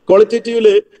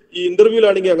 ക്വാളിറ്റേറ്റീവില് ഈ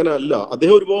ഇന്റർവ്യൂലാണെങ്കിൽ അങ്ങനെ അല്ല.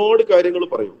 അദ്ദേഹം ഒരുപാട് കാര്യങ്ങൾ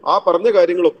പറയും, ആ പറഞ്ഞ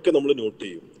കാര്യങ്ങളൊക്കെ നമ്മൾ നോട്ട്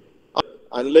ചെയ്യും,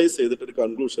 അനലൈസ് ചെയ്തിട്ട് ഒരു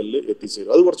കൺക്ലൂഷനിൽ എത്തിച്ചേരും.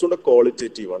 അത് കുറച്ചുകൂടെ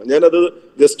ക്വാളിറ്റേറ്റീവ് ആണ്. ഞാനത്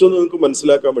ജസ്റ്റ് ഒന്ന് നിങ്ങൾക്ക്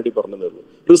മനസ്സിലാക്കാൻ വേണ്ടി പറഞ്ഞതേ ഉള്ളൂ.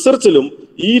 റിസർച്ചിലും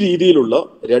ഈ രീതിയിലുള്ള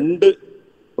രണ്ട്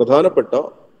പ്രധാനപ്പെട്ട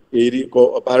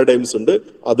പാരഡൈംസ് ഉണ്ട്.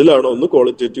 അതിലാണ് ഒന്ന്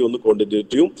ക്വാളിറ്റേറ്റീവ്, ഒന്ന്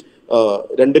ക്വാണ്ടിറ്റേറ്റീവും.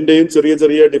 രണ്ടിന്റെയും ചെറിയ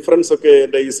ചെറിയ ഡിഫറൻസ് ഒക്കെ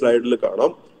എൻ്റെ ഈ സ്ലൈഡിൽ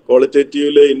കാണാം.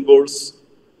 ക്വാളിറ്റേറ്റീവില് ഇൻവോൾവ്സ്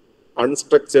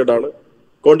അൺസ്ട്രക്ചേർഡ് ആണ്,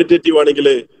 ക്വാണ്ടിറ്റേറ്റീവ് ആണെങ്കിൽ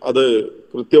അത്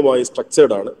കൃത്യമായി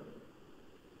സ്ട്രക്ചേർഡ് ആണ്.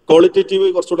 ക്വാളിറ്റേറ്റീവ്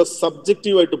കുറച്ചുകൂടെ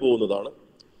സബ്ജക്റ്റീവ് ആയിട്ട് പോകുന്നതാണ്,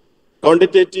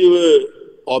 ക്വാണ്ടിറ്റേറ്റീവ്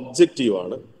ഒബ്ജക്റ്റീവ്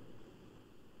ആണ്.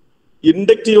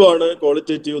 ഇൻഡക്റ്റീവ് ആണ്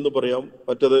ക്വാളിറ്റേറ്റീവ് എന്ന് പറയാം,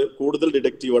 മറ്റത് കൂടുതൽ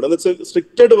ഡിഡക്റ്റീവ് ആണ്. എന്ന് വെച്ചാൽ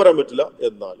സ്ട്രിക്റ്റ് ആയിട്ട് പറയാൻ പറ്റില്ല,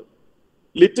 എന്നാലും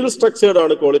ലിറ്റിൽ സ്ട്രക്ചേർഡ്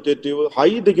ആണ് ക്വാളിറ്റേറ്റീവ്, ഹൈ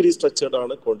ഡിഗ്രി സ്ട്രക്ചേർഡ്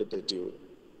ആണ് ക്വാണ്ടിറ്റേറ്റീവ്.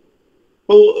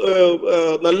 ഇപ്പോ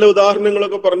നല്ല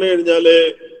ഉദാഹരണങ്ങളൊക്കെ പറഞ്ഞു കഴിഞ്ഞാല്,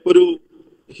 ഒരു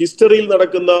ഹിസ്റ്ററിയിൽ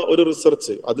നടക്കുന്ന ഒരു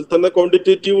റിസർച്ച്, അതിൽ തന്നെ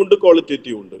ക്വാണ്ടിറ്റേറ്റീവ് ഉണ്ട്,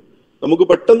 ക്വാളിറ്റേറ്റീവ് ഉണ്ട്. നമുക്ക്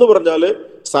പെട്ടെന്ന് പറഞ്ഞാൽ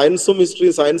സയൻസും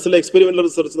ഹിസ്റ്ററിയും, സയൻസിലെ എക്സ്പെരിമെന്റൽ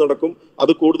റിസർച്ച് നടക്കും,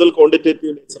 അത് കൂടുതൽ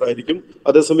ക്വാണ്ടിറ്റേറ്റീവ് നേച്ചർ ആയിരിക്കും.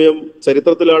 അതേസമയം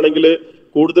ചരിത്രത്തിലാണെങ്കിൽ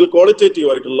കൂടുതൽ ക്വാളിറ്റേറ്റീവ്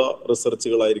ആയിട്ടുള്ള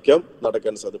റിസർച്ചുകളായിരിക്കാം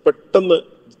നടക്കാൻ സാധ്യത. പെട്ടെന്ന്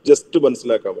ജസ്റ്റ്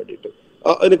മനസ്സിലാക്കാൻ വേണ്ടിയിട്ട്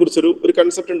അതിനെക്കുറിച്ചൊരു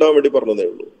കൺസെപ്റ്റ് ഉണ്ടാവാൻ വേണ്ടി പറഞ്ഞതേ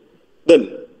ഉള്ളൂ. ദെൻ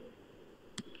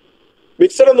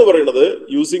മിക്സഡ് എന്ന് പറയുന്നത്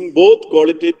using both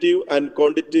qualitative and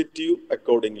quantitative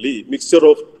accordingly, mixture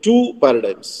of two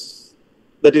paradigms,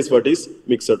 that is what is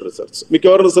mixed research.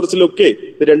 മിക്കവാറും റിസർച്ചിലൊക്കെ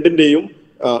ഇത് രണ്ടിന്റെയും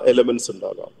എലമെന്റ്സ്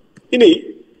ഉണ്ടാകാം. ഇനി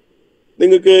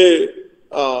നിങ്ങൾക്ക്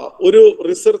ഒരു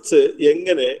റിസർച്ച്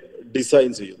എങ്ങനെ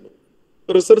ഡിസൈൻ ചെയ്യുന്നു,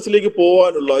 റിസർച്ചിലേക്ക്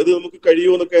പോകാനുള്ള ഇത് നമുക്ക്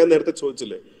കഴിയുമോ എന്നൊക്കെ ഞാൻ നേരത്തെ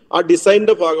ചോദിച്ചില്ലേ, ആ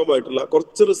ഡിസൈനിന്റെ ഭാഗമായിട്ടുള്ള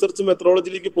കുറച്ച് റിസർച്ച്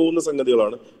മെത്തഡോളജിയിലേക്ക് പോകുന്ന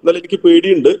സംഗതികളാണ്. എന്നാൽ എനിക്ക്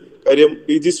പേടിയുണ്ട്, കാര്യം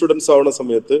PG സ്റ്റുഡൻസ് ആവുന്ന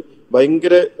സമയത്ത്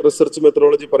ഭയങ്കര റിസർച്ച്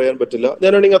മെത്തഡോളജി പറയാൻ പറ്റില്ല.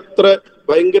 ഞാനാണെങ്കിൽ അത്ര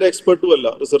ഭയങ്കര എക്സ്പെർട്ടും അല്ല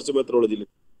റിസർച്ച് മെത്തഡോളജിയിൽ.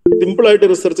 സിമ്പിൾ ആയിട്ട്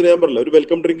റിസർച്ചിന് ഞാൻ പറഞ്ഞില്ല, ഒരു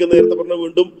വെൽക്കം ഡ്രിങ്ക് നേരത്തെ പറഞ്ഞ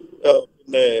വീണ്ടും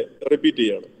പിന്നെ റിപ്പീറ്റ്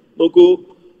ചെയ്യാണ്. നോക്കൂ,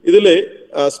 ഇതില്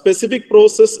specific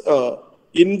process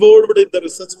involved in the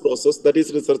research process, that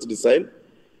is research design.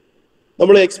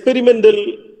 നമ്മൾ എക്സ്പെരിമെന്റൽ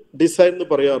ഡിസൈൻ എന്ന്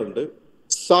പറയാറുണ്ട്,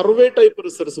 സർവേ ടൈപ്പ്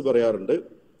റിസർച്ച് പറയാറുണ്ട്,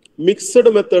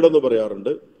 മിക്സഡ് മെത്തേഡ് എന്ന്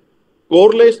പറയാറുണ്ട്,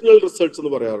 കോറിലേഷണൽ റിസർച്ച്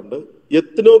എന്ന് പറയാറുണ്ട്,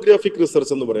 എത്നോഗ്രാഫിക്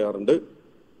റിസർച്ച് എന്ന് പറയാറുണ്ട്,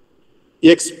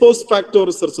 എക്സ്പോസ് ഫാക്ടർ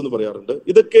റിസർച്ച് എന്ന് പറയാറുണ്ട്.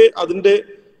 ഇതൊക്കെ അതിന്റെ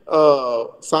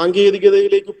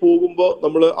സാങ്കേതികതയിലേക്ക് പോകുമ്പോൾ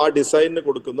നമ്മൾ ആ ഡിസൈനിന്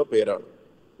കൊടുക്കുന്ന പേരാണ്.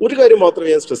 ഒരു കാര്യം മാത്രമേ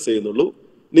ഞാൻ സ്ട്രെസ് ചെയ്യുന്നുള്ളൂ,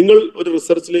 നിങ്ങൾ ഒരു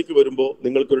റിസർച്ചിലേക്ക് വരുമ്പോൾ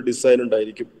നിങ്ങൾക്കൊരു ഡിസൈൻ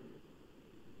ഉണ്ടായിരിക്കും.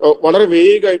 വളരെ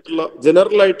വേഗമായിട്ടുള്ള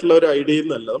ജനറൽ ആയിട്ടുള്ള ഒരു ഐഡിയയിൽ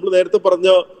നിന്നല്ല. നമ്മൾ നേരത്തെ പറഞ്ഞ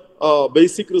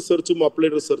ബേസിക് റിസർച്ചും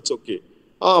അപ്ലൈഡ് റിസർച്ചും ഒക്കെ,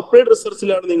 ആ അപ്ലൈഡ്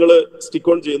റിസർച്ചിലാണ് നിങ്ങൾ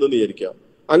സ്റ്റിക്ക് ഓൺ ചെയ്യുന്നതെന്ന് വിചാരിക്കാം.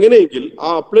 അങ്ങനെയെങ്കിൽ ആ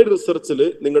അപ്ലൈഡ് റിസർച്ചിൽ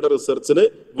നിങ്ങളുടെ റിസർച്ചിന്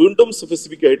വീണ്ടും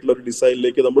സ്പെസിഫിക് ആയിട്ടുള്ള ഒരു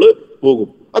ഡിസൈനിലേക്ക് നമ്മൾ പോകും.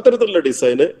 അത്തരത്തിലുള്ള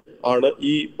ഡിസൈന് ആണ്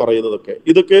ഈ പറയുന്നതൊക്കെ.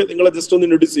 ഇതൊക്കെ നിങ്ങളെ ജസ്റ്റ് ഒന്ന്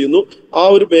ഇൻട്രൊഡ്യൂസ് ചെയ്യുന്നു. ആ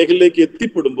ഒരു മേഖലയിലേക്ക്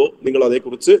എത്തിപ്പെടുമ്പോൾ നിങ്ങൾ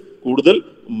അതേക്കുറിച്ച് കൂടുതൽ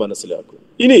മനസ്സിലാക്കും.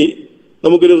 ഇനി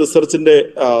നമുക്കൊരു റിസർച്ചിന്റെ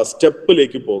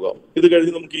സ്റ്റെപ്പിലേക്ക് പോകാം. ഇത്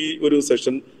കഴിഞ്ഞ് നമുക്ക് ഈ ഒരു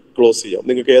സെഷൻ ക്ലോസ് ചെയ്യാം.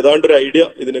 നിങ്ങൾക്ക് ഏതാണ്ട് ഒരു ഐഡിയ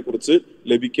ഇതിനെക്കുറിച്ച്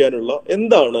ലഭിക്കാനുള്ള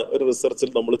എന്താണ് ഒരു റിസർച്ചിൽ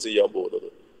നമ്മൾ ചെയ്യാൻ പോകുന്നത്,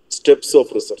 സ്റ്റെപ്സ്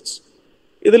ഓഫ് റിസർച്ച്.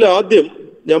 ഇതിൽ ആദ്യം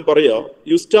ഞാൻ പറയാം,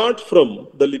 you start from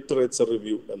the literature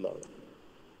review എന്നാണ്.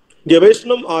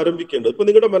 ഗവേഷണം ആരംഭിക്കേണ്ടത്, ഇപ്പൊ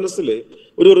നിങ്ങളുടെ മനസ്സിൽ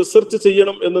ഒരു റിസർച്ച്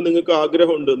ചെയ്യണം എന്ന് നിങ്ങൾക്ക്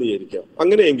ആഗ്രഹം ഉണ്ട് എന്ന് വിചാരിക്കാം.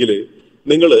 അങ്ങനെയെങ്കിൽ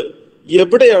നിങ്ങൾ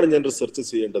എവിടെയാണ് ഞാൻ റിസർച്ച്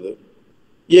ചെയ്യേണ്ടത്,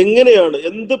 എങ്ങനെയാണ്,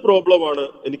 എന്ത് പ്രോബ്ലമാണ്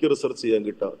എനിക്ക് റിസർച്ച് ചെയ്യാൻ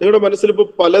കിട്ടുക? നിങ്ങളുടെ മനസ്സിൽ ഇപ്പൊ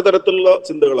പലതരത്തിലുള്ള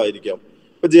ചിന്തകളായിരിക്കാം.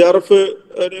 ഇപ്പൊ JRF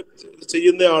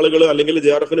ചെയ്യുന്ന ആളുകൾ അല്ലെങ്കിൽ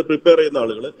JRF പ്രിപ്പയർ ചെയ്യുന്ന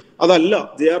ആളുകൾ, അതല്ല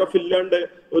JRF ഇല്ലാണ്ട്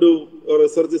ഒരു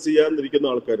റിസർച്ച്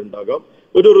ചെയ്യാനിരിക്കുന്ന ആൾക്കാരുണ്ടാകാം.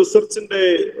 ഒരു റിസർച്ചിന്റെ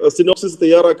സിനോപ്സിസ്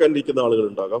തയ്യാറാക്കാനിരിക്കുന്ന ആളുകൾ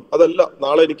ഉണ്ടാകാം. അതല്ല,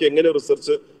 നാളെ എനിക്ക് എങ്ങനെ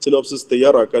റിസർച്ച് സിനോപ്സിസ്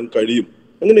തയ്യാറാക്കാൻ കഴിയും.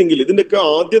 അങ്ങനെയെങ്കിൽ ഇതിന്റെയൊക്കെ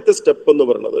ആദ്യത്തെ സ്റ്റെപ്പ് എന്ന്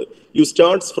പറയുന്നത് യു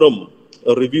സ്റ്റാർട്ട്സ് ഫ്രം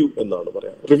റിവ്യൂ എന്നാണ്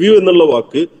പറയാം. റിവ്യൂ എന്നുള്ള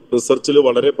വാക്ക് റിസർച്ചിൽ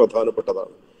വളരെ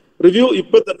പ്രധാനപ്പെട്ടതാണ്. റിവ്യൂ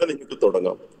ഇപ്പൊ തന്നെ നിങ്ങൾക്ക്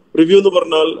തുടങ്ങാം. റിവ്യൂ എന്ന്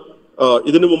പറഞ്ഞാൽ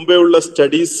ഇതിനു മുമ്പേ ഉള്ള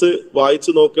സ്റ്റഡീസ്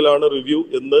വായിച്ചു നോക്കലാണ് റിവ്യൂ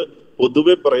എന്ന്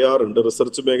പൊതുവെ പറയാറുണ്ട്.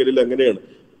 റിസർച്ച് മേഖലയിൽ അങ്ങനെയാണ്.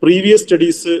 പ്രീവിയസ്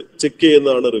സ്റ്റഡീസ് ചെക്ക്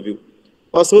ചെയ്യുന്നതാണ് റിവ്യൂ.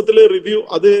 വാസ്തവത്തില് റിവ്യൂ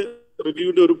അത്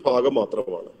റിവ്യൂവിന്റെ ഒരു ഭാഗം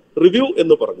മാത്രമാണ്. റിവ്യൂ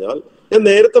എന്ന് പറഞ്ഞാൽ ഞാൻ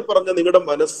നേരത്തെ പറഞ്ഞ നിങ്ങളുടെ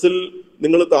മനസ്സിൽ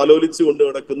നിങ്ങൾ താലോലിച്ചു കൊണ്ട്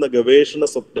നടക്കുന്ന ഗവേഷണ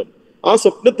സ്വപ്നം, ആ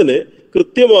സ്വപ്നത്തിന്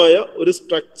കൃത്യമായ ഒരു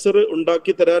സ്ട്രക്ചർ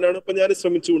ഉണ്ടാക്കി തരാനാണ് ഇപ്പൊ ഞാൻ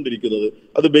ശ്രമിച്ചുകൊണ്ടിരിക്കുന്നത്.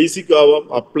 അത് ബേസിക് ആവാം,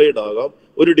 അപ്ലൈഡ് ആകാം,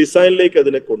 ഒരു ഡിസൈനിലേക്ക്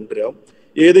അതിനെ കൊണ്ടുവരാം,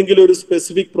 ഏതെങ്കിലും ഒരു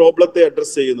സ്പെസിഫിക് പ്രോബ്ലത്തെ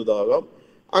അഡ്രസ് ചെയ്യുന്നതാകാം.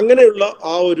 അങ്ങനെയുള്ള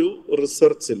ആ ഒരു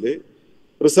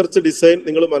റിസർച്ച് ഡിസൈൻ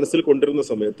നിങ്ങൾ മനസ്സിൽ കൊണ്ടുവരുന്ന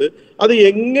സമയത്ത് അത്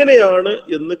എങ്ങനെയാണ്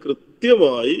എന്ന്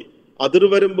കൃത്യമായി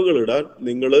അതിർവരമ്പുകൾ ഇടാൻ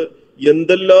നിങ്ങൾ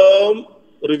എന്തെല്ലാം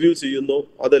റിവ്യൂ ചെയ്യുന്നോ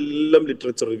അതെല്ലാം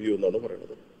ലിറ്ററേച്ചർ റിവ്യൂ എന്നാണ്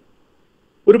പറയുന്നത്.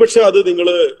 ഒരുപക്ഷെ അത് നിങ്ങൾ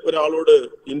ഒരാളോട്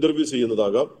ഇന്റർവ്യൂ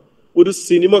ചെയ്യുന്നതാകാം, ഒരു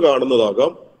സിനിമ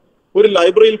കാണുന്നതാകാം, ഒരു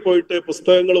ലൈബ്രറിയിൽ പോയിട്ട്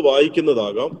പുസ്തകങ്ങൾ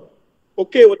വായിക്കുന്നതാകാം.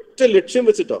 ഒക്കെ ഒറ്റ ലക്ഷ്യം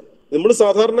വെച്ചിട്ടാണ്. നമ്മൾ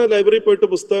സാധാരണ ലൈബ്രറിയിൽ പോയിട്ട്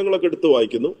പുസ്തകങ്ങളൊക്കെ എടുത്ത്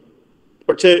വായിക്കുന്നു.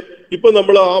 പക്ഷെ ഇപ്പൊ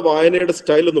നമ്മൾ ആ വായനയുടെ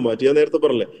സ്റ്റൈൽ ഒന്ന് മാറ്റി. ഞാൻ നേരത്തെ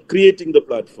പറഞ്ഞല്ലേ, ക്രിയേറ്റിംഗ് ദ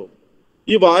പ്ലാറ്റ്ഫോം.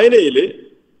 ഈ വായനയില്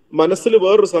മനസ്സിൽ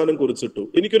വേറൊരു സാധനം കുറിച്ചിട്ടു,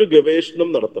 എനിക്കൊരു ഗവേഷണം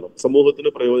നടത്തണം സമൂഹത്തിന്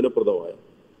പ്രയോജനപ്രദമായ,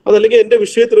 അതല്ലെങ്കിൽ എന്റെ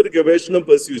വിഷയത്തിൽ ഒരു ഗവേഷണം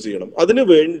പെർസ്യൂ ചെയ്യണം. അതിനു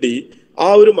വേണ്ടി ആ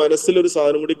ഒരു മനസ്സിലൊരു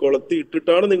സാധനം കൂടി കൊളത്തി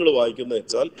ഇട്ടിട്ടാണ് നിങ്ങൾ വായിക്കുന്നത്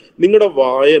വെച്ചാൽ നിങ്ങളുടെ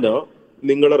വായന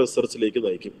നിങ്ങളുടെ റിസർച്ചിലേക്ക്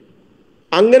നയിക്കും.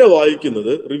 അങ്ങനെ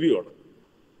വായിക്കുന്നത് റിവ്യൂ ആണ്.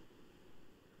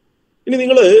 ഇനി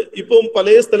നിങ്ങൾ ഇപ്പം പല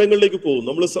സ്ഥലങ്ങളിലേക്ക് പോകുന്നു,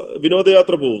 നമ്മൾ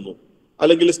വിനോദയാത്ര പോകുന്നു,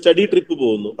 അല്ലെങ്കിൽ സ്റ്റഡി ട്രിപ്പ്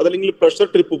പോകുന്നു, അതല്ലെങ്കിൽ പ്രഷർ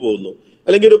ട്രിപ്പ് പോകുന്നു,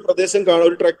 അല്ലെങ്കിൽ ഒരു പ്രദേശം കാണാൻ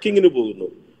ഒരു ട്രക്കിങ്ങിന് പോകുന്നു.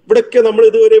 ഇവിടെയൊക്കെ നമ്മൾ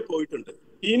ഇതുവരെ പോയിട്ടുണ്ട്.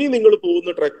 ഇനി നിങ്ങൾ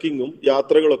പോകുന്ന ട്രക്കിങ്ങും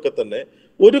യാത്രകളൊക്കെ തന്നെ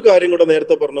ഒരു കാര്യം കൂടെ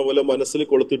നേരത്തെ പറഞ്ഞ പോലെ മനസ്സിൽ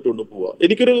കൊളുത്തിട്ടുണ്ട് പോവുക.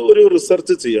 എനിക്കൊരു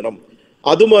റിസർച്ച് ചെയ്യണം,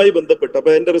 അതുമായി ബന്ധപ്പെട്ട്,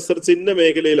 അപ്പൊ എന്റെ റിസർച്ച് ഇന്ന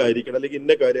മേഖലയിലായിരിക്കണം, അല്ലെങ്കിൽ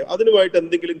ഇന്ന കാര്യം, അതിനുമായിട്ട്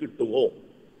എന്തെങ്കിലും കിട്ടുമോ?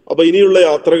 അപ്പൊ ഇനിയുള്ള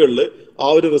യാത്രകളിൽ ആ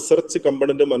ഒരു റിസർച്ച്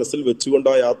കമ്പണന്റ് മനസ്സിൽ വെച്ചുകൊണ്ട്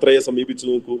ആ യാത്രയെ സമീപിച്ചു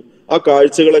നോക്കൂ, ആ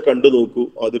കാഴ്ചകളെ കണ്ടു നോക്കൂ.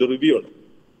 അതൊരു റിവ്യൂ ആണ്.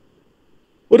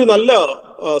 ഒരു നല്ല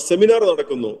സെമിനാർ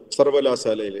നടക്കുന്നു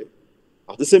സർവകലാശാലയില്,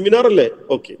 അത് സെമിനാർ അല്ലേ?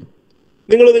 ഓക്കെ,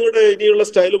 നിങ്ങൾ നിങ്ങളുടെ ഇനിയുള്ള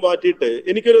സ്റ്റൈൽ മാറ്റിയിട്ട്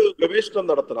എനിക്കൊരു ഗവേഷണം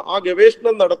നടത്തണം. ആ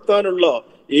ഗവേഷണം നടത്താനുള്ള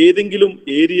ഏതെങ്കിലും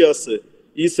ഏരിയാസ്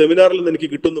ഈ സെമിനാറിൽ നിന്ന് എനിക്ക്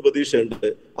കിട്ടുന്ന പ്രതീക്ഷയുണ്ട്.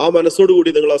 ആ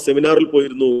മനസ്സോടുകൂടി നിങ്ങൾ ആ സെമിനാറിൽ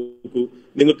പോയിരുന്നു നോക്കൂ,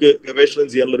 നിങ്ങൾക്ക് ഗവേഷണം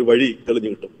ചെയ്യാനുള്ള ഒരു വഴി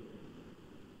തെളിഞ്ഞു കിട്ടും.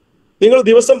 നിങ്ങൾ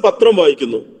ദിവസം പത്രം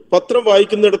വായിക്കുന്നു. പത്രം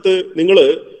വായിക്കുന്നിടത്ത് നിങ്ങൾ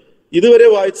ഇതുവരെ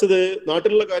വായിച്ചത്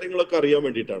നാട്ടിലുള്ള കാര്യങ്ങളൊക്കെ അറിയാൻ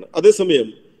വേണ്ടിയിട്ടാണ്. അതേസമയം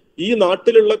ഈ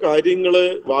നാട്ടിലുള്ള കാര്യങ്ങൾ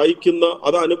വായിക്കുന്ന,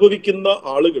 അത് അനുഭവിക്കുന്ന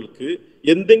ആളുകൾക്ക്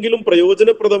എന്തെങ്കിലും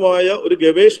പ്രയോജനപ്രദമായ ഒരു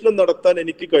ഗവേഷണം നടത്താൻ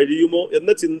എനിക്ക് കഴിയുമോ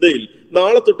എന്ന ചിന്തയിൽ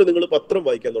നാളെ തൊട്ട് നിങ്ങൾ പത്രം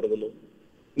വായിക്കാൻ തുടങ്ങുന്നു.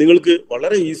 നിങ്ങൾക്ക്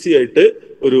വളരെ ഈസി ആയിട്ട്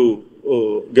ഒരു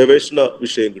ഗവേഷണ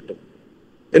വിഷയം കിട്ടും.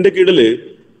 എൻ്റെ കീഴില്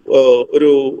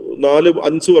ഒരു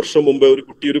 4-5 വർഷം മുമ്പ് ഒരു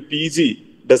കുട്ടി ഒരു PG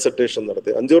ഡെസർട്ടേഷൻ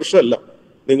നടത്തി. 5 വർഷമല്ല,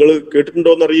 നിങ്ങൾ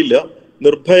കേട്ടിട്ടുണ്ടോന്നറിയില്ല.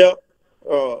 നിർഭയ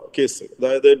കേസ്,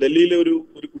 അതായത് ഡൽഹിയിലെ ഒരു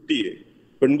കുട്ടിയെ,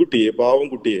 പെൺകുട്ടിയെ, പാവം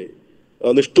കുട്ടിയെ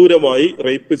നിഷ്ഠൂരമായി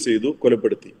റേപ്പ് ചെയ്തു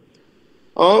കൊലപ്പെടുത്തി.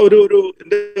 ആ ഒരു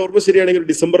എൻ്റെ ഓർമ്മ ശരിയാണെങ്കിൽ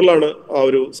ഡിസംബറിലാണ് ആ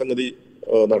ഒരു സംഗതി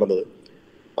നടന്നത്.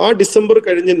 ആ ഡിസംബർ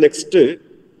കഴിഞ്ഞ് നെക്സ്റ്റ്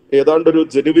ഏതാണ്ടൊരു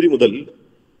ജനുവരി മുതൽ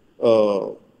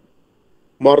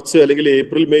മാർച്ച് അല്ലെങ്കിൽ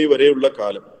ഏപ്രിൽ മെയ് വരെയുള്ള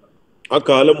കാലം, ആ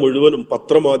കാലം മുഴുവനും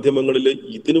പത്രമാധ്യമങ്ങളിൽ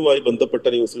ഇതിനുമായി ബന്ധപ്പെട്ട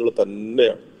ന്യൂസുകൾ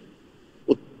തന്നെയാണ്.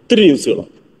 ഒത്തിരി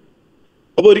ന്യൂസുകളാണ്.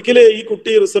 അപ്പൊ ഒരിക്കലും ഈ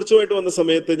കുട്ടി റിസർച്ചുമായിട്ട് വന്ന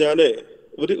സമയത്ത് ഞാൻ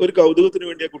ഒരു കൗതുകത്തിന്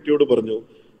വേണ്ടി ആ കുട്ടിയോട് പറഞ്ഞു,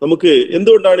 നമുക്ക്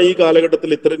എന്തുകൊണ്ടാണ് ഈ കാലഘട്ടത്തിൽ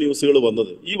ഇത്തരം ന്യൂസുകൾ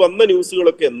വന്നത്, ഈ വന്ന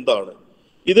ന്യൂസുകളൊക്കെ എന്താണ്,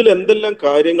 ഇതിൽ എന്തെല്ലാം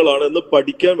കാര്യങ്ങളാണ് എന്ന്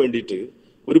പഠിക്കാൻ വേണ്ടിയിട്ട്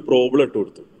ഒരു പ്രോബ്ലം ഇട്ട്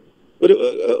കൊടുത്തു.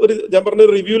 ഒരു ഞാൻ പറഞ്ഞ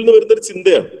റിവ്യൂവിൽ നിന്ന് വരുന്നൊരു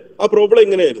ചിന്തയാണ്. ആ പ്രോബ്ലം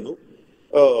എങ്ങനെയായിരുന്നു,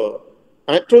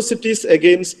 atrocities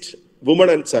against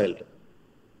women and child,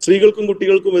 സ്ത്രീകൾക്കും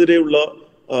കുട്ടികൾക്കും എതിരെയുള്ള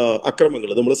അക്രമങ്ങൾ.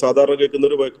 നമ്മൾ സാധാരണ കേൾക്കുന്ന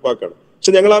ഒരു വാക്കാണ്.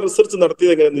 പക്ഷെ ഞങ്ങൾ ആ റിസർച്ച്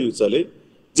നടത്തിയത് എങ്ങനെയാണെന്ന് ചോദിച്ചാൽ,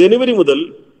 ജനുവരി മുതൽ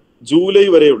ജൂലൈ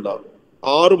വരെയുള്ള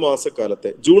 6 മാസക്കാലത്തെ,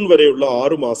 ജൂൺ വരെയുള്ള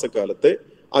 6 മാസക്കാലത്തെ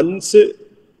 5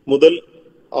 മുതൽ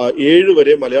 7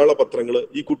 വരെ മലയാള പത്രങ്ങൾ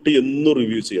ഈ കുട്ടി എന്നും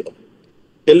റിവ്യൂ ചെയ്യണം.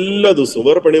 എല്ലാ ദിവസവും,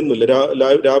 വേറെ പണിയൊന്നുമില്ല.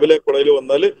 രാവിലെ കോളേജിൽ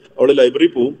വന്നാൽ അവള് ലൈബ്രറി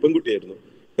പോവും, പെൺകുട്ടിയായിരുന്നു.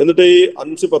 എന്നിട്ട് ഈ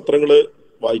 5 പത്രങ്ങൾ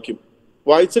വായിക്കും.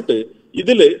 വായിച്ചിട്ട്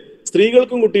ഇതില്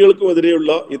സ്ത്രീകൾക്കും കുട്ടികൾക്കും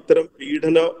എതിരെയുള്ള ഇത്തരം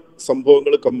പീഡന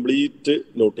സംഭവങ്ങൾ കംപ്ലീറ്റ്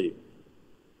നോട്ട് ചെയ്യും.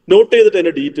 നോട്ട് ചെയ്തിട്ട്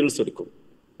അതിന്റെ ഡീറ്റെയിൽസ് എടുക്കും.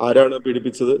 ആരാണ്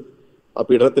പീഡിപ്പിച്ചത്, ആ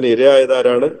പീഡനത്തിന് ഇരയായത്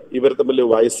ആരാണ്, ഇവർ തമ്മിൽ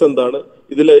വയസ്സെന്താണ്,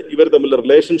 ഇവർ തമ്മിൽ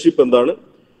റിലേഷൻഷിപ്പ് എന്താണ്,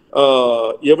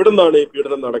 എവിടെ നിന്നാണ് ഈ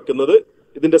പീഡനം നടക്കുന്നത്,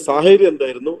 ഇതിന്റെ സാഹചര്യം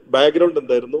എന്തായിരുന്നു, ബാക്ക്ഗ്രൗണ്ട്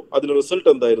എന്തായിരുന്നു, അതിന്റെ റിസൾട്ട്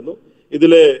എന്തായിരുന്നു,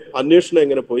 ഇതിലെ അന്വേഷണം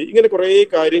എങ്ങനെ പോയി, ഇങ്ങനെ കുറെ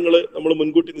കാര്യങ്ങൾ നമ്മൾ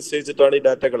മുൻകൂട്ടി നിശ്ചയിച്ചിട്ടാണ് ഈ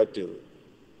ഡാറ്റ കളക്ട് ചെയ്തത്.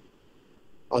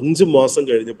 5 മാസം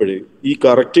കഴിഞ്ഞപ്പോഴേ ഈ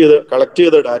കളക്ട്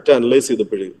ചെയ്ത ഡാറ്റ അനലൈസ്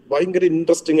ചെയ്തപ്പോഴേ ഭയങ്കര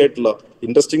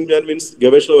ഇൻട്രസ്റ്റിംഗ് മീൻസ്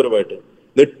ഗവേഷണപരമായിട്ട്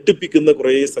നെട്ടിപ്പിക്കുന്ന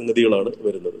കുറെ സംഗതികളാണ്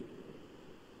വരുന്നത്.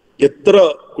 എത്ര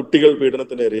കുട്ടികൾ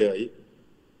പീഡനത്തിന് ഇരയായി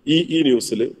ഈ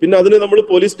ന്യൂസിൽ. പിന്നെ അതിനെ നമ്മൾ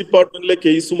പോലീസ് ഡിപ്പാർട്ട്മെന്റിലെ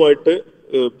കേസുമായിട്ട്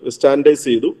സ്റ്റാൻഡൈസ്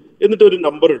ചെയ്തു. എന്നിട്ട് ഒരു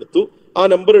നമ്പർ എടുത്തു. ആ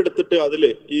നമ്പർ എടുത്തിട്ട് അതിൽ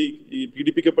ഈ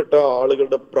പീഡിപ്പിക്കപ്പെട്ട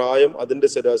ആളുകളുടെ പ്രായം, അതിന്റെ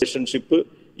റിലേഷൻഷിപ്പ്,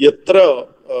 എത്ര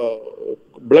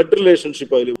ബ്ലഡ്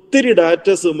റിലേഷൻഷിപ്പ്, അതിൽ ഒത്തിരി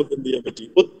ഡാറ്റാസ് നമുക്ക് എന്ത് ചെയ്യാൻ പറ്റി,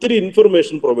 ഒത്തിരി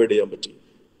ഇൻഫർമേഷൻ പ്രൊവൈഡ് ചെയ്യാൻ പറ്റി.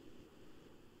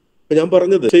 ഞാൻ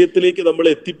പറഞ്ഞത് വിഷയത്തിലേക്ക് നമ്മൾ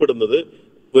എത്തിപ്പെടുന്നത്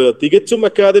തികച്ചും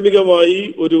അക്കാദമികമായി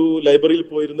ഒരു ലൈബ്രറിയിൽ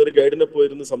പോയിരുന്ന ഒരു ഗൈഡിനെ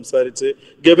പോയിരുന്ന് സംസാരിച്ച്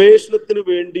ഗവേഷണത്തിന്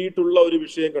വേണ്ടിയിട്ടുള്ള ഒരു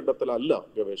വിഷയം കണ്ടെത്തലല്ല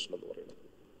ഗവേഷണം എന്ന് പറയുന്നത്.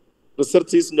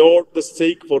 Research is not the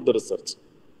sake for the research,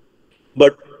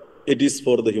 but it is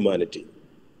for the humanity.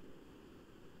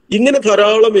 ഇങ്ങനെ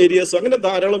ധാരാളം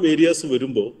ഏരിയാസ്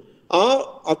വരുമ്പോൾ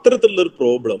അത്തരത്തിലുള്ള ഒരു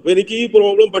പ്രോബ്ലം, എനിക്ക് ഈ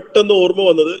പ്രോബ്ലം പെട്ടെന്ന് ഓർമ്മ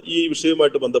വന്നത് ഈ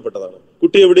വിഷയവുമായിട്ട് ബന്ധപ്പെട്ടതാണ്.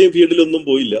 കുട്ടി എവിടെയും ഫീൽഡിലൊന്നും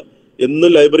പോയില്ല, എന്നും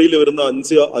ലൈബ്രറിയിൽ വരുന്ന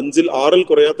 6-ൽ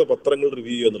കുറയാത്ത പത്രങ്ങൾ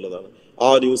റിവ്യൂ ചെയ്യുക എന്നുള്ളതാണ് ആ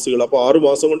ന്യൂസുകൾ. അപ്പൊ 6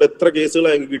 മാസം കൊണ്ട് എത്ര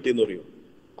കേസുകളാണ് ഞങ്ങൾക്ക് കിട്ടിയെന്ന് പറയും.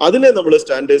 അതിനെ നമ്മൾ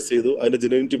സ്റ്റാൻഡൈസ് ചെയ്തു, അതിന്റെ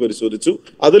ജെനുവിനിറ്റി പരിശോധിച്ചു,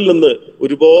 അതിൽ നിന്ന്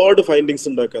ഒരുപാട് ഫൈൻഡിങ്സ്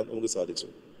ഉണ്ടാക്കാൻ നമുക്ക് സാധിച്ചു.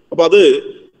 അപ്പൊ അത്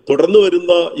തുടർന്ന്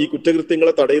വരുന്ന ഈ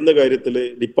കുറ്റകൃത്യങ്ങളെ തടയുന്ന കാര്യത്തില്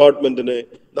ഡിപ്പാർട്ട്മെന്റിന്,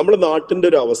 നമ്മുടെ നാട്ടിന്റെ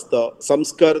ഒരു അവസ്ഥ,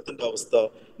 സംസ്കാരത്തിന്റെ അവസ്ഥ,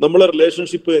 നമ്മളെ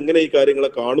റിലേഷൻഷിപ്പ് എങ്ങനെ ഈ കാര്യങ്ങളെ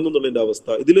കാണുന്നു എന്നുള്ളതിന്റെ അവസ്ഥ,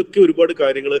 ഇതിലൊക്കെ ഒരുപാട്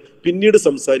കാര്യങ്ങൾ പിന്നീട്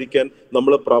സംസാരിക്കാൻ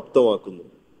നമ്മളെ പ്രാപ്തമാക്കുന്നു.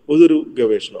 അതൊരു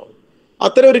ഗവേഷണമാണ്.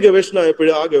 അത്തരം ഒരു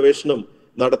ഗവേഷണമായപ്പോഴേ, ആ ഗവേഷണം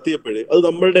നടത്തിയപ്പോഴേ അത്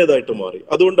നമ്മളുടേതായിട്ട് മാറി.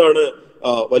 അതുകൊണ്ടാണ്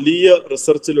വലിയ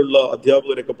റിസർച്ചിലുള്ള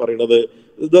അധ്യാപകരൊക്കെ പറയുന്നത്,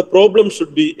 the problem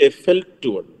should be A felt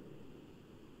one.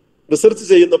 Research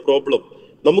ചെയ്യുന്ന പ്രോബ്ലം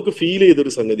നമുക്ക് ഫീൽ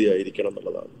ചെയ്തൊരു സംഗതി ആയിരിക്കണം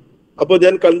എന്നുള്ളതാണ്. അപ്പോൾ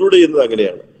ഞാൻ കൺക്ലൂഡ് ചെയ്യുന്നത്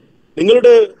അങ്ങനെയാണ്.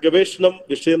 നിങ്ങളുടെ ഗവേഷണം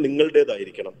വിഷയം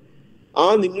നിങ്ങളുടേതായിരിക്കണം. ആ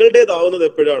നിങ്ങളുടേതാവുന്നത്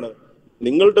എപ്പോഴാണ്,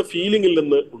 നിങ്ങളുടെ ഫീലിംഗിൽ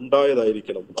നിന്ന്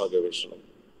ഉണ്ടായതായിരിക്കണം ആ ഗവേഷണം.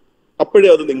 അപ്പോഴേ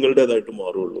അത് നിങ്ങളുടേതായിട്ട്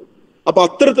മാറുള്ളൂ. അപ്പൊ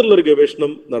അത്തരത്തിലുള്ള ഒരു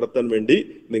ഗവേഷണം നടത്താൻ വേണ്ടി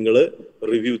നിങ്ങൾ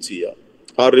റിവ്യൂ ചെയ്യുക.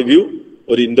 ആ റിവ്യൂ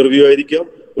ഒരു ഇന്റർവ്യൂ ആയിരിക്കാം,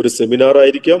 ഒരു സെമിനാർ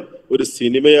ആയിരിക്കാം, ഒരു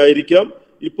സിനിമയായിരിക്കാം,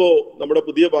 ഇപ്പോ നമ്മുടെ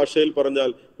പുതിയ ഭാഷയിൽ പറഞ്ഞാൽ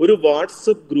ഒരു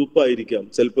വാട്സപ്പ് ഗ്രൂപ്പ് ആയിരിക്കാം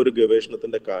ചിലപ്പോൾ ഒരു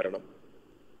ഗവേഷണത്തിന്റെ കാരണം.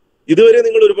 ഇതുവരെ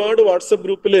നിങ്ങൾ ഒരുപാട് വാട്സപ്പ്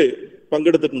ഗ്രൂപ്പില്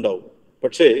പങ്കെടുത്തിട്ടുണ്ടാവും.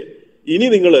 പക്ഷേ ഇനി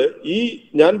നിങ്ങൾ ഈ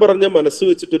ഞാൻ പറഞ്ഞ മനസ്സ്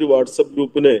വെച്ചിട്ടൊരു വാട്സപ്പ്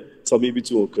ഗ്രൂപ്പിനെ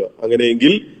സമീപിച്ചു നോക്കുക.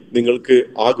 അങ്ങനെയെങ്കിൽ നിങ്ങൾക്ക്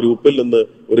ആ ഗ്രൂപ്പിൽ നിന്ന്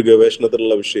ഒരു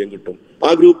ഗവേഷണത്തിനുള്ള വിഷയം കിട്ടും. ആ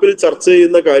ഗ്രൂപ്പിൽ ചർച്ച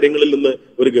ചെയ്യുന്ന കാര്യങ്ങളിൽ നിന്ന്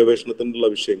ഒരു ഗവേഷണത്തിനുള്ള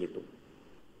വിഷയം കിട്ടും.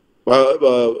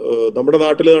 നമ്മുടെ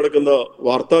നാട്ടിൽ നടക്കുന്ന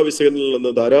വാർത്താ വിഷയങ്ങളിൽ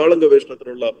നിന്ന് ധാരാളം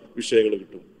ഗവേഷണത്തിനുള്ള വിഷയങ്ങൾ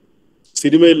കിട്ടും.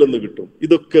 സിനിമയിൽ നിന്ന് കിട്ടും.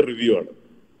 ഇതൊക്കെ റിവ്യൂ ആണ്.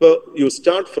 ഇപ്പൊ you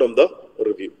start from the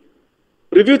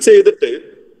review ചെയ്തിട്ട്,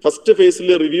 ഫസ്റ്റ് ഫേസിൽ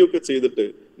റിവ്യൂ ഒക്കെ ചെയ്തിട്ട്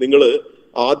നിങ്ങൾ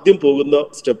ആദ്യം പോകുന്ന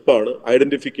സ്റ്റെപ്പാണ്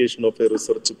identification of A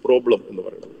research problem എന്ന്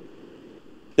പറയുന്നത്.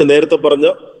 ഞാൻ നേരത്തെ പറഞ്ഞ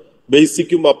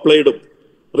ബേസിക്കും അപ്ലൈഡും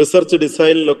റിസർച്ച്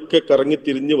ഡിസൈനിലൊക്കെ കറങ്ങി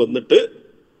തിരിഞ്ഞു വന്നിട്ട്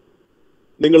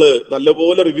നിങ്ങൾ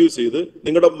നല്ലപോലെ റിവ്യൂ ചെയ്ത്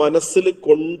നിങ്ങളുടെ മനസ്സിൽ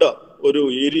കൊണ്ട ഒരു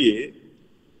ഏരിയയെ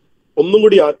ഒന്നും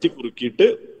കൂടി ആറ്റിക്കുറുക്കിയിട്ട്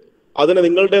അതിനെ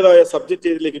നിങ്ങളുടേതായ സബ്ജക്റ്റ്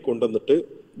ഏരിയയിലേക്ക് കൊണ്ടുവന്നിട്ട്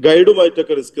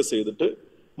ഗൈഡുമായിട്ടൊക്കെ ഡിസ്കസ് ചെയ്തിട്ട്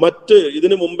മറ്റ്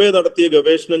ഇതിനു മുമ്പേ നടത്തിയ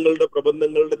ഗവേഷണങ്ങളുടെ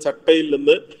പ്രബന്ധങ്ങളുടെ ചട്ടയിൽ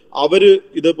നിന്ന് അവര്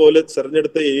ഇതുപോലെ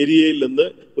തെരഞ്ഞെടുത്ത ഏരിയയിൽ നിന്ന്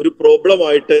ഒരു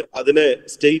പ്രോബ്ലമായിട്ട് അതിനെ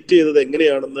സ്റ്റേറ്റ് ചെയ്തത്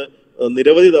എങ്ങനെയാണെന്ന്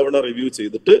നിരവധി തവണ റിവ്യൂ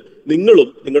ചെയ്തിട്ട് നിങ്ങളും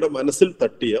നിങ്ങളുടെ മനസ്സിൽ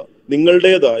തട്ടിയ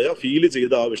നിങ്ങളുടേതായ ഫീൽ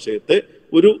ചെയ്ത ആ വിഷയത്തെ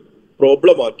ഒരു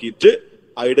പ്രോബ്ലം ആക്കിയിട്ട്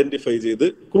ഐഡന്റിഫൈ ചെയ്ത്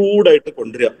ക്രൂഡായിട്ട്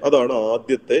കൊണ്ടുവരിക. അതാണ്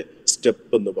ആദ്യത്തെ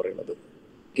സ്റ്റെപ്പ് എന്ന് പറയുന്നത്.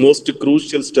 Most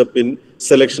crucial step in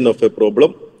selection of A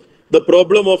problem. The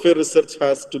problem of a research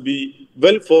has to be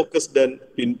well focused and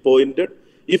pinpointed.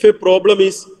 If a problem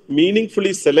is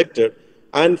meaningfully selected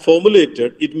and formulated,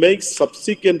 it makes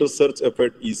subsequent research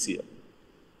effort easier.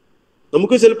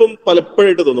 നമുക്ക് ചിലപ്പം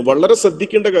പലപ്പോഴായിട്ട് തോന്നും വളരെ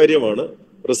ശ്രദ്ധിക്കേണ്ട കാര്യമാണ്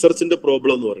റിസർച്ചിന്റെ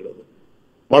problem എന്ന് പറയുന്നത്.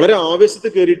 വളരെ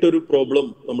ആവേശത്തിൽ കയറിയിട്ട് ഒരു പ്രോബ്ലം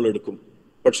നമ്മൾ എടുക്കും,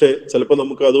 പക്ഷെ ചിലപ്പോൾ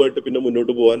നമുക്ക് അതുമായിട്ട് പിന്നെ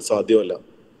മുന്നോട്ട് പോകാൻ സാധ്യമല്ല,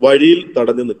 വഴിയിൽ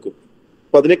തടഞ്ഞു നിൽക്കും.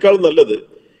 അപ്പൊ അതിനേക്കാൾ നല്ലത്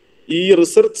ഈ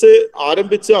റിസർച്ച്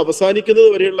ആരംഭിച്ച് അവസാനിക്കുന്നത്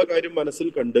വരെയുള്ള കാര്യം മനസ്സിൽ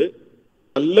കണ്ട്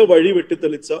നല്ല വഴി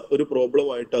വെട്ടിത്തെളിച്ച ഒരു പ്രോബ്ലം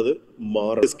ആയിട്ട് അത്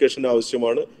മാറും. ഡിസ്കഷൻ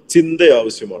ആവശ്യമാണ്, ചിന്ത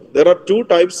ആവശ്യമാണ്. There are two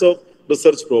types of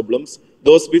research problems: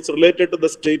 those which related to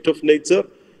the state of nature,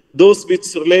 those which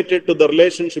related to the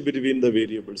relationship between the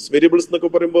variables. Variables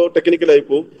എന്നൊക്കെ പറയുമ്പോൾ ടെക്നിക്കലായി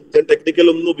പോകും. ഞാൻ ടെക്നിക്കൽ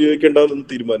ഒന്നും ഉപയോഗിക്കേണ്ടെന്ന്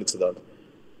തീരുമാനിച്ചതാണ്.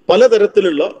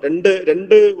 പലതരത്തിലുള്ള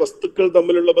രണ്ട് വസ്തുക്കൾ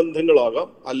തമ്മിലുള്ള ബന്ധങ്ങളാകാം,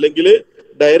 അല്ലെങ്കിൽ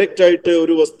ഡയറക്റ്റ് ആയിട്ട്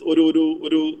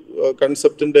ഒരു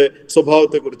കൺസെപ്റ്റിന്റെ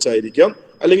സ്വഭാവത്തെ കുറിച്ചായിരിക്കാം,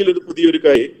 അല്ലെങ്കിൽ ഒരു പുതിയൊരു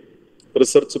കാര്യം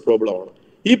റിസർച്ച് പ്രോബ്ലം ആണ്.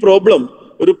 ഈ പ്രോബ്ലം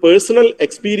ഒരു പേഴ്സണൽ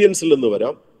എക്സ്പീരിയൻസിൽ നിന്ന്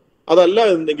വരാം, അതല്ല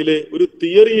എന്നെങ്കിൽ ഒരു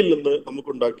തിയറിയിൽ നിന്ന് നമുക്ക്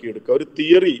ഉണ്ടാക്കിയെടുക്കാം. ഒരു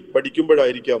തിയറി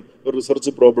പഠിക്കുമ്പോഴായിരിക്കാം ഒരു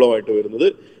റിസർച്ച് പ്രോബ്ലം ആയിട്ട് വരുന്നത്,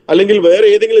 അല്ലെങ്കിൽ വേറെ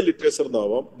ഏതെങ്കിലും ലിറ്ററേച്ചറിൽ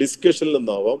നിന്നാവാം, ഡിസ്കഷനിൽ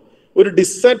നിന്നാവാം, ഒരു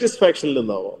ഡിസ്സാറ്റിസ്ഫാക്ഷനിൽ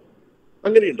നിന്നാവാം.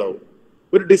 അങ്ങനെ ഉണ്ടാവും.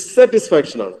 ഒരു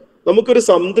ഡിസ്സാറ്റിസ്ഫാക്ഷൻ ആണ്, നമുക്കൊരു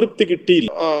സംതൃപ്തി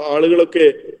കിട്ടിയില്ല. ആളുകളൊക്കെ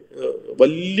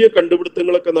വലിയ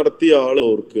കണ്ടുപിടുത്തങ്ങളൊക്കെ നടത്തിയ ആള്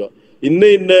ഓർക്കുക,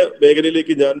 ഇന്ന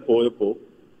മേഖലയിലേക്ക് ഞാൻ പോയപ്പോ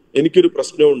എനിക്കൊരു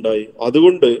പ്രശ്നം ഉണ്ടായി,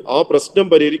 അതുകൊണ്ട് ആ പ്രശ്നം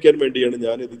പരിഹരിക്കാൻ വേണ്ടിയാണ്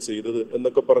ഞാൻ ഇത് ചെയ്തത്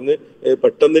എന്നൊക്കെ പറഞ്ഞ്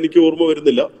പെട്ടെന്ന് എനിക്ക് ഓർമ്മ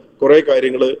വരുന്നില്ല, കുറെ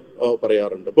കാര്യങ്ങൾ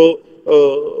പറയാറുണ്ട്. അപ്പോ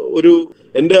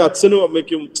എൻ്റെ അച്ഛനും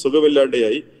അമ്മയ്ക്കും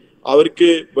സുഖമില്ലാണ്ടായി,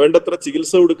 അവർക്ക് വേണ്ടത്ര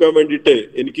ചികിത്സ കൊടുക്കാൻ വേണ്ടിയിട്ട്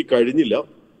എനിക്ക് കഴിഞ്ഞില്ല.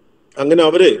 അങ്ങനെ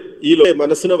അവര് ഈ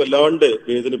മനസ്സിനെ വല്ലാണ്ട്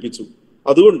വേദനിപ്പിച്ചു.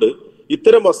 അതുകൊണ്ട്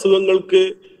ഇത്തരം അസുഖങ്ങൾക്ക്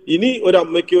ഇനി ഒരു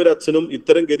അമ്മയ്ക്കും ഒരു അച്ഛനും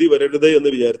ഇത്തരം ഗതി വരരുത് എന്ന്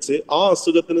വിചാരിച്ച് ആ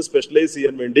അസുഖത്തിന് സ്പെഷ്യലൈസ്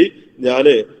ചെയ്യാൻ വേണ്ടി ഞാൻ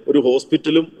ഒരു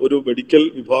ഹോസ്പിറ്റലും ഒരു മെഡിക്കൽ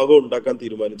വിഭാഗവും ഉണ്ടാക്കാൻ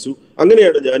തീരുമാനിച്ചു.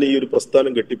 അങ്ങനെയാണ് ഞാൻ ഈ ഒരു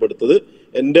പ്രസ്ഥാനം കെട്ടിപ്പടുത്തത്.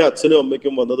 എൻ്റെ അച്ഛനും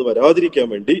അമ്മയ്ക്കും വന്നത് വരാതിരിക്കാൻ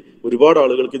വേണ്ടി ഒരുപാട്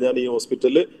ആളുകൾക്ക് ഞാൻ ഈ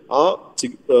ഹോസ്പിറ്റലിൽ ആ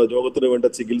രോഗത്തിന് വേണ്ട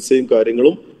ചികിത്സയും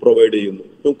കാര്യങ്ങളും പ്രൊവൈഡ് ചെയ്യുന്നു.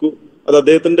 നോക്കൂ, അത്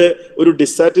അദ്ദേഹത്തിന്റെ ഒരു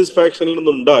ഡിസ്സാറ്റിസ്ഫാക്ഷനിൽ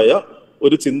നിന്നുണ്ടായ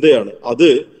ഒരു ചിന്തയാണ്. അത്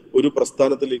ഒരു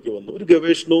പ്രസ്ഥാനത്തിലേക്ക് വന്നു. ഒരു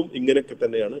ഗവേഷണവും ഇങ്ങനെയൊക്കെ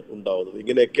തന്നെയാണ് ഉണ്ടാവുന്നത്.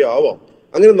 ഇങ്ങനെയൊക്കെ ആവാം.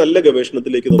 അങ്ങനെ നല്ല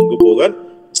ഗവേഷണത്തിലേക്ക് നമുക്ക് പോകാൻ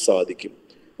സാധിക്കും.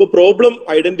 ഇപ്പൊ പ്രോബ്ലം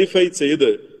ഐഡന്റിഫൈ ചെയ്ത്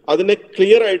അതിനെ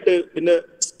ക്ലിയർ ആയിട്ട് പിന്നെ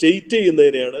state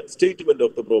ചെയ്യുന്നതിനെയാണ് statement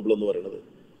of the problem എന്ന് പറയുന്നത്.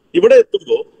 ഇവിടെ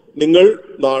എത്തുമ്പോൾ നിങ്ങൾ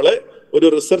നാളെ ഒരു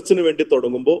റിസർച്ചിന് വേണ്ടി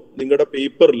തുടങ്ങുമ്പോൾ നിങ്ങളുടെ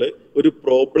പേപ്പറിൽ ഒരു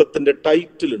പ്രോബ്ലത്തിന്റെ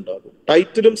ടൈറ്റിൽ ഉണ്ടാകും.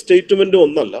 ടൈറ്റിലും സ്റ്റേറ്റ്മെന്റും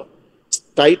ഒന്നല്ല.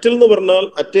 ടൈറ്റിൽ എന്ന് പറഞ്ഞാൽ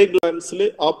അറ്റ് എ ഗ്ലാൻസിൽ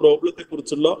ആ പ്രോബ്ലത്തെ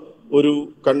കുറിച്ചുള്ള ഒരു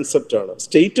കൺസെപ്റ്റ് ആണ്.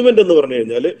 സ്റ്റേറ്റ്മെന്റ് എന്ന് പറഞ്ഞു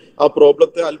കഴിഞ്ഞാൽ ആ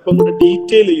പ്രോബ്ലത്തെ അല്പം കൂടെ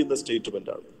ഡീറ്റെയിൽ ചെയ്യുന്ന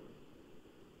സ്റ്റേറ്റ്മെന്റ് ആണ്.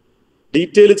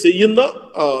 ഡീറ്റെയിൽ ചെയ്യുന്ന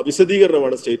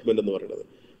വിശദീകരണമാണ് സ്റ്റേറ്റ്മെന്റ് എന്ന് പറയുന്നത്.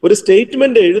 ഒരു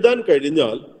സ്റ്റേറ്റ്മെന്റ് എഴുതാൻ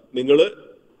കഴിഞ്ഞാൽ നിങ്ങൾ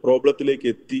പ്രോബ്ലത്തിലേക്ക്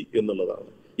എത്തി എന്നുള്ളതാണ്.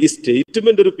 ഈ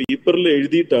സ്റ്റേറ്റ്മെന്റ് ഒരു പേപ്പറിൽ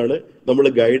എഴുതിയിട്ടാണ് നമ്മൾ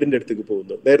ഗൈഡിന്റെ അടുത്തേക്ക്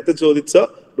പോകുന്നത്. നേരത്തെ ചോദിച്ച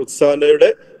റുക്സാനയുടെ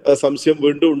സംശയം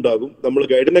വീണ്ടും ഉണ്ടാകും. നമ്മൾ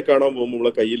ഗൈഡിനെ കാണാൻ പോകുമ്പോൾ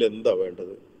നമ്മളെ കയ്യിൽ എന്താ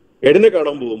വേണ്ടത്? ഗൈഡിനെ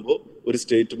കാണാൻ പോകുമ്പോൾ ഒരു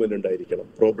സ്റ്റേറ്റ്മെന്റ് ഉണ്ടായിരിക്കണം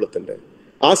പ്രോബ്ലത്തിന്റെ.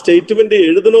 ആ സ്റ്റേറ്റ്മെന്റ്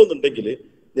എഴുതണമെന്നുണ്ടെങ്കിൽ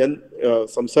ഞാൻ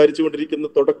സംസാരിച്ചു കൊണ്ടിരിക്കുന്ന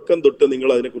തുടക്കം തൊട്ട് നിങ്ങൾ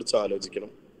അതിനെക്കുറിച്ച്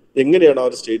ആലോചിക്കണം. എങ്ങനെയാണ് ആ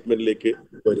ഒരു സ്റ്റേറ്റ്മെന്റിലേക്ക്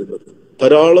വരുന്നത്?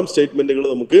 ധാരാളം സ്റ്റേറ്റ്മെന്റുകൾ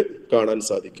നമുക്ക് കാണാൻ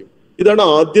സാധിക്കും. ഇതാണ്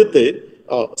ആദ്യത്തെ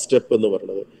സ്റ്റെപ്പ് എന്ന്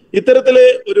പറയുന്നത്. ഇത്തരത്തിലെ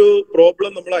ഒരു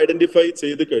പ്രോബ്ലം നമ്മൾ ഐഡന്റിഫൈ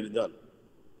ചെയ്ത് കഴിഞ്ഞാൽ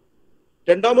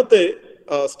രണ്ടാമത്തെ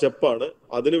സ്റ്റെപ്പാണ്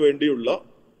അതിനു വേണ്ടിയുള്ള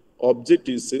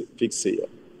ഒബ്ജക്റ്റീവ്സ് ഫിക്സ് ചെയ്യുക.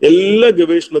 എല്ലാ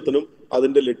ഗവേഷണത്തിനും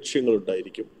അതിന്റെ ലക്ഷ്യങ്ങൾ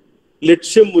ഉണ്ടായിരിക്കും.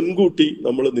 ലക്ഷ്യം മുൻകൂട്ടി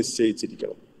നമ്മൾ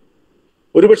നിശ്ചയിച്ചിരിക്കണം.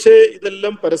 ഒരുപക്ഷെ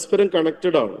ഇതെല്ലാം പരസ്പരം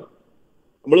കണക്റ്റഡ് ആണ്.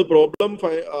 നമ്മൾ പ്രോബ്ലം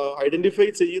ഐഡന്റിഫൈ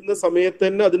ചെയ്യുന്ന സമയത്ത്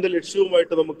തന്നെ അതിന്റെ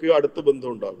ലക്ഷ്യവുമായിട്ട് നമുക്ക് അടുത്ത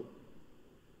ബന്ധം ഉണ്ടാകും.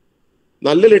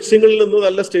 നല്ല ലക്ഷ്യങ്ങളിൽ നിന്ന്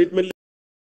നല്ല സ്റ്റേറ്റ്മെന്റ്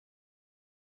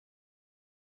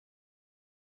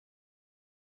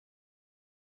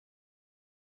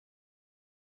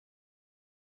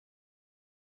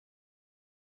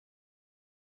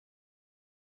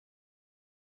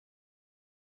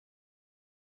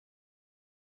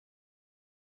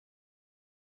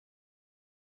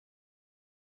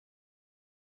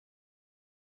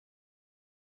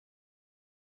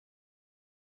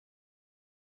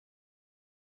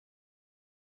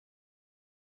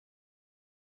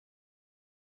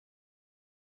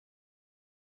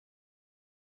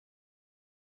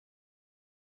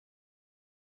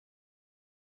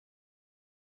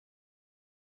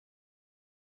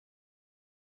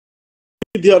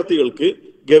വിദ്യാർത്ഥികൾക്ക്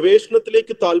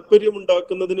ഗവേഷണത്തിലേക്ക് താല്പര്യം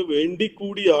ഉണ്ടാക്കുന്നതിന് വേണ്ടി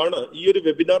കൂടിയാണ് ഈ ഒരു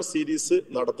വെബിനാർ സീരീസ്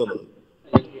നടത്തുന്നത്.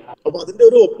 അപ്പൊ അതിന്റെ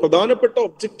ഒരു പ്രധാനപ്പെട്ട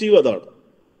ഒബ്ജക്റ്റീവ് അതാണ്.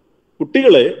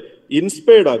 കുട്ടികളെ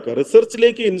ഇൻസ്പയർഡ് ആക്കുക,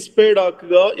 റിസർച്ചിലേക്ക് ഇൻസ്പയർഡ്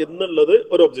ആക്കുക എന്നുള്ളത്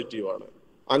ഒരു ഒബ്ജക്റ്റീവാണ്.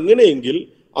 അങ്ങനെയെങ്കിൽ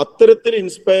അത്തരത്തിൽ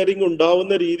ഇൻസ്പയറിംഗ്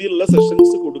ഉണ്ടാവുന്ന രീതിയിലുള്ള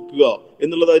സെഷൻസ് കൊടുക്കുക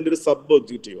എന്നുള്ളത് അതിൻ്റെ ഒരു സബ്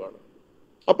ഒബ്ജക്റ്റീവാണ്.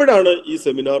 അപ്പോഴാണ് ഈ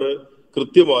സെമിനാർ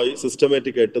കൃത്യമായി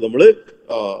സിസ്റ്റമാറ്റിക് ആയിട്ട് നമ്മൾ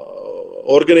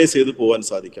ഓർഗനൈസ് ചെയ്ത് പോകാൻ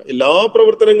സാധിക്കുക. എല്ലാ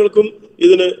പ്രവർത്തനങ്ങൾക്കും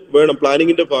ഇതിന് വേണം,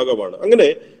 പ്ലാനിങ്ങിന്റെ ഭാഗമാണ്. അങ്ങനെ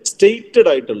സ്റ്റേറ്റഡ്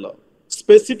ആയിട്ടുള്ള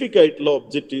സ്പെസിഫിക് ആയിട്ടുള്ള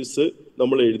ഒബ്ജക്റ്റീവ്സ്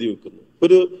നമ്മൾ എഴുതി വെക്കുന്നു.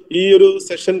 ഈ ഒരു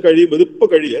സെഷൻ കഴിയുമ്പോൾ, ഇതിപ്പോൾ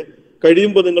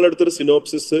കഴിയുമ്പോൾ നിങ്ങളുടെ അടുത്തൊരു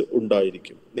സിനോപ്സിസ്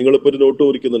ഉണ്ടായിരിക്കും. നിങ്ങളിപ്പോൾ ഒരു നോട്ട്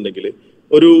കുറിക്കുന്നുണ്ടെങ്കിൽ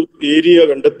ഒരു ഏരിയ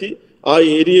കണ്ടെത്തി, ആ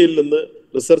ഏരിയയിൽ നിന്ന്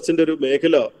റിസർച്ചിന്റെ ഒരു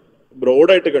മേഖല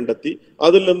ബ്രോഡായിട്ട് കണ്ടെത്തി,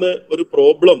 അതിൽ നിന്ന് ഒരു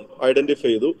പ്രോബ്ലം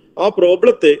ഐഡന്റിഫൈ ചെയ്തു. ആ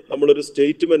പ്രോബ്ലത്തെ നമ്മളൊരു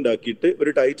സ്റ്റേറ്റ്മെന്റ് ആക്കിയിട്ട്,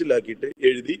 ഒരു ടൈറ്റിൽ ആക്കിയിട്ട്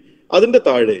എഴുതി, അതിന്റെ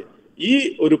താഴെ ഈ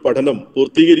ഒരു പഠനം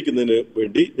പൂർത്തീകരിക്കുന്നതിന്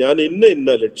വേണ്ടി ഞാൻ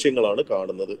ഇന്ന ലക്ഷ്യങ്ങളാണ്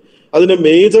കാണുന്നത്. അതിനെ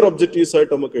മേജർ ഒബ്ജക്റ്റീവ്സ്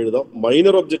ആയിട്ട് നമുക്ക് എഴുതാം,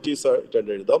 മൈനർ ഒബ്ജക്റ്റീവ്സ്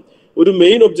ആയിട്ട് എഴുതാം, ഒരു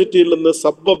മെയിൻ ഒബ്ജക്റ്റീവിൽ നിന്ന്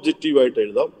സബ് ഒബ്ജക്റ്റീവ് ആയിട്ട്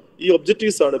എഴുതാം. ഈ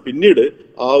ഒബ്ജക്റ്റീവ്സ് ആണ് പിന്നീട്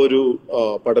ആ ഒരു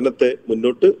പഠനത്തെ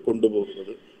മുന്നോട്ട്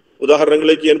കൊണ്ടുപോകുന്നത്.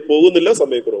 ഉദാഹരണങ്ങളിലേക്ക് ഞാൻ പോകുന്നില്ല,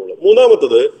 സമയക്കുറവുള്ള.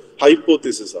 മൂന്നാമത്തത്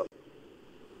ഹൈപ്പോത്തിസിസ് ആണ്.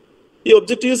 ഈ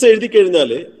ഒബ്ജക്റ്റീവ്സ് എഴുതി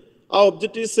കഴിഞ്ഞാൽ ആ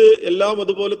ഒബ്ജക്റ്റീവ്സ് എല്ലാം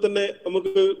അതുപോലെ തന്നെ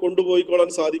നമുക്ക് കൊണ്ടുപോയിക്കോളാൻ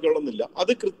സാധിക്കണമെന്നില്ല.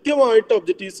 അത് കൃത്യമായിട്ട്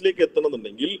ഒബ്ജക്റ്റീവ്സിലേക്ക്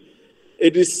എത്തണമെന്നുണ്ടെങ്കിൽ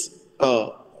ഇറ്റ് ഈസ്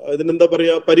ഇതിനെന്താ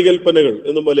പറയാ, പരികൽപ്പനകൾ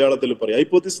എന്ന് മലയാളത്തിൽ പറയാം.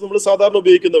 ഹൈപ്പോത്തിസിസ് നമ്മൾ സാധാരണ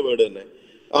ഉപയോഗിക്കുന്ന വേർഡ് തന്നെ.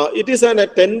 It is an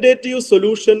tentative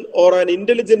solution or an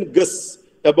intelligent guess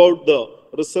about the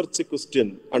research question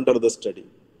under the study.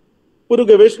 ഒരു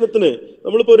ഗവേഷണത്തിന്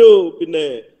നമ്മളിപ്പോ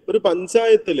ഒരു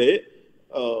പഞ്ചായത്തിലെ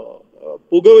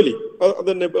പുകവലി,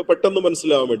 അതന്നെ പെട്ടെന്ന്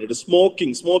മനസ്സിലാവാൻ വേണ്ടിയിട്ട്,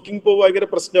 സ്മോക്കിംഗ് ഇപ്പോൾ ഭയങ്കര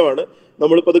പ്രശ്നമാണ്.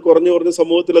 നമ്മളിപ്പോൾ അത് കുറഞ്ഞ്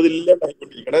സമൂഹത്തിൽ അത്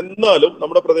ഇല്ലാണ്ടായിക്കൊണ്ടിരിക്കണം. എന്നാലും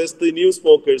നമ്മുടെ പ്രദേശത്ത് ഇനിയും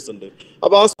സ്മോക്കേഴ്സ് ഉണ്ട്.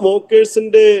 അപ്പൊ ആ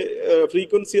സ്മോക്കേഴ്സിന്റെ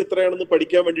ഫ്രീക്വൻസി എത്രയാണെന്ന്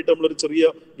പഠിക്കാൻ വേണ്ടിയിട്ട് നമ്മളൊരു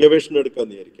ചെറിയ ഗവേഷണം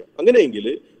എടുക്കാന്ന് വിചാരിക്കാം. അങ്ങനെയെങ്കിൽ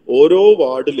ഓരോ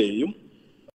വാർഡിലെയും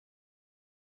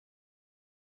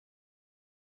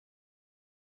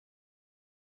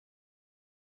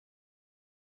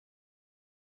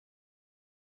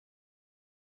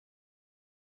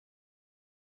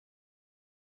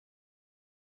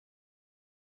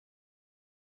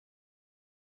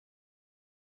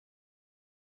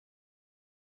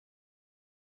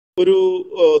ഒരു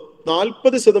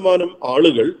 40%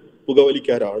 ആളുകൾ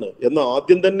പുകവലിക്കാരാണ് എന്ന്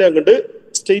ആദ്യം തന്നെ അങ്ങോട്ട്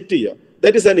സ്റ്റേറ്റ് ചെയ്യുക.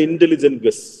 That is an intelligent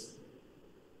guess.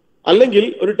 അല്ലെങ്കിൽ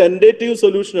ഒരു ടെൻഡേറ്റീവ്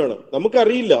സൊല്യൂഷൻ ആണ്.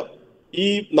 നമുക്കറിയില്ല ഈ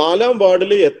 4-ാം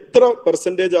വാർഡിൽ എത്ര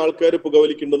പെർസെന്റേജ് ആൾക്കാർ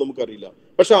പുകവലിക്കുന്നുണ്ടെന്ന് നമുക്കറിയില്ല.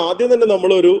 പക്ഷെ ആദ്യം തന്നെ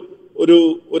നമ്മൾ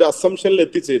ഒരു അസംഷനിൽ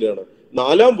എത്തിച്ചേരുകയാണ്.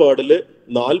 4-ാം വാർഡിൽ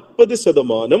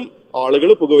 40%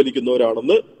 ആളുകൾ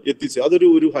പുകവലിക്കുന്നവരാണെന്ന്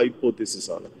അതൊരു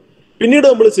ഹൈപ്പോത്തിസിസ് ആണ്. പിന്നീട്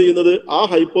നമ്മൾ ചെയ്യുന്നത് ആ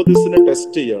ഹൈപ്പോത്തിസിനെ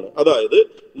ടെസ്റ്റ് ചെയ്യാണ്. അതായത്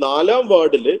 4-ാം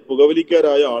വാർഡില്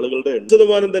പുകവലിക്കാരായ ആളുകളുടെ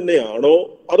 8% തന്നെയാണോ,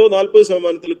 അതോ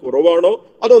 40% കുറവാണോ,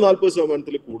 അതോ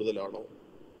 40% കൂടുതലാണോ?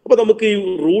 അപ്പൊ നമുക്ക് ഈ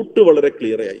റൂട്ട് വളരെ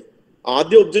ക്ലിയർ ആയി.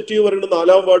 ആദ്യ ഒബ്ജക്റ്റീവ് പറയുന്നത്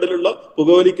 4-ാം വാർഡിലുള്ള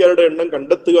പുകവലിക്കാരുടെ എണ്ണം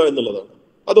കണ്ടെത്തുക എന്നുള്ളതാണ്.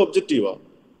 അത് ഒബ്ജക്റ്റീവാ.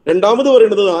 രണ്ടാമത്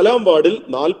പറയുന്നത് 4-ാം വാർഡിൽ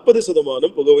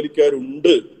 40%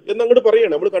 പുകവലിക്കാരുണ്ട് എന്നങ്ങോട്ട്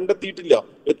പറയണം. നമ്മൾ കണ്ടെത്തിയിട്ടില്ല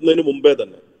എത്തുന്നതിന് മുമ്പേ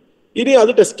തന്നെ. ഇനി അത്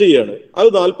ടെസ്റ്റ് ചെയ്യാണ്. അത്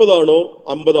 40 ആണോ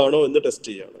 50 ആണോ എന്ന് ടെസ്റ്റ്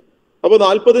ചെയ്യാണ്. അപ്പൊ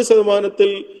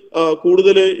 40%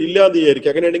 കൂടുതൽ ഇല്ലാന്ന്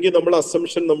വിചാരിക്കുക. അങ്ങനെയാണെങ്കിൽ നമ്മൾ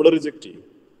അസംഷൻ നമ്മൾ റിജക്ട് ചെയ്യും.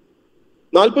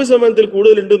 40%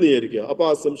 കൂടുതൽ ഉണ്ടെന്ന് വിചാരിക്കുക, അപ്പൊ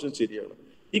അസംഷൻ ശരിയാണ്.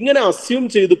 ഇങ്ങനെ അസ്യൂം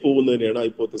ചെയ്ത് പോകുന്നതിനെയാണ്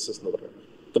ഹൈപ്പോത്തിസിസ് എന്ന് പറയുന്നത്.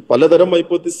 പലതരം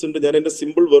ഹൈപ്പോത്തിസിസ് ഉണ്ട്, ഞാൻ എന്റെ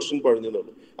സിമ്പിൾ വേർഷൻ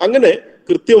പറഞ്ഞതുള്ളൂ. അങ്ങനെ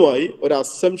കൃത്യമായി ഒരു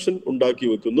അസംഷൻ ഉണ്ടാക്കി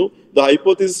വെക്കുന്നു. The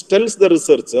hypothesis tells the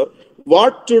researcher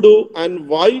what to do and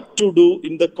Y to do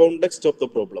in the context of the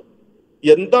problem.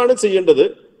 എന്താണ് ചെയ്യേണ്ടത്,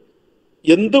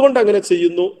 എന്തുകൊണ്ട് അങ്ങനെ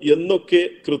ചെയ്യുന്നു എന്നൊക്കെ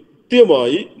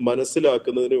കൃത്യമായി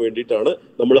മനസ്സിലാക്കുന്നതിന് വേണ്ടിയിട്ടാണ്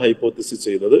നമ്മൾ ഹൈപ്പോത്തിസിസ്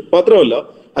ചെയ്യുന്നത്. മാത്രമല്ല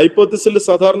ഹൈപ്പോത്തിസിൽ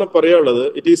സാധാരണ പറയാനുള്ളത്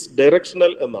ഇറ്റ് ഈസ്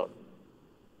ഡയറക്ഷണൽ എന്നാണ്.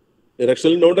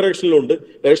 ഡയറക്ഷണൽ നോൺ ഡയറക്ഷണലും ഉണ്ട്.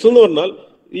 ഡയറക്ഷണൽ എന്ന് പറഞ്ഞാൽ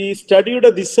ഈ സ്റ്റഡിയുടെ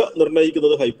ദിശ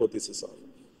നിർണ്ണയിക്കുന്നത് ഹൈപ്പോത്തിസിസ് ആണ്.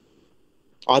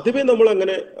 ആദ്യമേ നമ്മൾ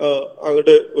അങ്ങനെ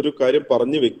അങ്ങോട്ട് ഒരു കാര്യം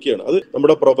പറഞ്ഞു വെക്കുകയാണ്. അത്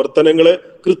നമ്മുടെ പ്രവർത്തനങ്ങളെ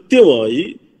കൃത്യമായി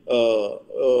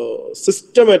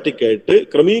സിസ്റ്റമാറ്റിക് ആയിട്ട്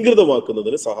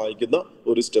ക്രമീകൃതമാക്കുന്നതിന് സഹായിക്കുന്ന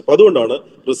ഒരു സ്റ്റെപ്പ്. അതുകൊണ്ടാണ്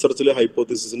റിസർച്ചിൽ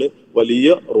ഹൈപ്പോത്തിസിന് വലിയ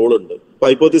റോൾ ഉണ്ട്.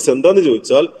 ഹൈപ്പോത്തിസിസ് എന്താന്ന്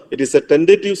ചോദിച്ചാൽ it is A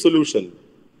tentative solution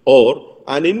or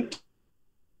an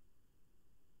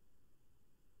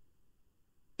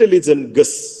intelligent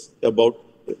guess about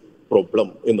problem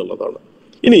എന്നുള്ളതാണ്.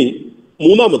 ഇനി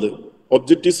മൂന്നാമത്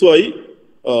ഒബ്ജക്റ്റീവ്സുമായി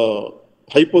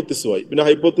ഹൈപ്പോത്തിസുമായി. പിന്നെ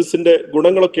ഹൈപ്പോത്തിസിന്റെ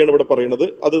ഗുണങ്ങളൊക്കെയാണ് ഇവിടെ പറയുന്നത്.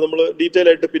 അത് നമ്മൾ ഡീറ്റെയിൽ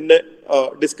ആയിട്ട് പിന്നെ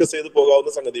ഡിസ്കസ് ചെയ്ത് പോകാവുന്ന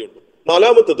സംഗതിയുണ്ട്.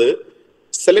 നാലാമത്തത്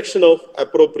സെലക്ഷൻ ഓഫ്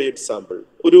അപ്രോപ്രിയേറ്റ് സാമ്പിൾ.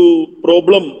 ഒരു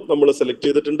പ്രോബ്ലം നമ്മൾ സെലക്ട്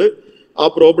ചെയ്തിട്ടുണ്ട്. ആ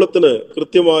പ്രോബ്ലത്തിന്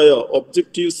കൃത്യമായ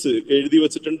ഒബ്ജക്റ്റീവ്സ് എഴുതി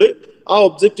വെച്ചിട്ടുണ്ട്. ആ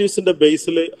ഒബ്ജക്റ്റീവ്സിന്റെ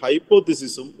ബേസിൽ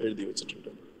ഹൈപ്പോത്തിസിസും എഴുതി വെച്ചിട്ടുണ്ട്.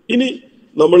 ഇനി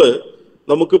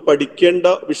നമുക്ക് പഠിക്കേണ്ട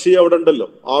വിഷയം അവിടെ ഉണ്ടല്ലോ.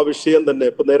 ആ വിഷയം തന്നെ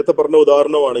ഇപ്പൊ നേരത്തെ പറഞ്ഞ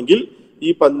ഉദാഹരണമാണെങ്കിൽ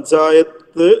ഈ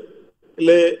പഞ്ചായത്ത്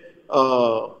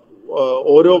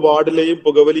ഓരോ വാർഡിലെയും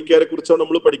പുകവലിക്കാരെ കുറിച്ചാണ്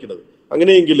നമ്മൾ പഠിക്കുന്നത്.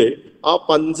 അങ്ങനെയെങ്കിൽ ആ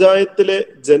പഞ്ചായത്തിലെ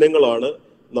ജനങ്ങളാണ്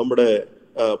നമ്മുടെ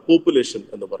പോപ്പുലേഷൻ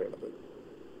എന്ന് പറയുന്നത്.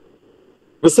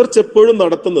 റിസർച്ച് എപ്പോഴും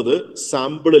നടത്തുന്നത്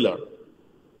സാമ്പിളിലാണ്.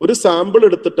 ഒരു സാമ്പിൾ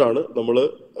എടുത്തിട്ടാണ് നമ്മൾ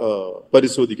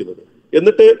പരിശോധിക്കുന്നത്.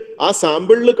 എന്നിട്ട് ആ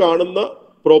സാമ്പിളിൽ കാണുന്ന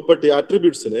പ്രോപ്പർട്ടി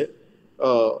ആട്രിബ്യൂട്ട്സിനെ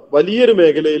വലിയൊരു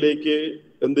മേഖലയിലേക്ക്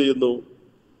എന്ത് ചെയ്യുന്നു,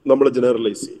 നമ്മൾ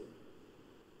ജനറലൈസ് ചെയ്യും.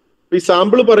 ഈ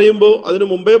സാമ്പിൾ പറയുമ്പോൾ അതിന്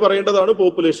മുമ്പേ പറയേണ്ടതാണ്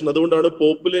പോപ്പുലേഷൻ. അതുകൊണ്ടാണ്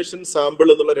പോപ്പുലേഷൻ, സാമ്പിൾ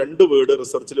എന്നുള്ള രണ്ട് വേർഡ്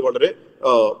റിസർച്ചിൽ വളരെ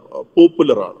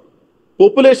പോപ്പുലർ ആണ്.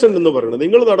 പോപ്പുലേഷൻ എന്ന് പറയുന്നത്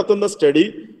നിങ്ങൾ നടത്തുന്ന സ്റ്റഡി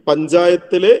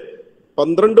പഞ്ചായത്തിലെ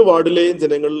 12 വാർഡിലെയും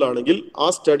ജനങ്ങളിലാണെങ്കിൽ ആ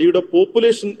സ്റ്റഡിയുടെ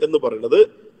പോപ്പുലേഷൻ എന്ന് പറയുന്നത്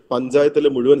പഞ്ചായത്തിലെ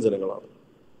മുഴുവൻ ജനങ്ങളാണ്.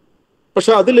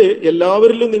 പക്ഷെ അതില്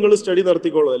എല്ലാവരിലും നിങ്ങൾ സ്റ്റഡി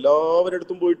നടത്തിക്കോളൂ, എല്ലാവരുടെ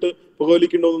അടുത്തും പോയിട്ട്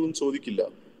പുകവലിക്കണ്ടോന്നൊന്നും ചോദിക്കില്ല.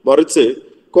 മറിച്ച്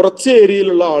കുറച്ച്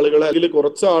ഏരിയയിലുള്ള ആളുകളെ അല്ലെങ്കിൽ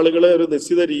കുറച്ച് ആളുകളെ ഒരു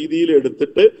നിശ്ചിത രീതിയിൽ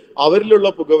എടുത്തിട്ട് അവരിലുള്ള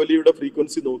പുകവലിയുടെ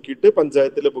ഫ്രീക്വൻസി നോക്കിയിട്ട്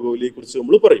പഞ്ചായത്തിലെ പുകവലിയെ കുറിച്ച്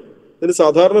നമ്മൾ പറയും. ഇതിന്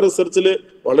സാധാരണ റിസർച്ചിൽ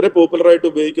വളരെ പോപ്പുലർ ആയിട്ട്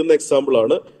ഉപയോഗിക്കുന്ന എക്സാമ്പിൾ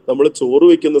ആണ്, നമ്മൾ ചോറ്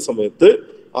വെക്കുന്ന സമയത്ത്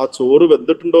ആ ചോറ്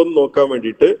വെന്തിട്ടുണ്ടോ എന്ന് നോക്കാൻ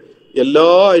വേണ്ടിയിട്ട് എല്ലാ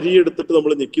അരി എടുത്തിട്ട്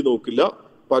നമ്മൾ ഞെക്കി നോക്കില്ല.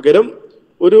 പകരം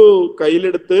ഒരു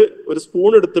കയ്യിലെടുത്ത് ഒരു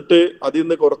സ്പൂൺ എടുത്തിട്ട് അതിൽ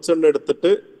നിന്ന് കുറച്ചെണ്ണ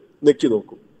എടുത്തിട്ട് നെക്കി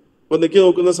നോക്കും. അപ്പൊ നെക്കി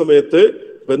നോക്കുന്ന സമയത്ത്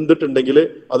വെന്തിട്ടുണ്ടെങ്കിൽ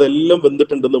അതെല്ലാം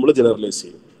വെന്തിട്ടുണ്ടെന്ന് നമ്മൾ ജനറലൈസ്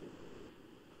ചെയ്യും.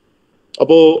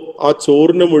 അപ്പോ ആ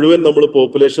ചോറിന് മുഴുവൻ നമ്മൾ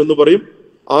പോപ്പുലേഷൻ എന്ന് പറയും,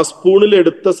 ആ സ്പൂണിൽ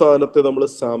എടുത്ത സാധനത്തെ നമ്മൾ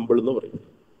സാമ്പിൾ എന്ന് പറയും.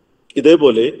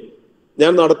 ഇതേപോലെ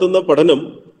ഞാൻ നടത്തുന്ന പഠനം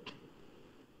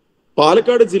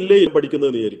പാലക്കാട് ജില്ലയിൽ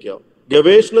പഠിക്കുന്നത് വിചാരിക്കാം.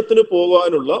 ഗവേഷണത്തിന്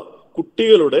പോകാനുള്ള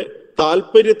കുട്ടികളുടെ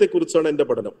താല്പര്യത്തെ കുറിച്ചാണ് എൻ്റെ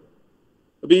പഠനം.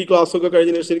 അപ്പൊ ഈ ക്ലാസ് ഒക്കെ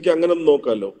കഴിഞ്ഞ ശേഷം എനിക്ക് അങ്ങനെ ഒന്ന്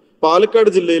നോക്കാമല്ലോ. പാലക്കാട്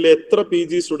ജില്ലയിലെ എത്ര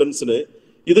PG സ്റ്റുഡൻസിന്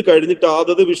ഇത് കഴിഞ്ഞിട്ട്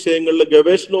അതത് വിഷയങ്ങളിലെ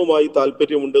ഗവേഷണവുമായി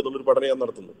താല്പര്യമുണ്ട് എന്നുള്ളൊരു പഠനം ഞാൻ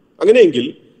നടത്തുന്നു. അങ്ങനെയെങ്കിൽ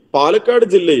പാലക്കാട്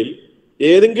ജില്ലയിൽ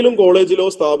ഏതെങ്കിലും കോളേജിലോ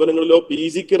സ്ഥാപനങ്ങളിലോ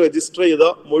PGക്ക് രജിസ്റ്റർ ചെയ്ത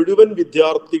മുഴുവൻ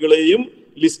വിദ്യാർത്ഥികളെയും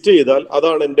ലിസ്റ്റ് ചെയ്താൽ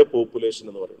അതാണ് എൻ്റെ പോപ്പുലേഷൻ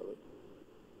എന്ന് പറയുന്നത്.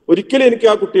 ഒരിക്കലും എനിക്ക്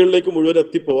ആ കുട്ടികളിലേക്ക് മുഴുവൻ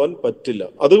എത്തിപ്പോവാൻ പറ്റില്ല.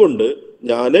 അതുകൊണ്ട്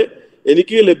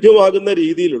എനിക്ക് ലഭ്യമാകുന്ന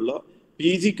രീതിയിലുള്ള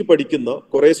PGക്ക് പഠിക്കുന്ന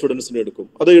കുറെ സ്റ്റുഡൻസിനെ എടുക്കും.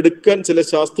 അത് എടുക്കാൻ ചില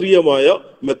ശാസ്ത്രീയമായ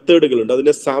മെത്തേഡുകളുണ്ട്,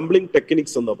 അതിനെ സാമ്പിളിംഗ്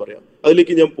ടെക്നിക്സ് എന്നാ പറയാം.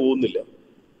 അതിലേക്ക് ഞാൻ പോകുന്നില്ല.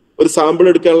 ഒരു സാമ്പിൾ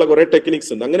എടുക്കാനുള്ള കുറെ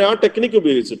ടെക്നിക്സ് ഉണ്ട്. അങ്ങനെ ആ ടെക്നിക്ക്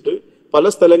ഉപയോഗിച്ചിട്ട് പല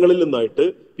സ്ഥലങ്ങളിൽ നിന്നായിട്ട്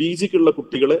PGക്കുള്ള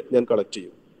കുട്ടികളെ ഞാൻ കളക്ട്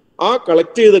ചെയ്യും. ആ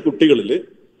കളക്ട് ചെയ്ത കുട്ടികളിൽ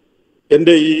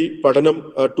എൻ്റെ ഈ പഠനം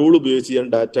ടൂൾ ഉപയോഗിച്ച് ഞാൻ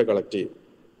ഡാറ്റ കളക്ട് ചെയ്യും.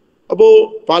 അപ്പോ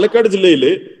പാലക്കാട് ജില്ലയിൽ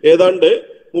ഏതാണ്ട്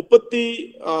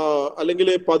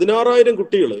 16,000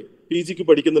 കുട്ടികൾ PGക്ക്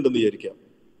പഠിക്കുന്നുണ്ടെന്ന് വിചാരിക്കാം.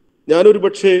 ഞാനൊരു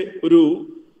പക്ഷേ ഒരു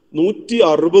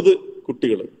 160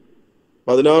 കുട്ടികൾ,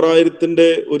 16,000-ന്റെ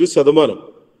 1%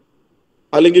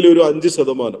 അല്ലെങ്കിൽ ഒരു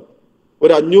 5%,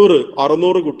 ഒരു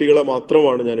 500-600 കുട്ടികളെ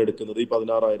മാത്രമാണ് ഞാൻ എടുക്കുന്നത് ഈ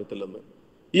 16,000-ൽ നിന്ന്.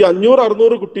 ഈ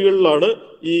 500-600 കുട്ടികളിലാണ്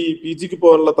ഈ PGക്ക്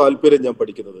പോകാനുള്ള താല്പര്യം ഞാൻ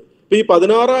പഠിക്കുന്നത്. അപ്പൊ ഈ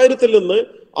 16,000-ൽ നിന്ന്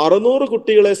 600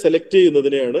 കുട്ടികളെ സെലക്ട്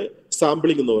ചെയ്യുന്നതിനെയാണ്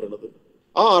സാമ്പിളിംഗ് എന്ന് പറയുന്നത്.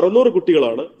 ആ 600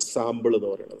 കുട്ടികളാണ് സാമ്പിൾ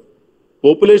എന്ന് പറയുന്നത്.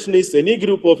 Population is any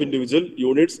group of individual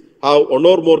units have one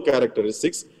or more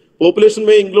characteristics. Population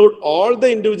may include all the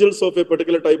individuals of a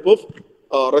particular type of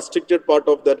restricted part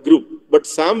of that group. But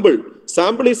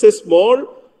sample is a small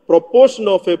proportion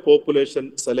of a population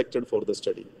selected for the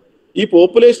study. ഈ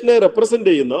പോപ്പുലേഷനെ represent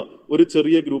ചെയ്യുന്ന ഒരു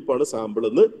ചെറിയ ഗ്രൂപ്പാണ് sample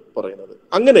എന്ന് പറയുന്നത്.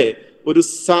 അങ്ങനെ ഒരു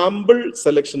sample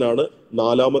selection ആണ്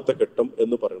 4ാമത്തെ ഘട്ടം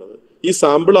എന്ന് പറയുന്നത്. ഈ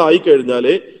സാമ്പിൾ ആയി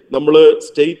കഴിഞ്ഞാലേ നമ്മൾ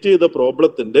സ്റ്റേറ്റ് ചെയ്ത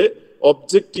പ്രോബ്ലത്തിന്റെ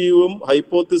ഒബ്ജക്റ്റീവും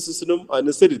ഹൈപ്പോത്തിസിസിനും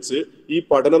അനുസരിച്ച് ഈ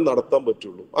പഠനം നടത്താൻ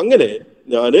പറ്റുള്ളൂ. അങ്ങനെ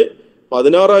ഞാൻ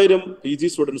 16,000 PG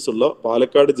സ്റ്റുഡൻസ് ഉള്ള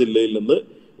പാലക്കാട് ജില്ലയിൽ നിന്ന്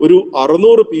ഒരു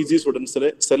 600 PG സ്റ്റുഡൻസിനെ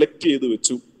സെലക്ട് ചെയ്ത്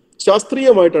വെച്ചു.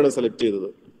 ശാസ്ത്രീയമായിട്ടാണ് സെലക്ട് ചെയ്തത്.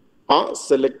 ആ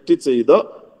സെലക്ട് ചെയ്ത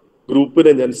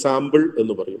ഗ്രൂപ്പിനെ ഞാൻ സാമ്പിൾ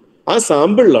എന്ന് പറയും. ആ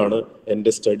സാമ്പിളിലാണ്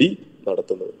എൻ്റെ സ്റ്റഡി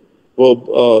നടത്തുന്നത്. ഇപ്പോൾ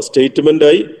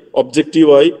സ്റ്റേറ്റ്മെന്റായി,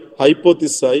 ഒബ്ജക്റ്റീവായി,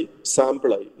 ഹൈപ്പോത്തിസായി,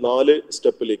 സാമ്പിളായി 4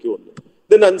 സ്റ്റെപ്പിലേക്ക് വന്നു.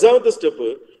 Then 5ാമത്തെ step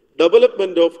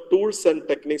development of tools and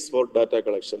techniques for data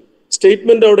collection.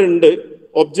 Statement അവിടെ ഉണ്ട്,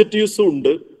 ഒബ്ജക്റ്റീവ്സും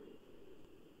ഉണ്ട്,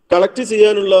 കളക്ട്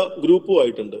ചെയ്യാനുള്ള ഗ്രൂപ്പും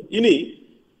ആയിട്ടുണ്ട്. ഇനി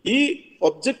ഈ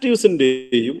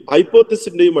ഒബ്ജക്റ്റീവ്സിന്റെയും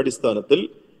ഹൈപ്പോത്തിസിന്റെയും അടിസ്ഥാനത്തിൽ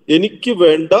എനിക്ക്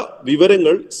വേണ്ട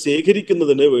വിവരങ്ങൾ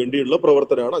ശേഖരിക്കുന്നതിന് വേണ്ടിയുള്ള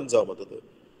പ്രവർത്തനമാണ് 5ാമത്തത്.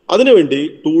 അതിനുവേണ്ടി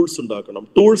ടൂൾസ് ഉണ്ടാക്കണം.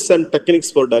 Tools and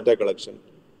techniques for data collection.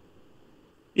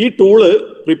 ഈ ടൂള്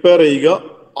പ്രിപ്പയർ ചെയ്യുക,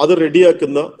 അത്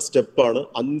റെഡിയാക്കുന്ന സ്റ്റെപ്പാണ്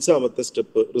 5ാമത്തെ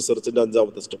സ്റ്റെപ്പ്, റിസർച്ചിന്റെ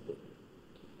 5ാമത്തെ സ്റ്റെപ്പ്.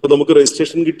 അപ്പൊ നമുക്ക്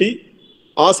രജിസ്ട്രേഷൻ കിട്ടി.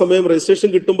 ആ സമയം രജിസ്ട്രേഷൻ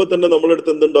കിട്ടുമ്പോൾ തന്നെ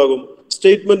നമ്മളെടുത്ത് എന്തുണ്ടാകും?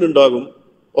 സ്റ്റേറ്റ്മെന്റ് ഉണ്ടാകും,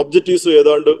 ഒബ്ജക്റ്റീവ്സ്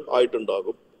ഏതാണ്ട്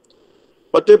ആയിട്ടുണ്ടാകും,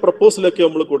 മറ്റേ പ്രപ്പോസലൊക്കെ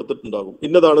നമ്മൾ കൊടുത്തിട്ടുണ്ടാകും,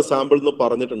 ഇന്നതാണ് സാമ്പിൾ എന്ന്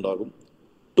പറഞ്ഞിട്ടുണ്ടാകും,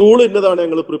 ടൂൾ ഇന്നതാണ്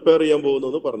ഞങ്ങൾ പ്രിപ്പയർ ചെയ്യാൻ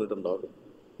പോകുന്നതെന്ന് പറഞ്ഞിട്ടുണ്ടാകും.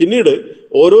 പിന്നീട്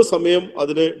ഓരോ സമയം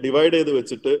അതിന് ഡിവൈഡ് ചെയ്ത്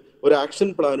വെച്ചിട്ട് ഒരു ആക്ഷൻ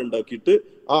പ്ലാൻ ഉണ്ടാക്കിയിട്ട്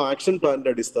ആ ആക്ഷൻ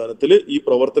പ്ലാനിന്റെ അടിസ്ഥാനത്തിൽ ഈ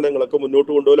പ്രവർത്തനങ്ങളൊക്കെ മുന്നോട്ട്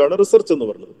കൊണ്ടുപോകലാണ് റിസർച്ച് എന്ന്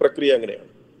പറയുന്നത്. പ്രക്രിയ അങ്ങനെയാണ്.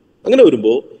 അങ്ങനെ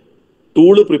വരുമ്പോൾ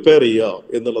ടൂള് പ്രിപ്പയർ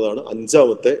ചെയ്യുക എന്നുള്ളതാണ്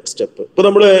 5ാമത്തെ സ്റ്റെപ്പ്. ഇപ്പൊ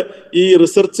നമ്മള് ഈ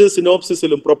റിസർച്ച്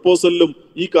സിനോപ്സിസിലും പ്രപ്പോസലിലും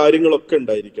ഈ കാര്യങ്ങളൊക്കെ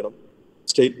ഉണ്ടായിരിക്കണം.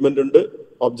 സ്റ്റേറ്റ്മെന്റ് ഉണ്ട്,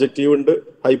 ഒബ്ജക്റ്റീവ് ഉണ്ട്,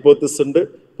 ഹൈപ്പോത്തിസിസ് ഉണ്ട്,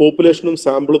 പോപ്പുലേഷനും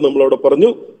സാമ്പിളും നമ്മളവിടെ പറഞ്ഞു.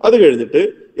 അത് കഴിഞ്ഞിട്ട്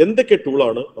എന്തൊക്കെ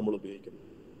ടൂളാണ് നമ്മൾ ഉപയോഗിക്കുന്നത്?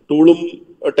 ടൂളും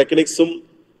ടെക്നിക്സും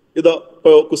ഇതാ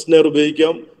ഇപ്പോൾ ക്വസ്റ്റ്യനെയർ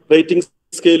ഉപയോഗിക്കാം, റേറ്റിംഗ്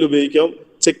സ്കെയിൽ ഉപയോഗിക്കാം,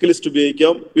 ചെക്ക് ലിസ്റ്റ്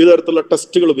ഉപയോഗിക്കാം, വിവിധ തരത്തിലുള്ള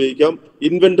ടെസ്റ്റുകൾ ഉപയോഗിക്കാം,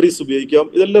 ഇൻവെന്ററീസ് ഉപയോഗിക്കാം.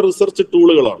 ഇതെല്ലാം റിസർച്ച്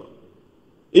ടൂളുകളാണ്.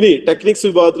 ഇനി ടെക്നിക്സ്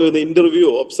വിഭാഗത്തിൽ വരുന്ന ഇന്റർവ്യൂ,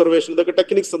 ഒബ്സർവേഷൻ, ഇതൊക്കെ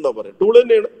ടെക്നിക്സ് എന്താ പറയാം? ടൂൾ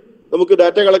തന്നെയാണ്. നമുക്ക്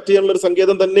ഡാറ്റ കളക്ട് ചെയ്യാനുള്ള ഒരു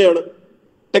സങ്കേതം തന്നെയാണ്.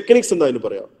 ടെക്നിക്സ് എന്താ അതിന്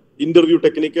പറയാം? ഇന്റർവ്യൂ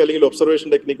ടെക്നിക്ക് അല്ലെങ്കിൽ ഒബ്സർവേഷൻ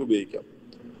ടെക്നിക്ക് ഉപയോഗിക്കാം.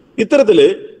 ഇത്തരത്തില്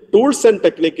ടൂൾസ് ആൻഡ്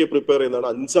ടെക്നിക്ക് പ്രിപ്പയർ ചെയ്യുന്നതാണ്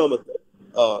 5ാമത്തെ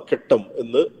ഘട്ടം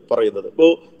എന്ന് പറയുന്നത്. ഇപ്പോ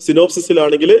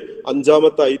സിനോപ്സിസിലാണെങ്കിൽ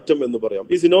 5ാമത്തെ ഐറ്റം എന്ന് പറയാം.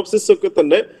 ഈ സിനോപ്സിസ് ഒക്കെ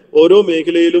തന്നെ ഓരോ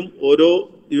മേഖലയിലും ഓരോ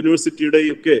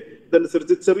യൂണിവേഴ്സിറ്റിയുടെയും ഒക്കെ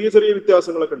ഇതനുസരിച്ച് ചെറിയ ചെറിയ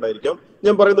വ്യത്യാസങ്ങളൊക്കെ ഉണ്ടായിരിക്കാം.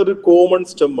 ഞാൻ പറയുന്നത് ഒരു കോമൺ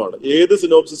സ്റ്റെം ആണ്. ഏത്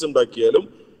സിനോപ്സിസ് ഉണ്ടാക്കിയാലും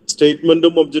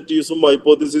സ്റ്റേറ്റ്മെന്റും ഒബ്ജക്റ്റീവ്സും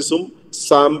ഹൈപ്പോത്തിസിസും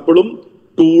സാമ്പിളും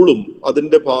ടൂളും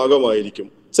അതിന്റെ ഭാഗമായിരിക്കും.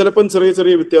 ചിലപ്പം ചെറിയ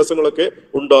ചെറിയ വ്യത്യാസങ്ങളൊക്കെ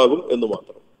ഉണ്ടാകും എന്ന്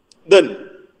മാത്രം. ദെൻ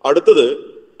അടുത്തത്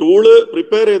ടൂള്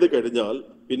പ്രിപ്പയർ ചെയ്ത് കഴിഞ്ഞാൽ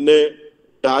പിന്നെ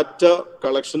ഡാറ്റ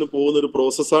കളക്ഷന് പോകുന്ന ഒരു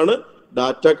പ്രോസസ്സാണ്.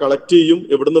 ഡാറ്റ കളക്ട് ചെയ്യും.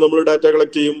 എവിടുന്ന് നമ്മൾ ഡാറ്റ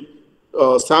കളക്ട് ചെയ്യും?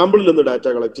 സാമ്പിളിൽ നിന്ന് ഡാറ്റ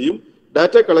കളക്ട് ചെയ്യും.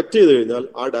 ഡാറ്റ കളക്ട് ചെയ്ത് കഴിഞ്ഞാൽ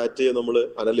ആ ഡാറ്റയെ നമ്മൾ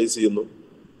അനലൈസ് ചെയ്യുന്നു.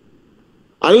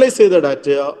 അനലൈസ് ചെയ്ത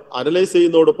ഡാറ്റയെ അനലൈസ്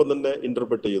ചെയ്യുന്നതോടൊപ്പം തന്നെ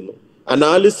ഇന്റർപ്രറ്റ് ചെയ്യുന്നു.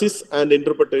 Analysis and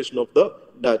interpretation of the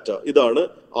data. ഇതാണ്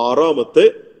 6ാമത്തെ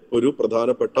ഒരു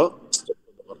പ്രധാനപ്പെട്ട സ്റ്റെപ്പ്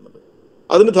എന്ന് പറഞ്ഞത്.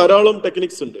 അതിന് ധാരാളം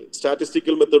ടെക്നിക്സ് ഉണ്ട്.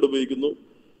 സ്റ്റാറ്റിസ്റ്റിക്കൽ മെത്തേഡ് ഉപയോഗിക്കുന്നു.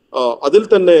 അതിൽ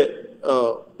തന്നെ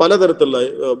പലതരത്തിലുള്ള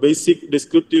ബേസിക്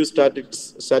ഡിസ്ക്രിപ്റ്റീവ്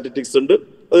സ്റ്റാറ്റിസ്റ്റിക്സ് ഉണ്ട്.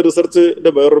 അത്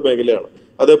റിസർച്ചിന്റെ വേറൊരു മേഖലയാണ്.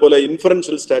 അതേപോലെ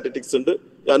ഇൻഫറൻഷ്യൽ സ്റ്റാറ്റിസ്റ്റിക്സ് ഉണ്ട്.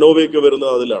 അനോവയ്ക്ക്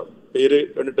വരുന്നത് അതിലാണ്. പേര്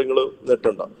കണ്ടിട്ട് നിങ്ങൾ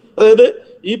നെട്ടണ്ട. അതായത്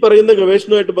ഈ പറയുന്ന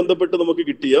ഗവേഷണവുമായിട്ട് ബന്ധപ്പെട്ട് നമുക്ക്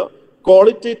കിട്ടിയ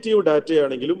ക്വാളിറ്റേറ്റീവ്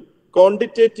ഡാറ്റയാണെങ്കിലും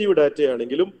ക്വാണ്ടിറ്റേറ്റീവ്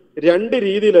ഡാറ്റയാണെങ്കിലും 2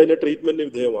 രീതിയിൽ അതിനെ ട്രീറ്റ്മെന്റിന്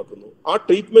വിധേയമാക്കുന്നു. ആ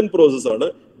ട്രീറ്റ്മെന്റ് പ്രോസസ്സാണ്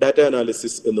ഡാറ്റ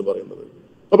അനാലിസിസ് എന്ന് പറയുന്നത്.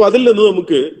 അപ്പൊ അതിൽ നിന്ന്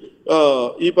നമുക്ക്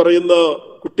ഈ പറയുന്ന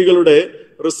കുട്ടികളുടെ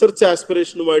റിസർച്ച്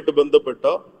ആസ്പിറേഷനുമായിട്ട് ബന്ധപ്പെട്ട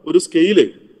ഒരു സ്കെയില്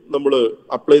നമ്മൾ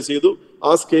അപ്ലൈ ചെയ്തു.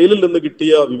 ആ സ്കെയിലിൽ നിന്ന്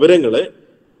കിട്ടിയ വിവരങ്ങളെ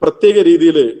പ്രത്യേക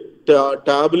രീതിയിൽ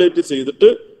ടാബുലേറ്റ് ചെയ്തിട്ട്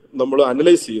നമ്മൾ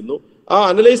അനലൈസ് ചെയ്യുന്നു. ആ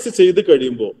അനലൈസ് ചെയ്ത്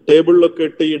കഴിയുമ്പോൾ ടേബിളിലൊക്കെ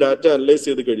ഇട്ട് ഈ ഡാറ്റ അനലൈസ്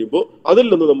ചെയ്ത് കഴിയുമ്പോൾ അതിൽ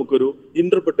നിന്ന് നമുക്കൊരു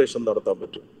ഇന്റർപ്രിട്ടേഷൻ നടത്താൻ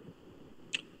പറ്റും.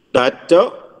 ഡാറ്റ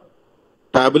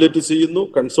ടാബുലേറ്റ് ചെയ്യുന്നു,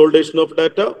 consultation of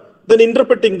data, then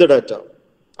interpreting the data,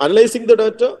 analysing the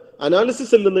data,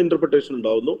 അനാലിസിസിൽ നിന്ന് ഇന്റർപ്രിട്ടേഷൻ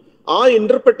ഉണ്ടാവുന്നു. ആ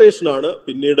ഇന്റർപ്രിട്ടേഷൻ ആണ്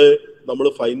പിന്നീട് നമ്മൾ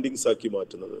ഫൈൻഡിങ്സ് ആക്കി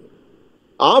മാറ്റുന്നത്.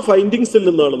 ആ ഫൈൻഡിങ്സിൽ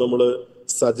നിന്നാണ് നമ്മൾ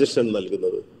സജഷൻ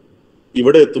നൽകുന്നത്.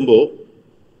 ഇവിടെ എത്തുമ്പോൾ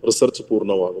റിസർച്ച്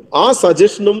പൂർണ്ണമാകും. ആ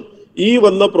സജഷനും ഈ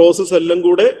വന്ന പ്രോസസ് എല്ലാം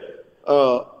കൂടെ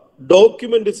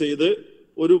ഡോക്യുമെന്റ് ചെയ്ത്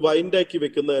ഒരു വൈൻഡാക്കി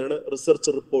വെക്കുന്നതാണ് റിസർച്ച്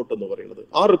റിപ്പോർട്ട് എന്ന് പറയുന്നത്.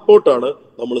 ആ റിപ്പോർട്ടാണ്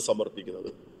നമ്മൾ സമർപ്പിക്കുന്നത്.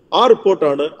 ആ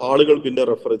റിപ്പോർട്ടാണ് ആളുകൾ പിന്നെ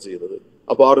റെഫർ ചെയ്യുന്നത്.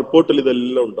 അപ്പൊ ആ റിപ്പോർട്ടിൽ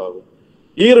ഇതെല്ലാം ഉണ്ടാകും.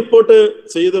 ഈ റിപ്പോർട്ട്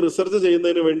ചെയ്ത് റിസർച്ച്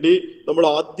ചെയ്യുന്നതിന് വേണ്ടി നമ്മൾ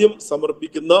ആദ്യം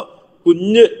സമർപ്പിക്കുന്ന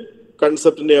കുഞ്ഞ്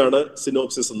കൺസെപ്റ്റിനെയാണ്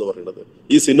സിനോപ്സിസ് എന്ന് പറയുന്നത്.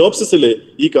 ഈ സിനോപ്സിസിൽ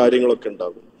ഈ കാര്യങ്ങളൊക്കെ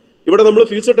ഉണ്ടാകും. ഇവിടെ നമ്മൾ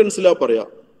ഫ്യൂച്ചർ ടെൻസിലാ പറയാ,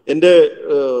 എന്റെ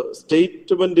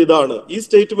സ്റ്റേറ്റ്മെന്റ് ഇതാണ്. ഈ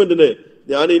സ്റ്റേറ്റ്മെന്റിന്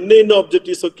ഞാൻ ഇന്ന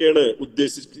ഒബ്ജക്റ്റീവ്സ് ഒക്കെയാണ്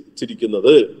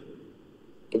ഉദ്ദേശിച്ചിരിക്കുന്നത്.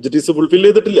 ഒബ്ജക്റ്റീവ്സ് ഫുൾഫിൽ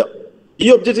ചെയ്തിട്ടില്ല. ഈ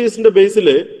ഒബ്ജക്റ്റീവ്സിന്റെ ബേസിൽ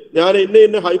ഞാൻ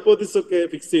ഇന്ന ഹൈപ്പോത്തിസിസ് ഒക്കെ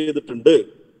ഫിക്സ് ചെയ്തിട്ടുണ്ട്.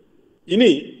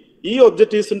 ഇനി ഈ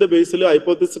ഒബ്ജക്റ്റീവ്സിന്റെ ബേസിൽ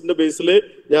ഹൈപ്പോത്തിസിന്റെ ബേസിൽ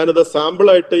ഞാനത്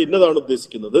സാമ്പിളായിട്ട് ഇന്നതാണ്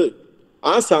ഉദ്ദേശിക്കുന്നത്.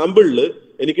 ആ സാമ്പിളിൽ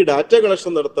എനിക്ക് ഡാറ്റ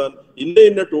കളക്ഷൻ നടത്താൻ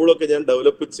ഇന്ന ടൂളൊക്കെ ഞാൻ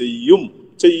ഡെവലപ്പ് ചെയ്യും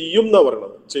എന്നാ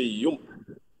പറയണത്. ചെയ്യും.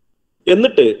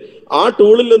 എന്നിട്ട് ആ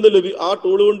ടൂളിൽ നിന്ന് ആ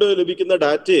ടൂൾ കൊണ്ട് ലഭിക്കുന്ന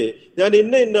ഡാറ്റയെ ഞാൻ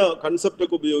ഇന്ന കൺസെപ്റ്റ്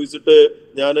ഒക്കെ ഉപയോഗിച്ചിട്ട്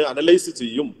ഞാൻ അനലൈസ്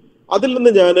ചെയ്യും. അതിൽ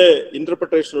നിന്ന് ഞാൻ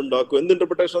ഇന്റർപ്രിട്ടേഷൻ ഉണ്ടാക്കും. എന്ത്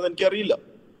ഇന്റർപ്രിട്ടേഷൻ എന്ന് എനിക്കറിയില്ല.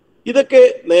 ഇതൊക്കെ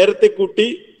നേരത്തെ കൂട്ടി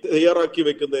തയ്യാറാക്കി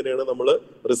വെക്കുന്നതിനാണ് നമ്മൾ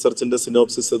റിസർച്ചിന്റെ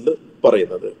സിനോപ്സിസ് എന്ന്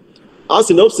പറയുന്നത്. ആ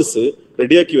സിനോപ്സിസ്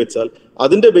റെഡിയാക്കി വെച്ചാൽ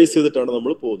അതിന്റെ ബേസ് ചെയ്തിട്ടാണ്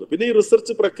നമ്മൾ പോകുന്നത്. പിന്നെ ഈ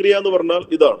റിസർച്ച് പ്രക്രിയ എന്ന് പറഞ്ഞാൽ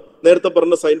ഇതാണ്. നേരത്തെ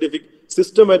പറഞ്ഞ സയന്റിഫിക്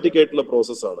സിസ്റ്റമാറ്റിക് ആയിട്ടുള്ള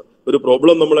പ്രോസസ്സാണ്. ഒരു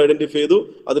പ്രോബ്ലം നമ്മൾ ഐഡന്റിഫൈ ചെയ്തു,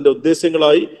 അതിന്റെ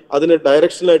ഉദ്ദേശങ്ങളായി, അതിന്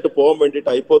ഡയറക്ഷനിലായിട്ട് പോകാൻ വേണ്ടിയിട്ട്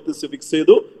ഹൈപ്പോത്തിസിസ് ഫിക്സ്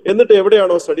ചെയ്തു. എന്നിട്ട്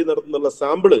എവിടെയാണോ സ്റ്റഡി നടത്തുന്നുള്ള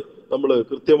സാമ്പിള് നമ്മൾ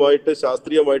കൃത്യമായിട്ട്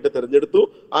ശാസ്ത്രീയമായിട്ട് തിരഞ്ഞെടുത്തു.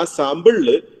 ആ സാമ്പിളിൽ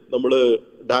നമ്മൾ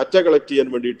ഡാറ്റ കളക്ട് ചെയ്യാൻ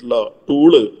വേണ്ടിയിട്ടുള്ള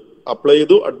ടൂള് അപ്ലൈ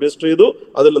ചെയ്തു, അഡ്മിനിസ്റ്റർ ചെയ്തു.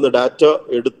 അതിൽ നിന്ന് ഡാറ്റ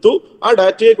എടുത്തു. ആ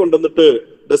ഡാറ്റയെ കൊണ്ടുവന്നിട്ട്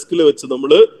ഡെസ്കിൽ വെച്ച്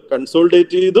നമ്മൾ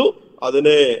കൺസോൾട്ടേറ്റ് ചെയ്തു.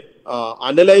 അതിനെ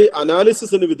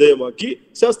അനാലിസിസിന് വിധേയമാക്കി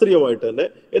ശാസ്ത്രീയമായിട്ട് തന്നെ.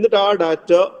 എന്നിട്ട് ആ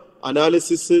ഡാറ്റ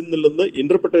അനാലിസിസിൽ നിന്ന്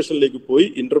ഇന്റർപ്രിട്ടേഷനിലേക്ക് പോയി,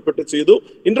 ഇന്റർപ്രിറ്റ് ചെയ്തു.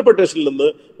 ഇന്റർപ്രിട്ടേഷനിൽ നിന്ന്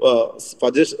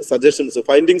സജഷൻസ്,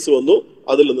 ഫൈൻഡിങ്സ് വന്നു.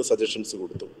 അതിൽ നിന്ന് സജഷൻസ്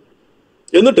കൊടുത്തു.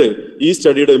 എന്നിട്ട് ഈ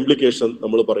സ്റ്റഡിയുടെ ഇംപ്ലിക്കേഷൻ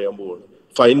നമ്മൾ പറയാൻ പോവുകയാണ്.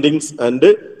 Findings and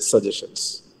suggestions.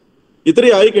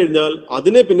 ഇത്രയായി കഴിഞ്ഞാൽ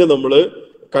അതിനെ പിന്നെ നമ്മൾ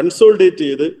കൺസോൾഡേറ്റ്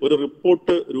ചെയ്ത് ഒരു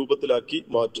റിപ്പോർട്ട് രൂപത്തിലാക്കി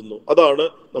മാറ്റുന്നു. അതാണ്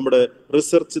നമ്മുടെ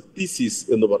റിസർച്ച് തീസിസ്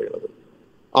എന്ന് പറയുന്നത്.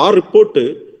 ആ റിപ്പോർട്ട്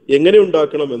എങ്ങനെ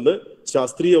ഉണ്ടാക്കണമെന്ന്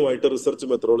ശാസ്ത്രീയമായിട്ട് റിസർച്ച്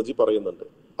മെത്തഡോളജി പറയുന്നുണ്ട്.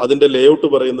 അതിന്റെ ലേഔട്ട്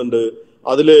പറയുന്നുണ്ട്,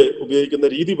 അതിൽ ഉപയോഗിക്കുന്ന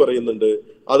രീതി പറയുന്നുണ്ട്,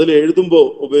 അതിൽ എഴുതുമ്പോൾ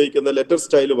ഉപയോഗിക്കുന്ന ലെറ്റർ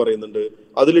സ്റ്റൈൽ പറയുന്നുണ്ട്,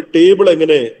 അതിൽ ടേബിൾ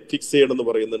എങ്ങനെ ഫിക്സ് ചെയ്യണമെന്ന്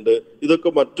പറയുന്നുണ്ട്. ഇതൊക്കെ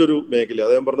മറ്റൊരു മേഖല.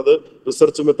 അത് ഞാൻ പറഞ്ഞത്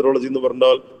റിസർച്ച് മെത്തഡോളജി എന്ന്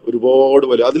പറഞ്ഞാൽ ഒരുപാട്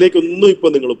വലിയ, അതിലേക്കൊന്നും ഇപ്പൊ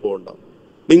നിങ്ങൾ പോകണ്ട.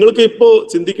 നിങ്ങൾക്ക് ഇപ്പോ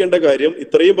ചിന്തിക്കേണ്ട കാര്യം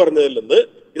ഇത്രയും പറഞ്ഞതിൽ നിന്ന്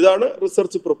ഇതാണ്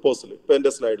റിസർച്ച് പ്രൊപ്പോസൽ. ഇപ്പൊ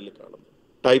എന്റെ സ്ലൈഡിൽ കാണുന്നത്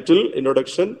ടൈറ്റിൽ,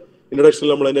 ഇൻട്രൊഡക്ഷനിൽ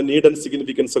നമ്മൾ അതിന്റെ നീഡ് ആൻഡ്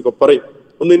സിഗ്നിഫിക്കൻസ് ഒക്കെ പറയും,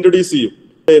 ഒന്ന് ഇൻട്രൊഡ്യൂസ് ചെയ്യും.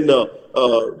 പിന്നെ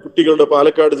കുട്ടികളുടെ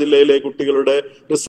പാലക്കാട് ജില്ലയിലെ കുട്ടികളുടെ